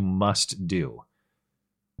jobs you must do.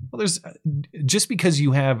 Well, there's just because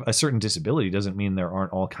you have a certain disability doesn't mean there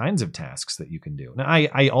aren't all kinds of tasks that you can do. Now,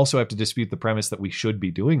 I also have to dispute the premise that we should be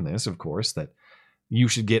doing this, of course, that you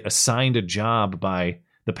should get assigned a job by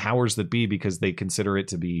the powers that be because they consider it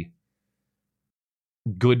to be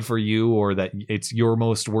good for you, or that it's your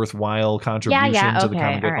most worthwhile contribution to the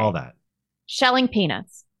common good, all that. Shelling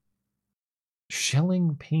peanuts.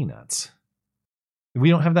 Shelling peanuts. We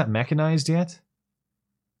don't have that mechanized yet?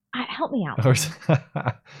 Help me out.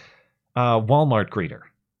 Walmart greeter.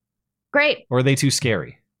 Great. Or are they too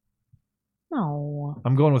scary? No.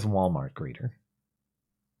 I'm going with Walmart greeter.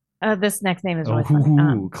 This next name is really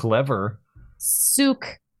funny. Clever.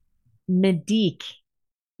 Souk Medique.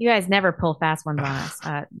 You guys never pull fast ones on us.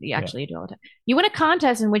 You actually do all the time. You win a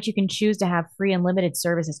contest in which you can choose to have free and limited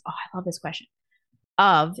services. Oh, I love this question.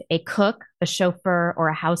 Of a cook, a chauffeur, or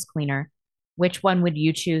a house cleaner. Which one would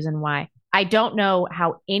you choose and why? I don't know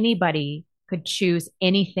how anybody could choose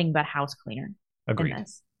anything but house cleaner. Agreed. In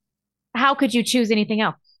this. How could you choose anything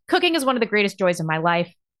else? Cooking is one of the greatest joys of my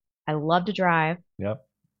life. I love to drive. Yep.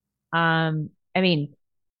 I mean,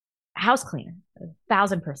 house cleaner,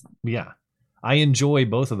 1,000%. Yeah. I enjoy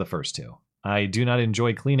both of the first two. I do not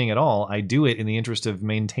enjoy cleaning at all. I do it in the interest of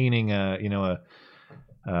maintaining a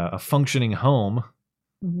functioning home.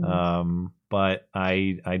 Mm-hmm. But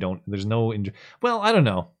I don't, there's no, well, I don't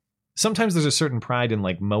know. Sometimes there's a certain pride in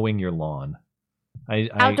like mowing your lawn.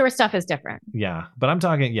 Outdoor stuff is different. Yeah. But I'm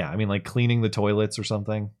talking, I mean, like cleaning the toilets or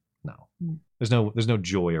something. No, there's no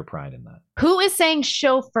joy or pride in that. Who is saying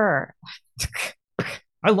chauffeur?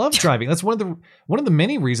 I love driving. That's one of the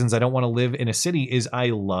many reasons I don't want to live in a city is I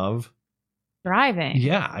love driving.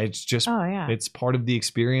 Yeah. It's just, it's part of the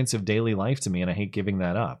experience of daily life to me. And I hate giving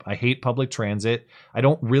that up. I hate public transit. I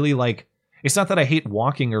don't really like, It's not that I hate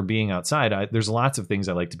walking or being outside. There's lots of things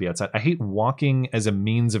I like to be outside. I hate walking as a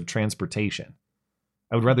means of transportation.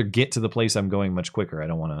 I would rather get to the place I'm going much quicker. I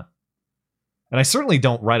don't want to. And I certainly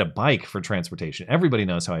don't ride a bike for transportation. Everybody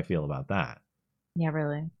knows how I feel about that. Yeah,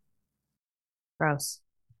 really. Gross.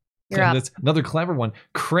 You're up. That's another clever one.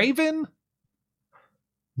 Craven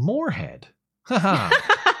Moorhead. This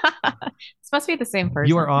must be the same person.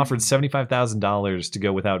 You are offered $75,000 to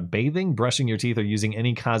go without bathing, brushing your teeth, or using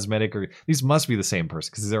any cosmetic. Or these must be the same person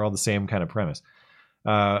because they're all the same kind of premise.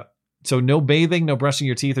 So no bathing, no brushing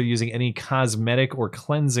your teeth, or using any cosmetic or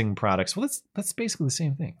cleansing products. Well, that's basically the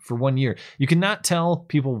same thing for 1 year. You cannot tell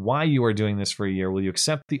people why you are doing this for a year. Will you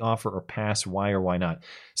accept the offer or pass? Why or why not?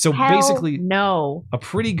 So basically, no. A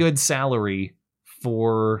pretty good salary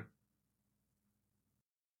for.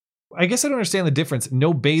 I guess I don't understand the difference.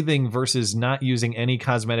 No bathing versus not using any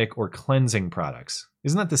cosmetic or cleansing products.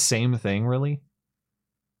 Isn't that the same thing, really?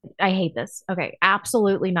 I hate this. Okay,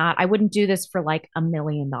 absolutely not. I wouldn't do this for like $1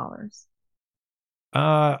 million.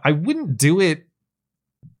 I wouldn't do it.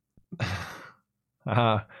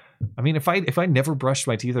 I mean, if I never brushed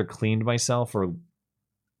my teeth or cleaned myself, or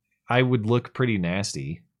I would look pretty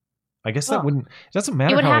nasty. I guess that wouldn't. It doesn't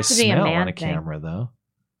matter how I smell on a camera, though.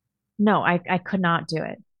 No, I could not do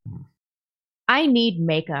it. I need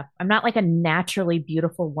makeup. I'm not like a naturally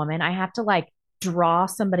beautiful woman. I have to like draw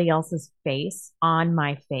somebody else's face on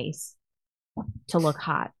my face to look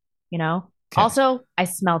hot, you know? Okay. Also, I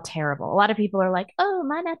smell terrible. A lot of people are like, oh,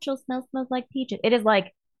 my natural smell smells like peaches. It is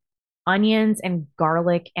like onions and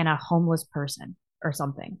garlic and a homeless person or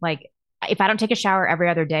something. Like, if I don't take a shower every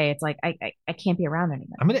other day, it's like I can't be around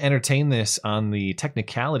anyone. I'm going to entertain this on the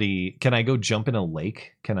technicality. Can I go jump in a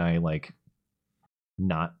lake? Can I like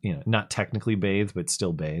not technically bathe, but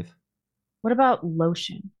still bathe? What about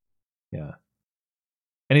lotion? Yeah.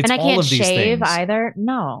 And it's I all can't of these shave things. Either.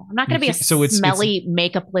 No, I'm not going to be a smelly,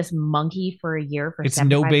 makeupless monkey for a year. For it's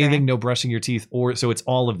no bathing, no brushing your teeth, so it's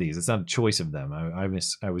all of these. It's not a choice of them. I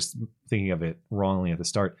was thinking of it wrongly at the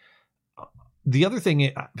start. The other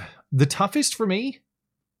thing, the toughest for me,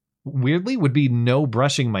 weirdly, would be no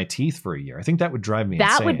brushing my teeth for a year. I think that would drive me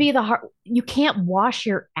insane. That would be the hard. You can't wash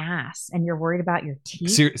your ass, and you're worried about your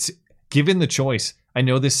teeth. Given the choice, I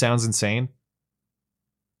know this sounds insane.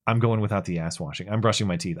 I'm going without the ass washing. I'm brushing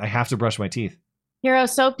my teeth. I have to brush my teeth. Hero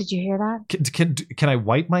Soap, did you hear that? Can I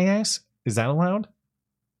wipe my ass? Is that allowed?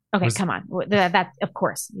 Okay, come on. That's of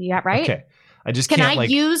course. Yeah, right? Okay. I just can't like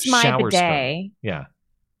use my bidet? Scrub. Yeah.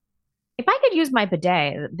 If I could use my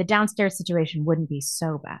bidet, the downstairs situation wouldn't be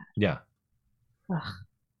so bad. Yeah. Ugh,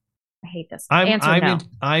 I hate this.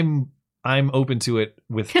 I'm open to it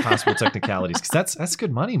with possible technicalities because that's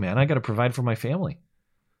good money, man. I got to provide for my family.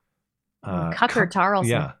 Cucker Tarlson.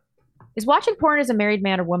 Yeah. Is watching porn as a married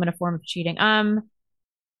man or woman a form of cheating? I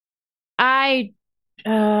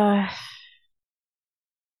don't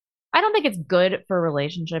think it's good for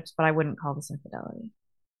relationships, but I wouldn't call this infidelity.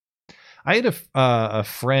 I had a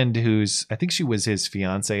friend who's, I think she was his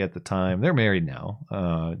fiance at the time. They're married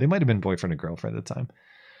now. They might have been boyfriend and girlfriend at the time.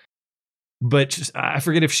 But I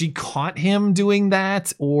forget if she caught him doing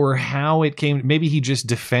that or how it came. Maybe he just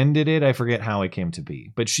defended it. I forget how it came to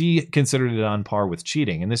be. But she considered it on par with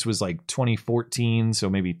cheating. And this was like 2014, so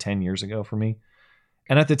maybe 10 years ago for me.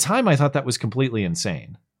 And at the time, I thought that was completely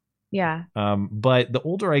insane. Yeah. But the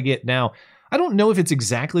older I get now, I don't know if it's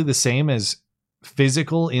exactly the same as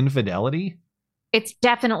physical infidelity. It's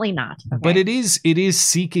definitely not. Okay. But it is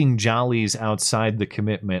seeking jollies outside the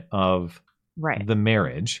commitment of the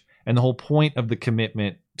marriage. And the whole point of the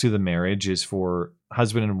commitment to the marriage is for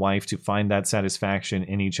husband and wife to find that satisfaction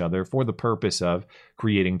in each other for the purpose of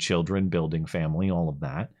creating children, building family, all of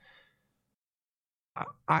that.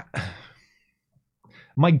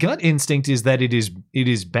 My gut instinct is that it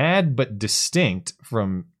is bad but distinct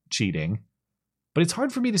from cheating. But it's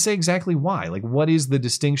hard for me to say exactly why. Like, what is the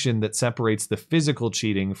distinction that separates the physical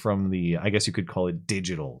cheating from the, I guess you could call it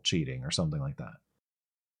digital cheating or something like that?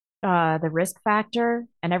 The risk factor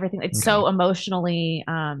and everything. It's so emotionally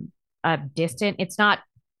distant. It's not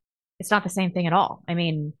the same thing at all. I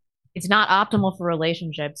mean, it's not optimal for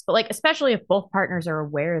relationships, but like, especially if both partners are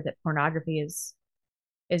aware that pornography is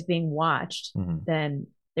being watched, then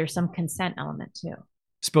there's some consent element too.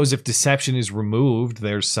 Suppose if deception is removed,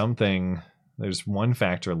 there's one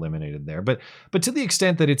factor eliminated there. But to the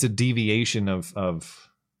extent that it's a deviation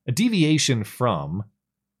from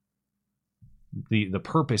the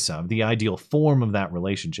purpose of the ideal form of that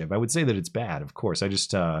relationship, I would say that it's bad. Of course, I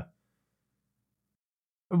just well,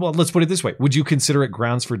 let's put it this way: would you consider it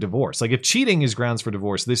grounds for divorce? Like, if cheating is grounds for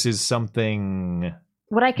divorce, this is something.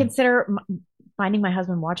 Would I consider finding my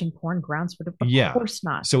husband watching porn grounds for divorce? Yeah. Of course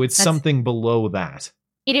not. So it's something below that.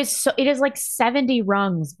 It is like 70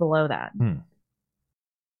 rungs below that.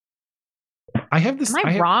 I have this. Am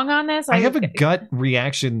I wrong on this? I have a gut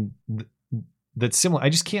reaction that's similar. I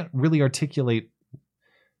just can't really articulate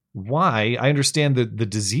why. I understand that the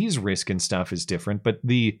disease risk and stuff is different, but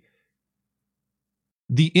the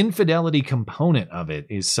infidelity component of it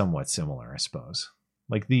is somewhat similar, I suppose.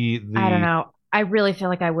 Like the I don't know. I really feel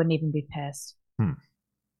like I wouldn't even be pissed. I'll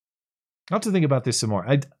have to think about this some more.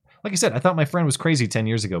 Like I said, I thought my friend was crazy 10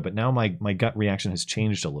 years ago, but now my gut reaction has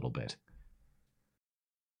changed a little bit.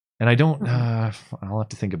 And I don't, I'll have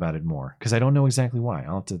to think about it more because I don't know exactly why.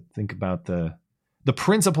 I'll have to think about the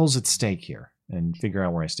principles at stake here and figure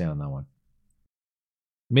out where I stand on that one.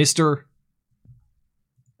 Mr.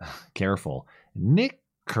 Careful.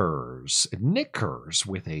 Knickers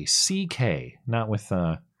with a CK, not with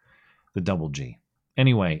the double G.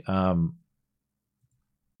 Anyway,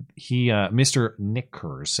 Mr.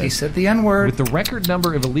 Knickers says, he said the N-word. With the record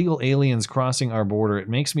number of illegal aliens crossing our border, it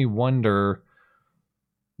makes me wonder,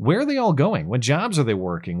 where are they all going? What jobs are they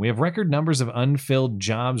working? We have record numbers of unfilled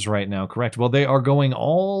jobs right now, correct? Well, they are going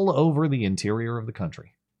all over the interior of the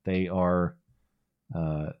country. They are,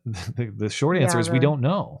 the short answer is we don't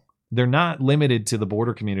know. They're not limited to the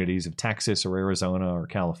border communities of Texas or Arizona or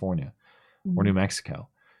California or New Mexico.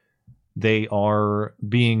 They are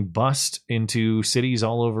being bussed into cities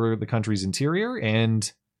all over the country's interior,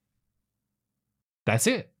 and that's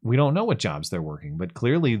it. We don't know what jobs they're working, but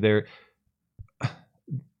clearly they're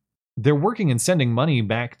working and sending money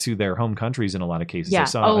back to their home countries in a lot of cases. Yeah. I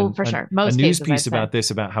saw for sure. Most a news cases, piece about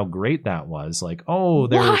this, about how great that was. Like, oh,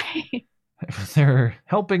 they're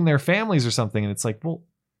helping their families or something. And it's like, well,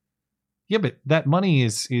 yeah, but that money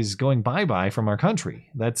is going bye-bye from our country.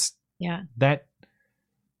 That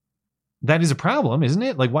is a problem, isn't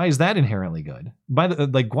it? Like, why is that inherently good?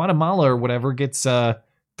 Like Guatemala or whatever gets $3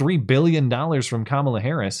 billion from Kamala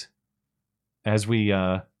Harris, as we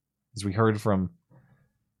heard from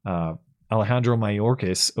Alejandro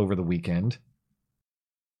Mayorkas over the weekend.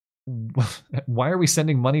 Why are we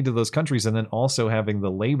sending money to those countries and then also having the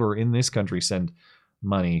labor in this country send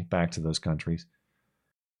money back to those countries?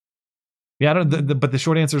 Yeah, but the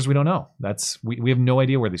short answer is we don't know. We have no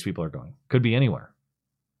idea where these people are going. Could be anywhere.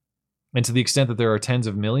 And to the extent that there are tens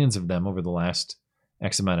of millions of them over the last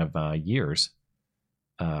X amount of years,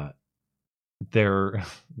 they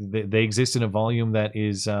exist in a volume that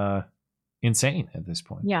is insane at this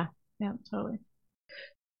point. Yeah, totally.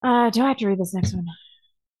 Do I have to read this next one?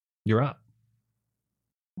 You're up.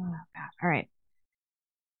 Oh, God. All right.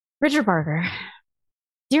 Richard Barker.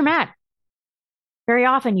 Dear Matt, very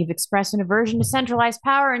often you've expressed an aversion to centralized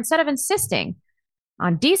power instead of insisting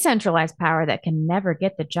on decentralized power that can never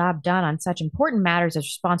get the job done on such important matters as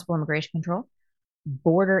responsible immigration control,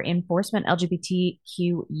 border enforcement,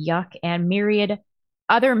 LGBTQ yuck, and myriad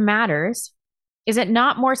other matters. Is it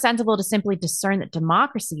not more sensible to simply discern that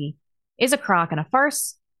democracy is a crock and a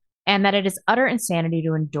farce, and that it is utter insanity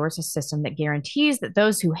to endorse a system that guarantees that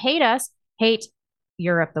those who hate us, hate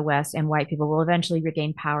Europe, the West, and white people will eventually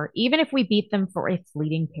regain power, even if we beat them for a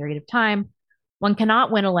fleeting period of time? One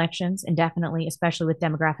cannot win elections indefinitely, especially with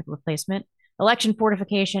demographic replacement, election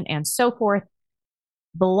fortification, and so forth.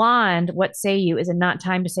 Blonde, what say you? Is it not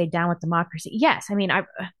time to say down with democracy? Yes. I mean,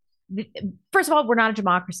 first of all, we're not a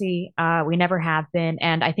democracy. We never have been.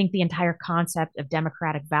 And I think the entire concept of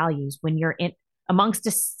democratic values, when you're in amongst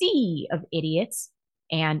a sea of idiots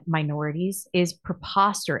and minorities, is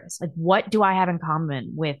preposterous. Like, what do I have in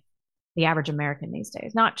common with the average American these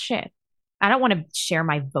days? Not shit. I don't want to share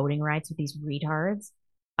my voting rights with these retards.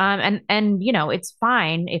 And you know, it's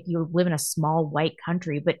fine if you live in a small white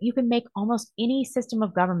country, but you can make almost any system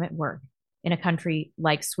of government work in a country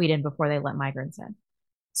like Sweden before they let migrants in.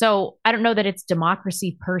 So I don't know that it's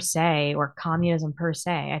democracy per se or communism per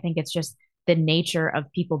se. I think it's just the nature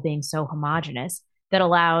of people being so homogenous that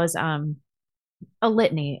allows a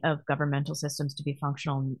litany of governmental systems to be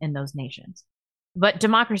functional in those nations. But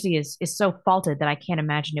democracy is so faulted that I can't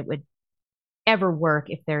imagine it would ever work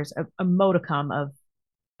if there's a modicum of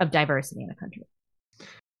diversity in a country.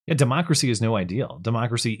 Yeah, democracy is no ideal.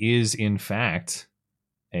 Democracy is, in fact,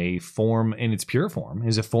 a form, in its pure form,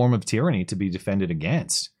 is a form of tyranny to be defended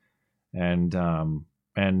against. And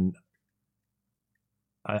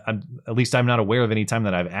at least I'm not aware of any time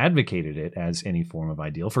that I've advocated it as any form of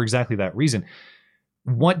ideal for exactly that reason.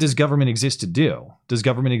 What does government exist to do? Does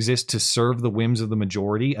government exist to serve the whims of the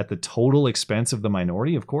majority at the total expense of the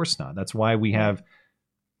minority? Of course not. That's why we have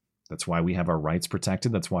our rights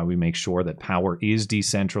protected. That's why we make sure that power is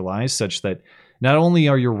decentralized, such that not only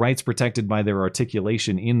are your rights protected by their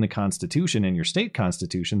articulation in the Constitution and your state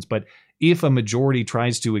constitutions, but if a majority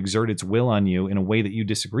tries to exert its will on you in a way that you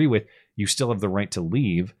disagree with, you still have the right to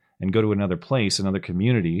leave and go to another place, another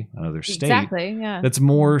community, another state that's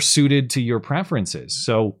more suited to your preferences.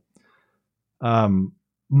 So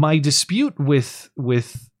my dispute with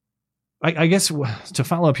I guess to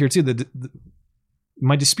follow up here too,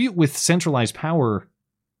 my dispute with centralized power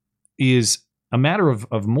is a matter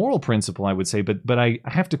of moral principle, I would say, but I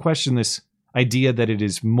have to question this idea that it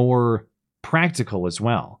is more practical as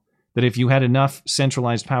well. That if you had enough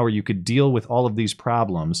centralized power, you could deal with all of these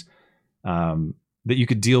problems, that you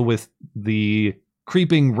could deal with the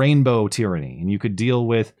creeping rainbow tyranny, and you could deal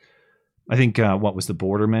with, I think, what was the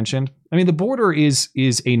border mentioned? I mean, the border is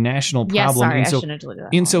a national problem. I shouldn't have deleted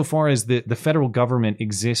that. Insofar as the federal government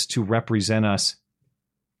exists to represent us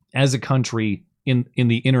as a country in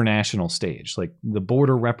the international stage. Like, the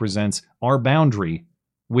border represents our boundary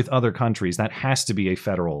with other countries. That has to be a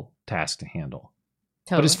federal task to handle.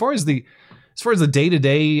 Totally. But as far as the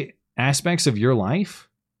day-to-day aspects of your life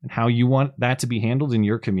and how you want that to be handled in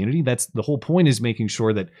your community, that's the whole point, is making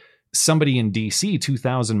sure that somebody in DC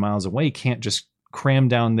 2,000 miles away can't just cram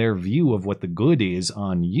down their view of what the good is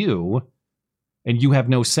on you, and you have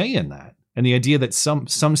no say in that. And the idea that some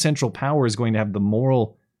central power is going to have the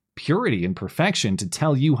moral purity and perfection to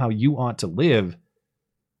tell you how you ought to live,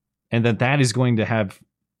 and that is going to have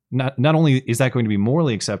not only is that going to be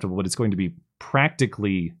morally acceptable, but it's going to be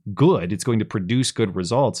practically good. It's going to produce good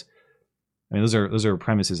results. I mean, those are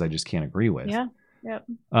premises I just can't agree with. Yeah. Yep.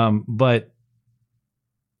 But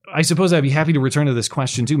I suppose I'd be happy to return to this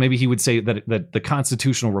question too. Maybe he would say that the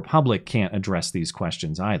constitutional republic can't address these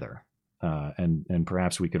questions either. And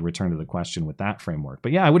perhaps we could return to the question with that framework.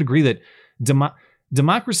 But yeah, I would agree that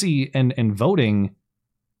democracy and voting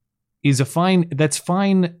is that's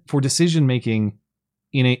fine for decision making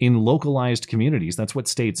in localized communities. That's what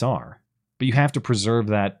states are. But you have to preserve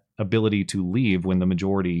that ability to leave when the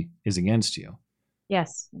majority is against you.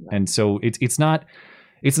 Yes. And so it's not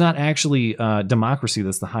actually democracy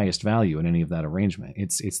that's the highest value in any of that arrangement.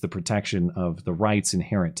 It's the protection of the rights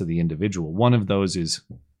inherent to the individual. One of those is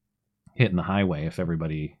hitting the highway if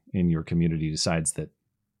everybody in your community decides that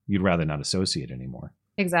you'd rather not associate anymore.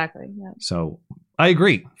 Exactly. Yeah. So I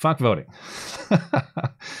agree. Fuck voting.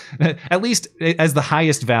 At least as the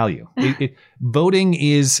highest value. Voting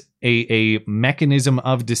is a mechanism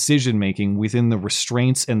of decision making within the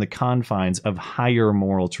restraints and the confines of higher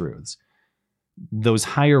moral truths. Those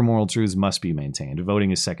higher moral truths must be maintained.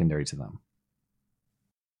 Voting is secondary to them.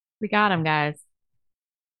 We got them, guys.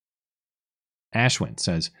 Ashwin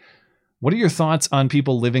says, what are your thoughts on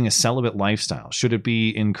people living a celibate lifestyle? Should it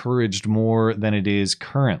be encouraged more than it is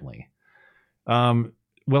currently?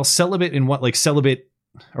 Well, celibate in what? Like celibate,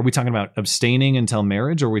 are we talking about abstaining until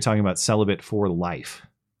marriage, or are we talking about celibate for life?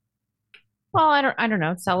 Well, I don't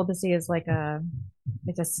know. Celibacy is like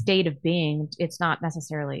it's a state of being. It's not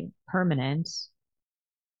necessarily permanent.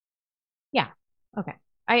 Yeah. Okay.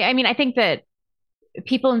 I mean, I think that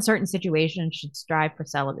people in certain situations should strive for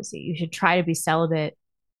celibacy. You should try to be celibate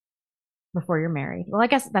before you're married. Well, I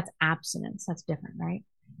guess that's abstinence. That's different, right?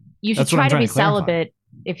 You should try to be celibate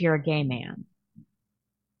if you're a gay man.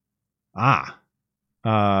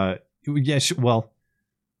 Yes. Well,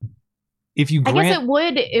 if you I guess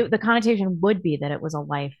the connotation would be that it was a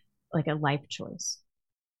life choice,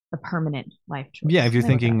 a permanent life choice. Yeah. If you're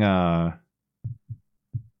thinking,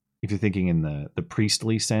 in the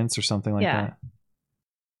priestly sense or something like that.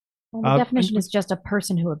 Well, the definition is just a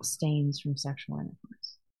person who abstains from sexual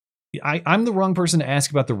intercourse. I'm the wrong person to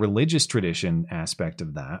ask about the religious tradition aspect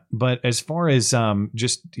of that. But as far as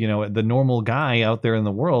just, the normal guy out there in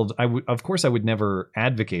the world, of course I would never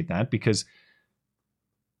advocate that,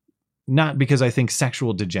 not because I think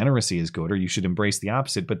sexual degeneracy is good or you should embrace the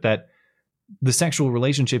opposite, but that the sexual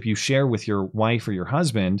relationship you share with your wife or your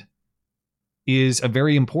husband is a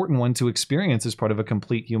very important one to experience as part of a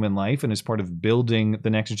complete human life and as part of building the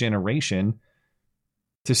next generation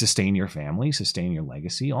to sustain your family, sustain your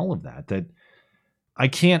legacy, all of that. That I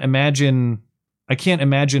can't imagine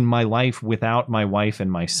my life without my wife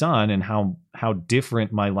and my son, and how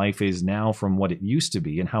different my life is now from what it used to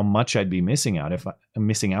be, and how much I'd be missing out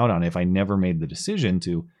on if I never made the decision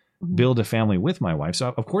to build a family with my wife.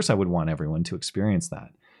 So of course I would want everyone to experience that.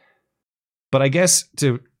 But I guess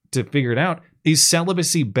to figure it out, is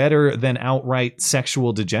celibacy better than outright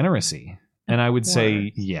sexual degeneracy? And I would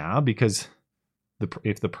say, yeah, because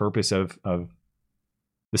if the purpose of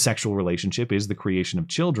the sexual relationship is the creation of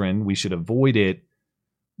children, we should avoid it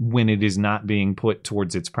when it is not being put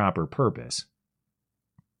towards its proper purpose.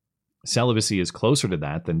 celibacy is closer to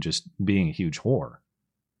that than just being a huge whore.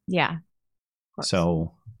 Yeah.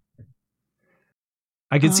 So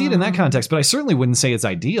I could see it in that context, but I certainly wouldn't say it's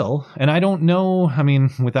ideal. And I don't know, I mean,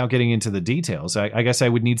 without getting into the details, I guess I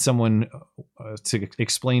would need someone to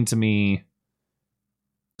explain to me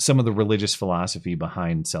some of the religious philosophy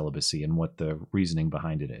behind celibacy and what the reasoning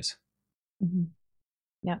behind it is. Mm-hmm.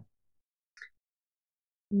 Yeah.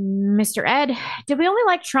 Mr. Ed, did we only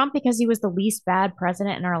like Trump because he was the least bad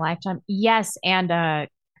president in our lifetime? Yes, and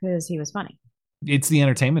because he was funny. It's the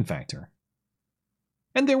entertainment factor.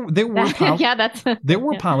 And there were there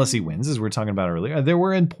were policy wins, as we were talking about earlier. There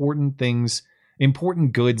were important things,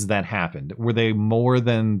 important goods that happened. Were they more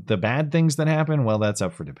than the bad things that happened? Well, that's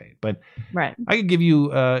up for debate. But right, I could give you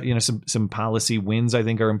some policy wins I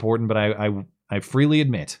think are important. But I freely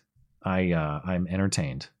admit I'm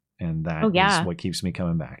entertained, and that is what keeps me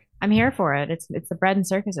coming back. I'm here for it. It's the bread and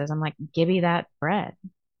circuses. I'm like, give me that bread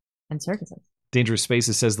and circuses. Dangerous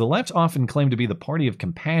Spaces says the left often claim to be the party of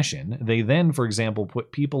compassion. They then, for example,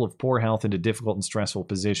 put people of poor health into difficult and stressful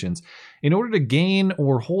positions in order to gain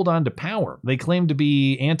or hold on to power. They claim to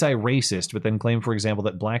be anti-racist, but then claim, for example,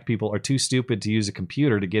 that black people are too stupid to use a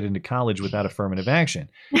computer to get into college without affirmative action.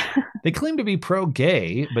 They claim to be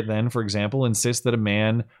pro-gay, but then, for example, insist that a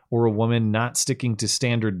man or a woman not sticking to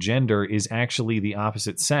standard gender is actually the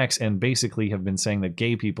opposite sex, and basically have been saying that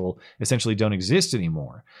gay people essentially don't exist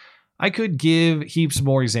anymore. I could give heaps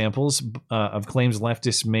more examples of claims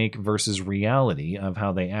leftists make versus reality of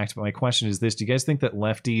how they act. But my question is this. Do you guys think that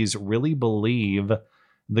lefties really believe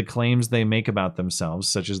the claims they make about themselves,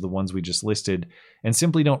 such as the ones we just listed, and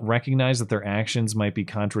simply don't recognize that their actions might be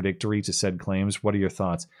contradictory to said claims? What are your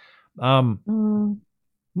thoughts? No,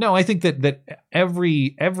 I think that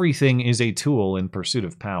everything is a tool in pursuit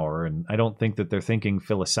of power. And I don't think that they're thinking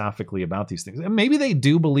philosophically about these things. And maybe they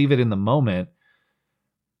do believe it in the moment.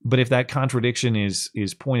 But if that contradiction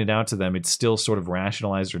is pointed out to them, it's still sort of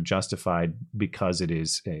rationalized or justified because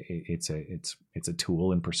it's a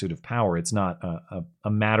tool in pursuit of power. It's not a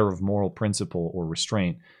matter of moral principle or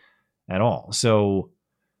restraint at all. So,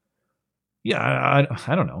 yeah,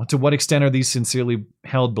 I don't know. To what extent are these sincerely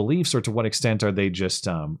held beliefs, or to what extent are they just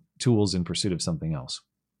tools in pursuit of something else?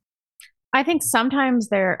 I think sometimes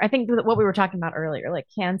I think what we were talking about earlier, like,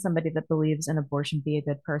 can somebody that believes in abortion be a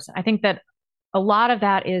good person? I think that a lot of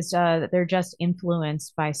that is that they're just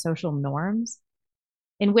influenced by social norms,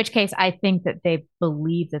 in which case I think that they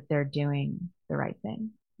believe that they're doing the right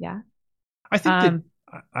thing. Yeah. I think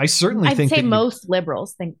I certainly think I'd say most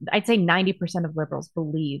liberals think, I'd say 90% of liberals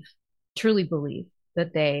truly believe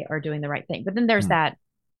that they are doing the right thing. But then there's that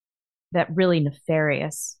really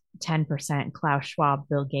nefarious 10% Klaus Schwab,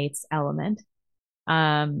 Bill Gates element.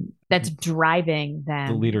 That's driving them,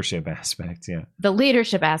 the leadership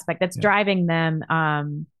aspect that's driving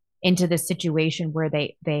them into this situation where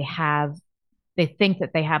they think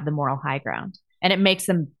that they have the moral high ground, and it makes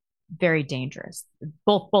them very dangerous,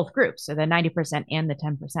 both groups, so the 90% and the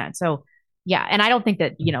 10%. So yeah, and I don't think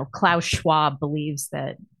that Klaus Schwab believes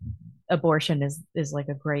that abortion is like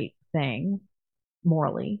a great thing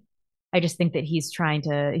morally. I just think that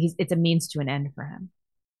it's a means to an end for him.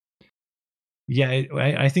 Yeah,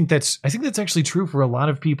 I think that's actually true for a lot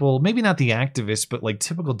of people. Maybe not the activists, but like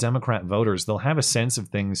typical Democrat voters, they'll have a sense of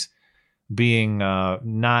things being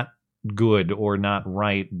not good or not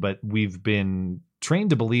right. But we've been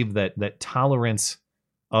trained to believe that tolerance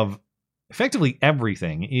of effectively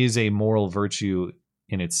everything is a moral virtue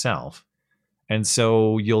in itself. And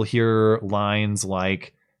so you'll hear lines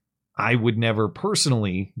like, "I would never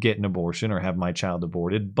personally get an abortion or have my child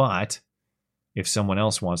aborted, but if someone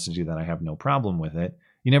else wants to do that, I have no problem with it."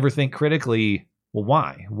 You never think critically, well,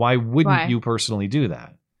 why? Why wouldn't you personally do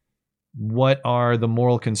that? What are the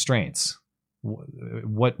moral constraints?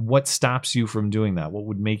 What stops you from doing that? What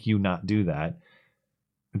would make you not do that?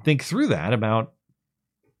 And think through that about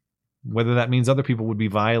whether that means other people would be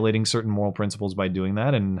violating certain moral principles by doing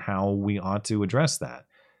that, and how we ought to address that.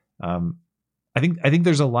 I think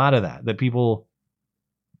there's a lot of that people,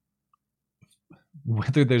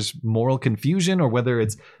 whether there's moral confusion or whether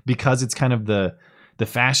it's because it's kind of the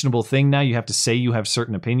fashionable thing now, you have to say you have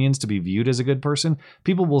certain opinions to be viewed as a good person.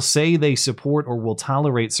 People will say they support or will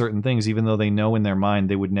tolerate certain things, even though they know in their mind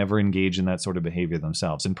they would never engage in that sort of behavior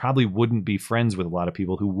themselves, and probably wouldn't be friends with a lot of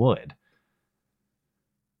people who would.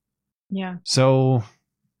 Yeah. So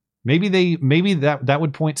maybe that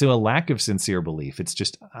would point to a lack of sincere belief. It's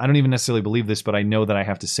just, I don't even necessarily believe this, but I know that I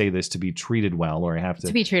have to say this to be treated well, or I have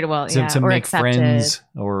to be treated well, to or make accepted. friends,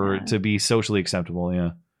 or to be socially acceptable. Yeah.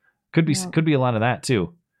 Could be a lot of that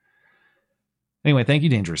too. Anyway, thank you,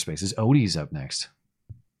 Dangerous Spaces. Odie's up next.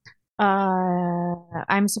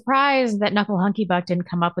 I'm surprised that Knuckle Hunky Buck didn't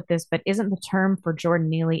come up with this, but isn't the term for Jordan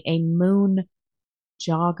Neely a moon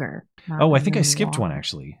jogger? Oh, I think I skipped one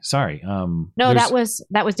actually. Sorry. No, that was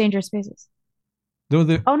Dangerous Spaces. Oh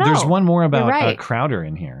no, there's one more about right. Crowder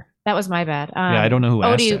in here. That was my bad. Yeah, I don't know who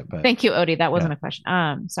asked it. But thank you, Odie. That wasn't a question.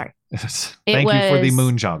 Sorry. Thank you for the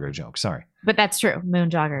moon jogger joke. Sorry. But that's true. Moon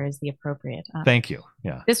jogger is the appropriate. Thank you.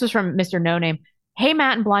 Yeah. This was from Mr. No Name. Hey,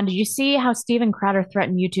 Matt and Blonde, did you see how Steven Crowder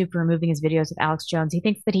threatened YouTube for removing his videos with Alex Jones? He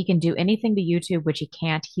thinks that he can do anything to YouTube, which he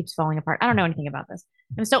can't. He keeps falling apart. I don't know anything about this.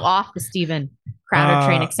 I'm still off the Steven Crowder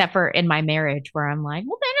train, except for in my marriage, where I'm like,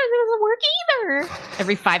 well, that doesn't work either.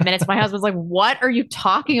 Every 5 minutes, my husband's like, what are you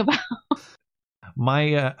talking about?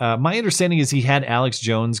 My understanding is he had Alex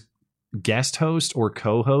Jones guest host or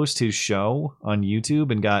co-host his show on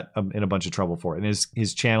YouTube and got in a bunch of trouble for it. And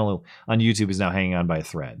his channel on YouTube is now hanging on by a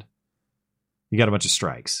thread. He got a bunch of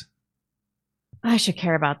strikes. I should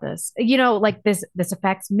care about this. You know, like this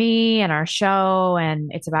affects me and our show, and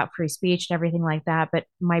it's about free speech and everything like that. But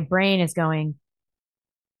my brain is going,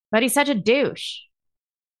 but he's such a douche.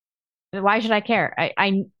 Why should I care?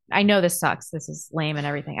 I know this sucks. This is lame and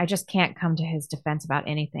everything. I just can't come to his defense about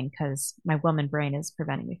anything because my woman brain is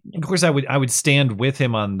preventing me from doing it. Of course, I would stand with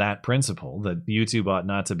him on that principle that YouTube ought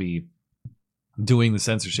not to be doing the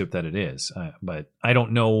censorship that it is. But I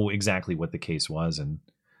don't know exactly what the case was. And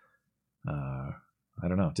I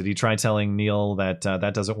don't know. Did he try telling Neil that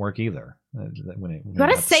that doesn't work either? You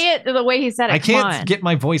gotta say it the way he said it. I can't get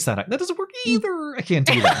my voice that high. That doesn't work either. I can't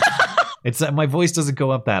do that. It's that my voice doesn't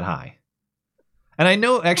go up that high. And I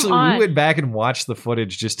know, actually, we went back and watched the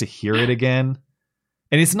footage just to hear it again.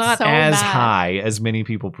 And it's not as high as many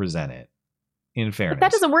people present it, in fairness. But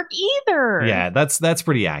that doesn't work either. Yeah, that's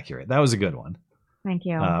pretty accurate. That was a good one. Thank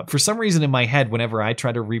you. For some reason in my head, whenever I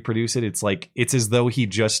try to reproduce it, it's as though he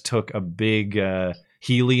just took a big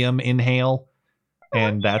helium inhale.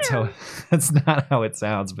 And that's not how it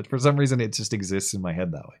sounds. But for some reason, it just exists in my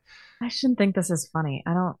head that way. I shouldn't think this is funny.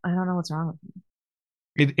 I don't know what's wrong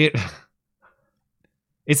with me.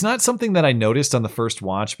 It's not something that I noticed on the first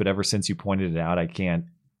watch, but ever since you pointed it out, I can't.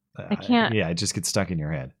 Yeah, it just gets stuck in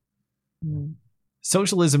your head.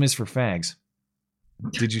 Socialism is for fags.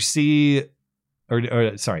 Did you see,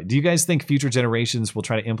 or sorry, do you guys think future generations will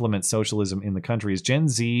try to implement socialism in the country? Is Gen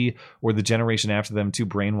Z or the generation after them too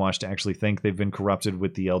brainwashed to actually think they've been corrupted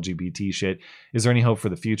with the LGBT shit? Is there any hope for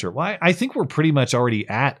the future? Well, I think we're pretty much already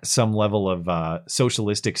at some level of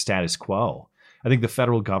socialistic status quo. I think the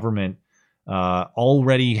federal government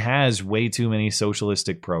already has way too many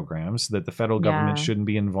socialistic programs that the federal government shouldn't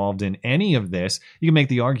be involved in any of this. You can make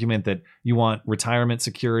the argument that you want retirement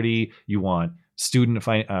security, you want student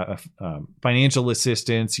financial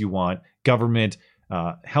assistance, you want government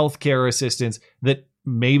healthcare assistance, that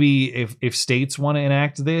maybe if states want to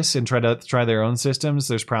enact this and try their own systems,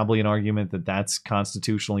 there's probably an argument that that's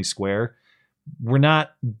constitutionally square.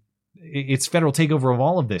 It's federal takeover of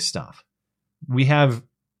all of this stuff.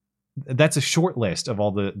 That's a short list of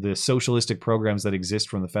all the socialistic programs that exist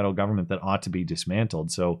from the federal government that ought to be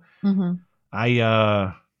dismantled. So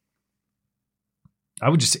I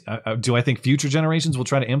would just do I think future generations will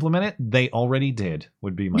try to implement it? They already did,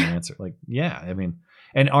 would be my answer. Like, yeah, I mean,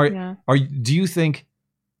 and do you think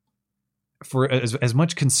for as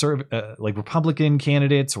much like Republican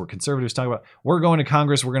candidates or conservatives talk about, we're going to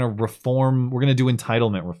Congress, we're going to reform, we're going to do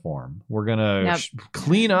entitlement reform, we're going to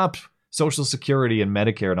clean up Social Security and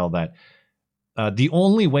Medicare and all that. The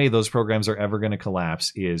only way those programs are ever going to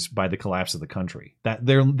collapse is by the collapse of the country. That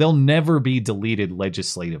they'll never be deleted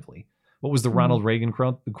legislatively. What was the Ronald Reagan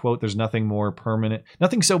quote? There's nothing more permanent,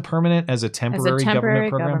 nothing so permanent as a temporary government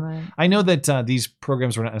program. I know that these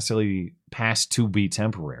programs were not necessarily passed to be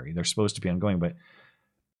temporary. They're supposed to be ongoing, but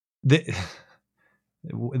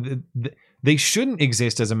they shouldn't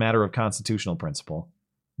exist as a matter of constitutional principle.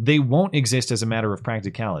 They won't exist as a matter of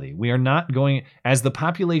practicality. We are not going, as the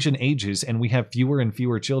population ages and we have fewer and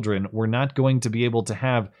fewer children, we're not going to be able to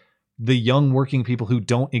have the young working people who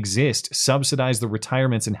don't exist subsidize the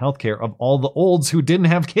retirements and healthcare of all the olds who didn't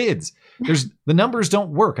have kids. The numbers don't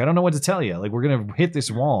work. I don't know what to tell you. Like, we're going to hit this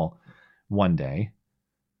wall one day.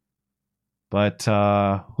 But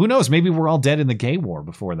who knows? Maybe we're all dead in the gay war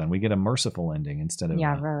before then. We get a merciful ending instead of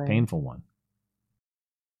a painful one.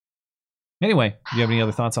 Anyway, do you have any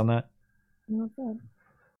other thoughts on that?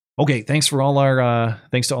 Okay, thanks to all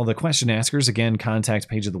the question askers. Again, contact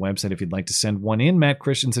page of the website if you'd like to send one in,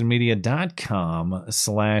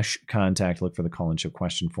 mattchristiansenmedia.com/contact. Look for the call-in show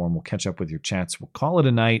question form. We'll catch up with your chats. We'll call it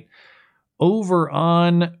a night. Over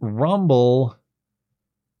on Rumble,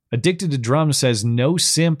 Addicted to Drums says, no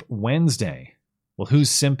simp Wednesday. Well, who's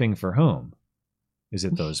simping for whom? Is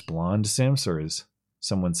it those blonde simps, or is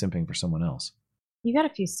someone simping for someone else? You got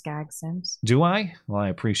a few skag sims. Do I? Well, I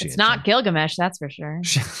appreciate it. It's not Gilgamesh, that's for sure.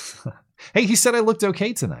 Hey, he said I looked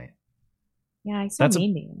okay tonight. Yeah, he's so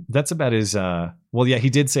mean to you. That's about his, well, yeah,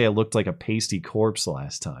 he did say I looked like a pasty corpse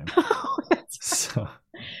last time. So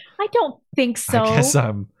I don't think so.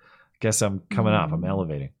 I guess I'm coming up. I'm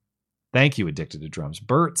elevating. Thank you, Addicted to Drums.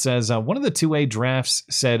 Bert says, one of the 2A drafts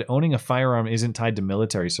said owning a firearm isn't tied to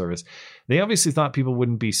military service. They obviously thought people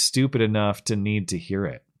wouldn't be stupid enough to need to hear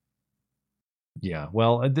it. Yeah,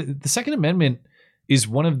 well, the Second Amendment is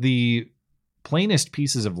one of the plainest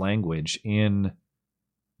pieces of language in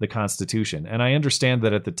the Constitution. And I understand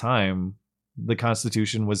that at the time, the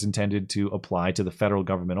Constitution was intended to apply to the federal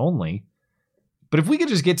government only. But if we could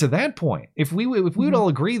just get to that point, if we would all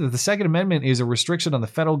agree that the Second Amendment is a restriction on the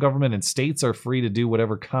federal government and states are free to do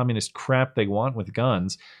whatever communist crap they want with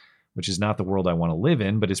guns, which is not the world I want to live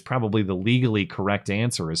in, but is probably the legally correct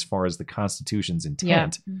answer as far as the Constitution's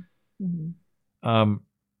intent. Yeah.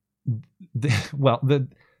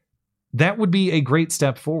 That would be a great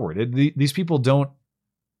step forward. These people don't.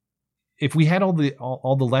 If we had all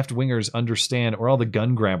the left wingers understand, or all the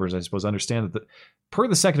gun grabbers, I suppose, understand that per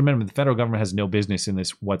the Second Amendment, the federal government has no business in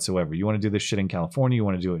this whatsoever. You want to do this shit in California, you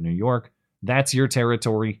want to do it in New York, that's your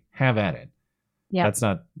territory. Have at it. Yeah, that's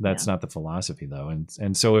not the philosophy though.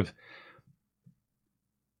 And so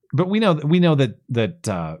but we know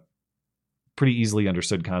that pretty easily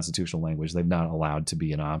understood constitutional language, they've not allowed to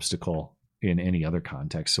be an obstacle in any other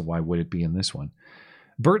context. So why would it be in this one?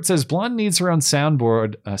 Bert says, Blonde needs her own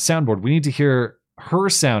soundboard. We need to hear her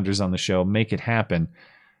sounders on the show. Make it happen.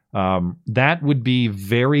 That would be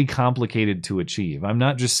very complicated to achieve. I'm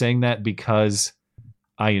not just saying that because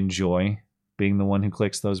I enjoy being the one who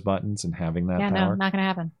clicks those buttons and having that power. No, not going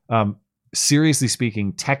to happen. Seriously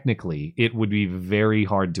speaking, technically, it would be very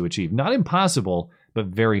hard to achieve. Not impossible, but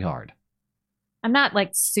very hard. I'm not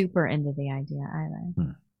like super into the idea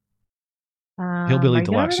either. Hillbilly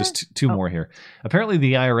Deluxe, just two more here. Apparently,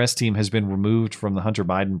 the IRS team has been removed from the Hunter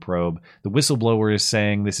Biden probe. The whistleblower is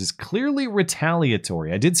saying this is clearly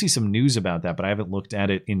retaliatory. I did see some news about that, but I haven't looked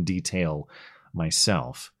at it in detail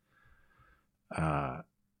myself. We had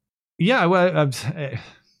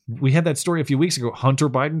that story a few weeks ago. Hunter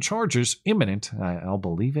Biden charges imminent. I'll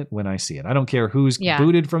believe it when I see it. I don't care who's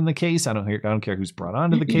booted from the case. I don't care who's brought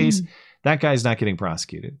onto the case. That guy's not getting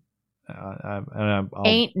prosecuted.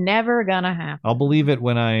 Ain't never gonna happen. I'll believe it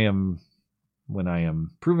when I am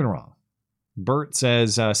proven wrong. Bert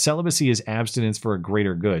says celibacy is abstinence for a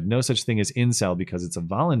greater good. No such thing as incel because it's a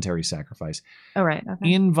voluntary sacrifice. Oh, right.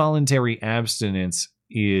 Okay. Involuntary abstinence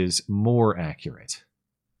is more accurate,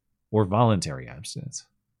 or voluntary abstinence.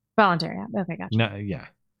 Voluntary. Okay, gotcha. No, yeah.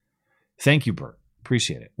 Thank you, Bert.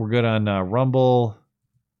 Appreciate it. We're good on Rumble.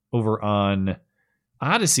 Over on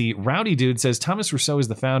Odyssey, Rowdy Dude says Thomas Rousseau is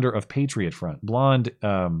the founder of Patriot Front. Blonde,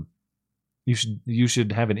 you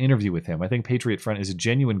should have an interview with him. I think Patriot Front is a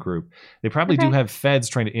genuine group. They probably do have feds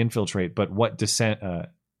trying to infiltrate, but what dissent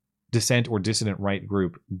or dissident right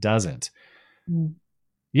group doesn't?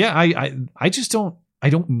 Yeah, I just don't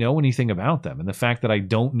know anything about them, and the fact that I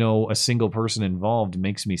don't know a single person involved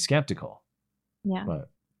makes me skeptical. Yeah, but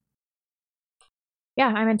yeah,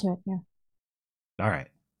 I'm into it. Yeah. All right.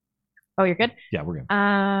 Oh, you're good? Yeah, we're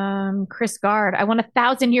good. Chris Gard, I want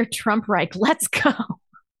 1,000-year Trump Reich. Let's go.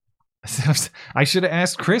 I should have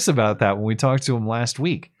asked Chris about that when we talked to him last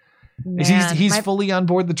week. Man, he's fully on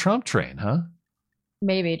board the Trump train, huh?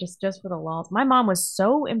 Maybe just for the lulz. My mom was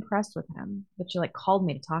so impressed with him that she called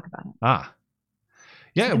me to talk about him.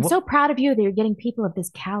 Yeah. I'm so proud of you that you're getting people of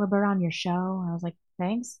this caliber on your show. I was like,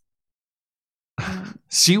 thanks.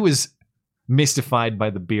 She was mystified by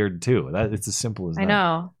the beard too. It's as simple as that. I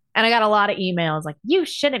know. And I got a lot of emails like, you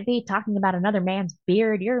shouldn't be talking about another man's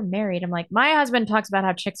beard. You're married. I'm like, my husband talks about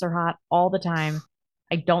how chicks are hot all the time.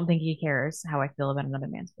 I don't think he cares how I feel about another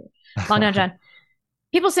man's beard. Long down, John.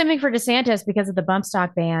 People simping for DeSantis because of the bump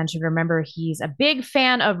stock ban should remember he's a big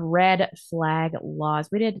fan of red flag laws.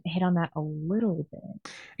 We did hit on that a little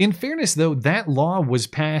bit. In fairness, though, that law was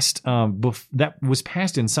passed. That was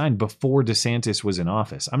passed and signed before DeSantis was in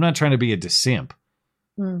office. I'm not trying to be a DeSimp.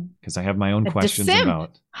 Because I have my own questions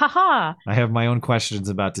about. Haha. I have my own questions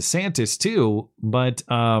about DeSantis too, but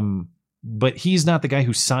he's not the guy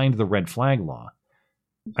who signed the red flag law.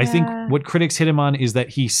 Yeah. I think what critics hit him on is that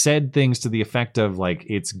he said things to the effect of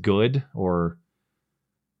it's good or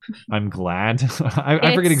I'm glad.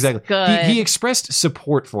 I forget exactly. He expressed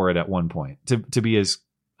support for it at one point to be as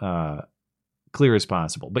clear as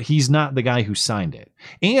possible, but he's not the guy who signed it.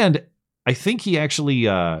 And I think he actually.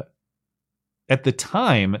 At the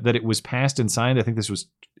time that it was passed and signed, I think this was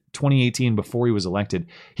 2018 before he was elected,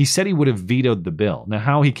 he said he would have vetoed the bill. Now,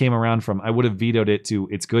 how he came around from I would have vetoed it to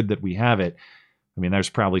it's good that we have it. I mean, there's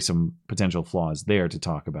probably some potential flaws there to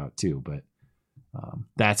talk about too, but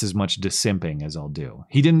that's as much disimping as I'll do.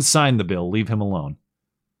 He didn't sign the bill. Leave him alone.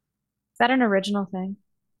 Is that an original thing?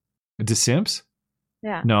 Disimps?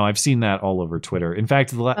 Yeah. No, I've seen that all over Twitter. In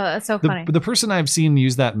fact, that's so funny. The person I've seen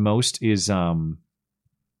use that most is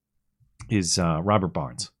Robert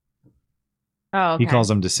Barnes. Oh, okay. He calls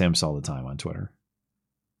them Disimps all the time on Twitter.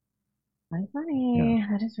 Very funny. Yeah.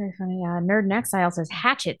 That is very funny. Nerd in Exile says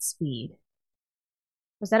hatchet speed.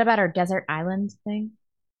 Was that about our desert island thing?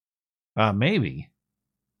 Maybe.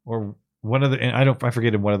 Or what other? I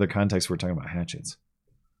forget in what other context we're talking about hatchets.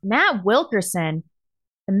 Matt Wilkerson.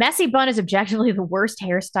 The messy bun is objectively the worst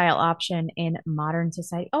hairstyle option in modern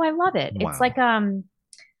society. Oh, I love it. Wow. It's like I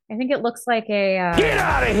think it looks like a get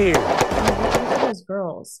out of here. What are those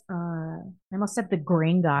girls? I almost said the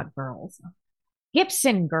Gringotts girls.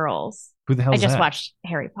 Gibson girls. Who the hell? I just watched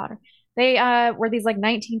Harry Potter. They were these like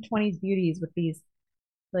 1920s beauties with these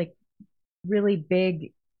like really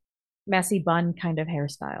big, messy bun kind of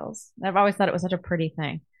hairstyles. I've always thought it was such a pretty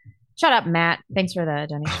thing. Shut up, Matt. Thanks for the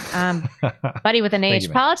donation. Buddy with an H.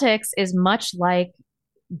 Politics is much like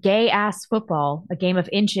gay-ass football, a game of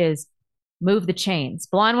inches. Move the chains.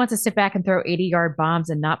 Blonde wants to sit back and throw 80-yard bombs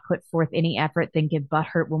and not put forth any effort, then give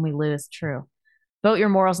butthurt when we lose. True. Vote your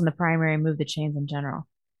morals in the primary and move the chains in general.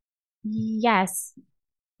 Yes.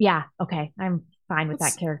 Yeah, okay. I'm fine with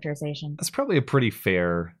that characterization. That's probably a pretty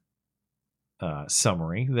fair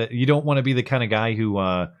summary. That you don't want to be the kind of guy who...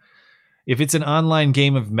 if it's an online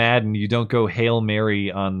game of Madden, you don't go Hail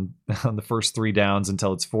Mary on the first 3 downs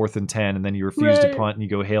until it's 4th and 10, and then you refuse to punt and you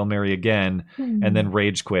go Hail Mary again, and then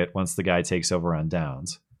rage quit once the guy takes over on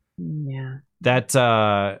downs. Yeah.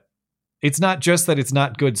 That it's not just that it's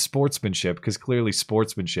not good sportsmanship, because clearly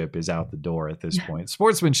sportsmanship is out the door at this point.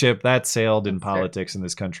 Sportsmanship, that sailed in politics in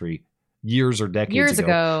this country years or decades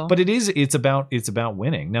ago. But it's about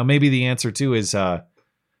winning. Now maybe the answer too is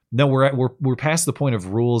no, we're past the point of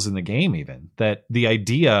rules in the game. Even that the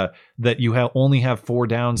idea that you only have 4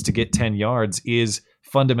 downs to get 10 yards is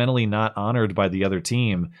fundamentally not honored by the other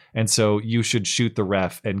team, and so you should shoot the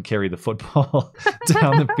ref and carry the football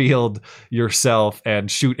down the field yourself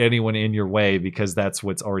and shoot anyone in your way, because that's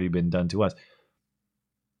what's already been done to us.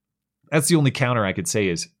 That's the only counter I could say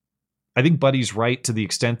is, I think Buddy's right to the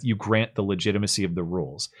extent you grant the legitimacy of the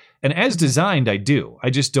rules, and as designed, I do. I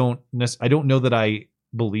just don't know that I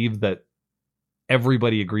believe that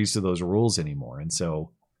everybody agrees to those rules anymore. And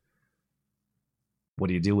so what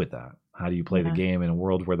do you do with that? How do you play the game in a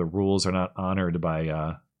world where the rules are not honored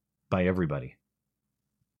by everybody?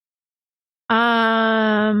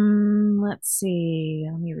 Let's see.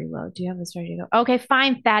 Let me reload. Do you have this ready to go? Okay,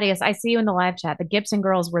 fine, Thaddeus. I see you in the live chat. The Gibson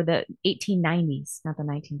girls were the 1890s, not the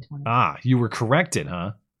 1920s. Ah, you were corrected,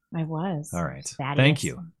 huh? I was. All right. Thaddeus. Thank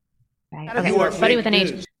you. Okay, Buddy with an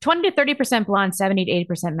H. 20 to 30% blonde, 70 to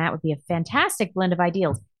 80% matte would be a fantastic blend of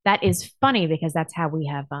ideals. That is funny because that's how we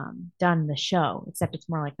have done the show, except it's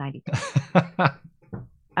more like 90.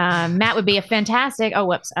 Matt would be a fantastic. Oh,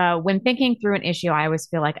 whoops. When thinking through an issue, I always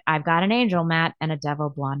feel like I've got an angel, Matt, and a devil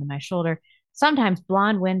blonde on my shoulder. Sometimes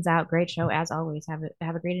blonde wins out. Great show as always. Have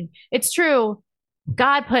a great. It's true.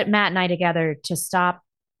 God put Matt and I together to stop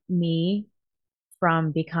me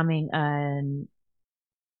from becoming a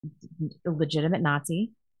legitimate Nazi,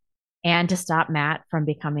 and to stop Matt from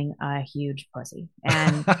becoming a huge pussy.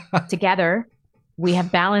 And together, we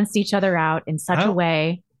have balanced each other out in such a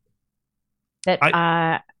way that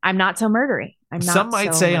I'm not so murdery. Some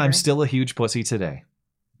might say I'm still a huge pussy today,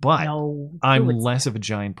 but I'm less of a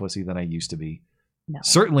giant pussy than I used to be. No.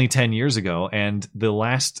 Certainly 10 years ago, and the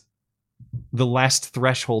last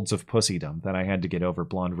thresholds of pussydom that I had to get over,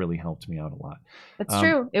 blonde really helped me out a lot. That's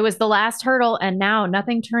true. It was the last hurdle, and now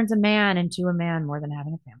nothing turns a man into a man more than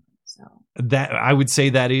having a family. So that I would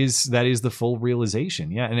say that is the full realization.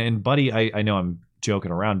 Yeah. And Buddy, I know I'm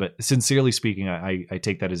joking around, but sincerely speaking, I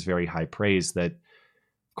take that as very high praise. That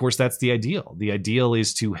of course that's the ideal. The ideal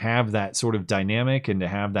is to have that sort of dynamic and to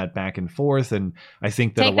have that back and forth. And I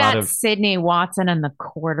think that Sydney Watson and the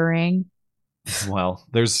quartering. Well,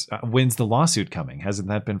 there's when's the lawsuit coming? Hasn't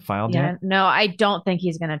that been filed yet? No, I don't think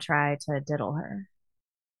he's going to try to diddle her.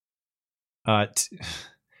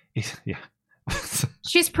 Yeah.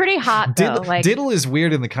 She's pretty hot though. Diddle is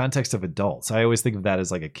weird in the context of adults. I always think of that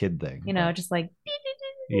as like a kid thing. Just like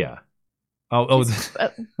yeah.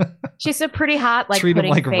 She's a pretty hot, like treat them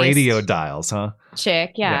like radio dials, huh?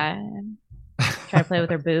 Chick, yeah. Try to play with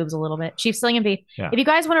her boobs a little bit. Chief Slingin' Beef. Yeah. If you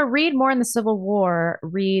guys want to read more in the Civil War,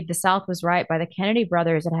 read The South Was Right by the Kennedy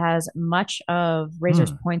Brothers. It has much of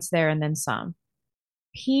Razor's points there and then some.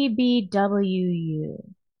 PBWU.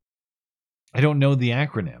 I don't know the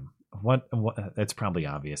acronym. What? That's probably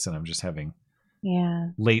obvious, and I'm just having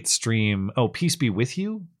late stream. Oh, peace be with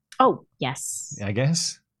you. Oh, yes. I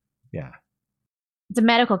guess. Yeah. It's a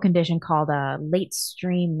medical condition called late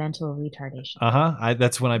stream mental retardation.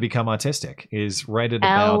 That's when I become autistic. Is right at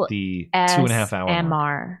about the 2.5 hour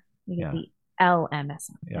mark. Yeah. The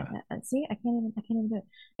LMS. Yeah. See, I can't even do it.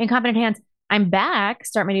 Incompetent hands. I'm back.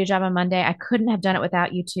 Start my new job on Monday. I couldn't have done it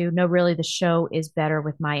without you two. No, really, the show is better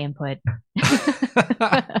with my input. Thank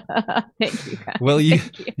you, guys. Well,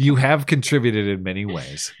 you have contributed in many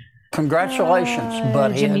ways. Congratulations,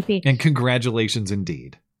 buddy. Jimmy P. And congratulations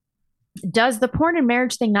indeed. Does the porn and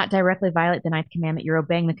marriage thing not directly violate the 9th commandment? You're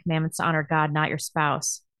obeying the commandments to honor God, not your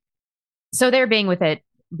spouse. So they're being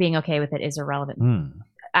okay with it is irrelevant.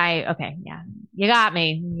 Okay, yeah. You got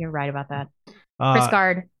me. You're right about that. Chris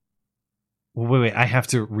Guard. Wait. I have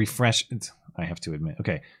to refresh. I have to admit.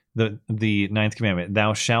 Okay. The 9th commandment,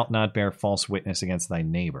 thou shalt not bear false witness against thy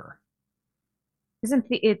neighbor. Isn't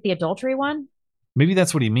it the adultery one? Maybe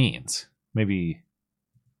that's what he means. Maybe.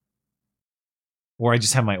 Or I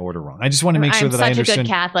just have my order wrong. I just want to make sure that I understand. I'm such a good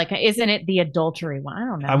Catholic. Isn't it the adultery one? I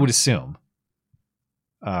don't know. I would assume.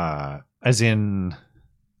 As in,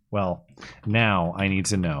 well, now I need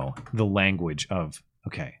to know the language of,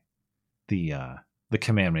 the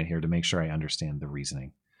commandment here to make sure I understand the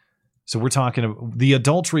reasoning. So we're talking about the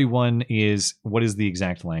adultery one is, what is the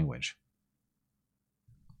exact language?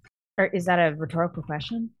 Or is that a rhetorical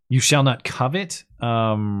question? You shall not covet.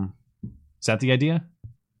 Is that the idea?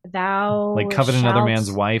 Thou like covet another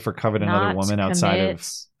man's wife or covet another woman outside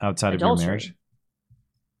of your marriage?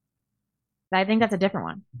 I think that's a different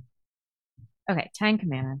one. Okay, 10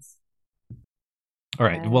 commandments. All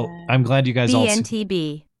right. Well, I'm glad you guys all.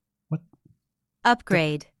 BNTB. What?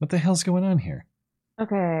 Upgrade. What the hell's going on here?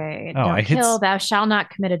 Okay. Don't kill. Thou shalt not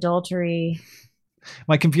commit adultery.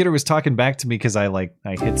 My computer was talking back to me because I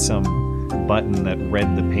hit some button that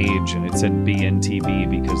read the page and it said BNTB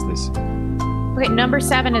because this. Okay, number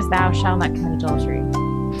 7 is thou shalt not commit adultery.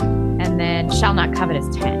 And then shall not covet is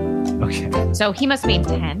 10. Okay. So he must mean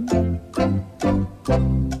 10.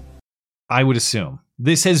 I would assume.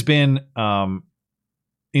 This has been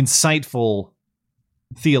insightful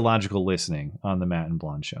theological listening on the Matt and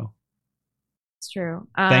Blonde Show. It's true.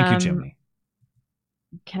 Thank you, Jimmy.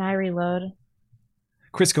 Can I reload?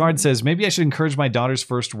 Chris Guard says, maybe I should encourage my daughter's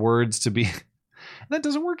first words to be... That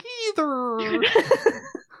doesn't work either.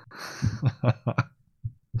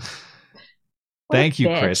 Thank you,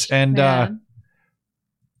 Chris. And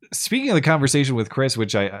speaking of the conversation with Chris,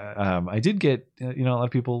 which I did get, a lot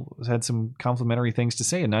of people had some complimentary things to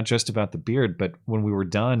say, and not just about the beard, but when we were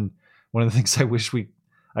done, one of the things I wish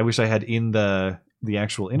I had in the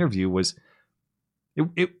actual interview was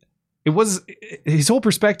it was his whole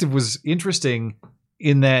perspective was interesting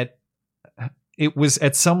in that it was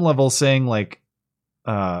at some level saying like,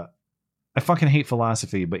 I fucking hate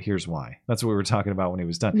philosophy, but here's why. That's what we were talking about when he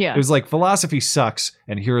was done. Yeah. It was like philosophy sucks,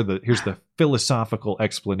 and here's the philosophical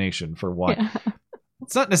explanation for why. Yeah.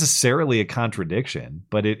 It's not necessarily a contradiction,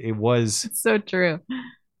 but it was it's so true.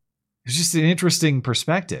 It's just an interesting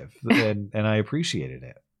perspective, and I appreciated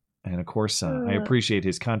it. And of course, I appreciate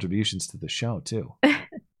his contributions to the show too.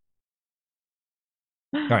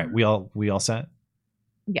 All right, we all set?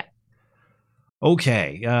 Yeah.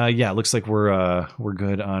 Okay. Looks like we're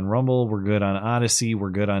good on Rumble. We're good on Odyssey.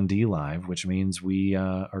 We're good on DLive, which means we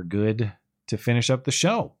are good to finish up the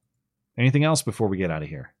show. Anything else before we get out of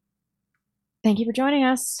here? Thank you for joining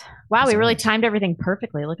us. Wow, we really timed everything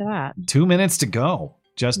perfectly. Look at that. 2 minutes to go.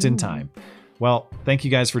 Just in time. Well, thank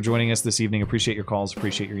you guys for joining us this evening. Appreciate your calls.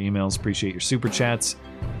 Appreciate your emails. Appreciate your super chats.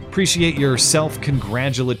 Appreciate your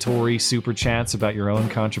self-congratulatory super chats about your own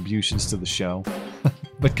contributions to the show.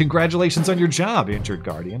 But congratulations on your job, Injured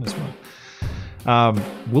Guardian, as well.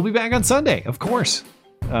 We'll be back on Sunday, of course.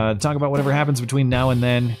 Talk about whatever happens between now and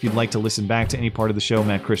then. If you'd like to listen back to any part of the show,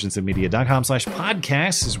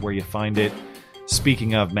 mattchristiansenmedia.com/podcast is where you find it.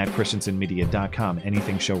 Speaking of, mattchristiansenmedia.com,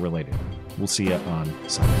 anything show related. We'll see you on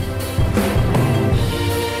Sunday.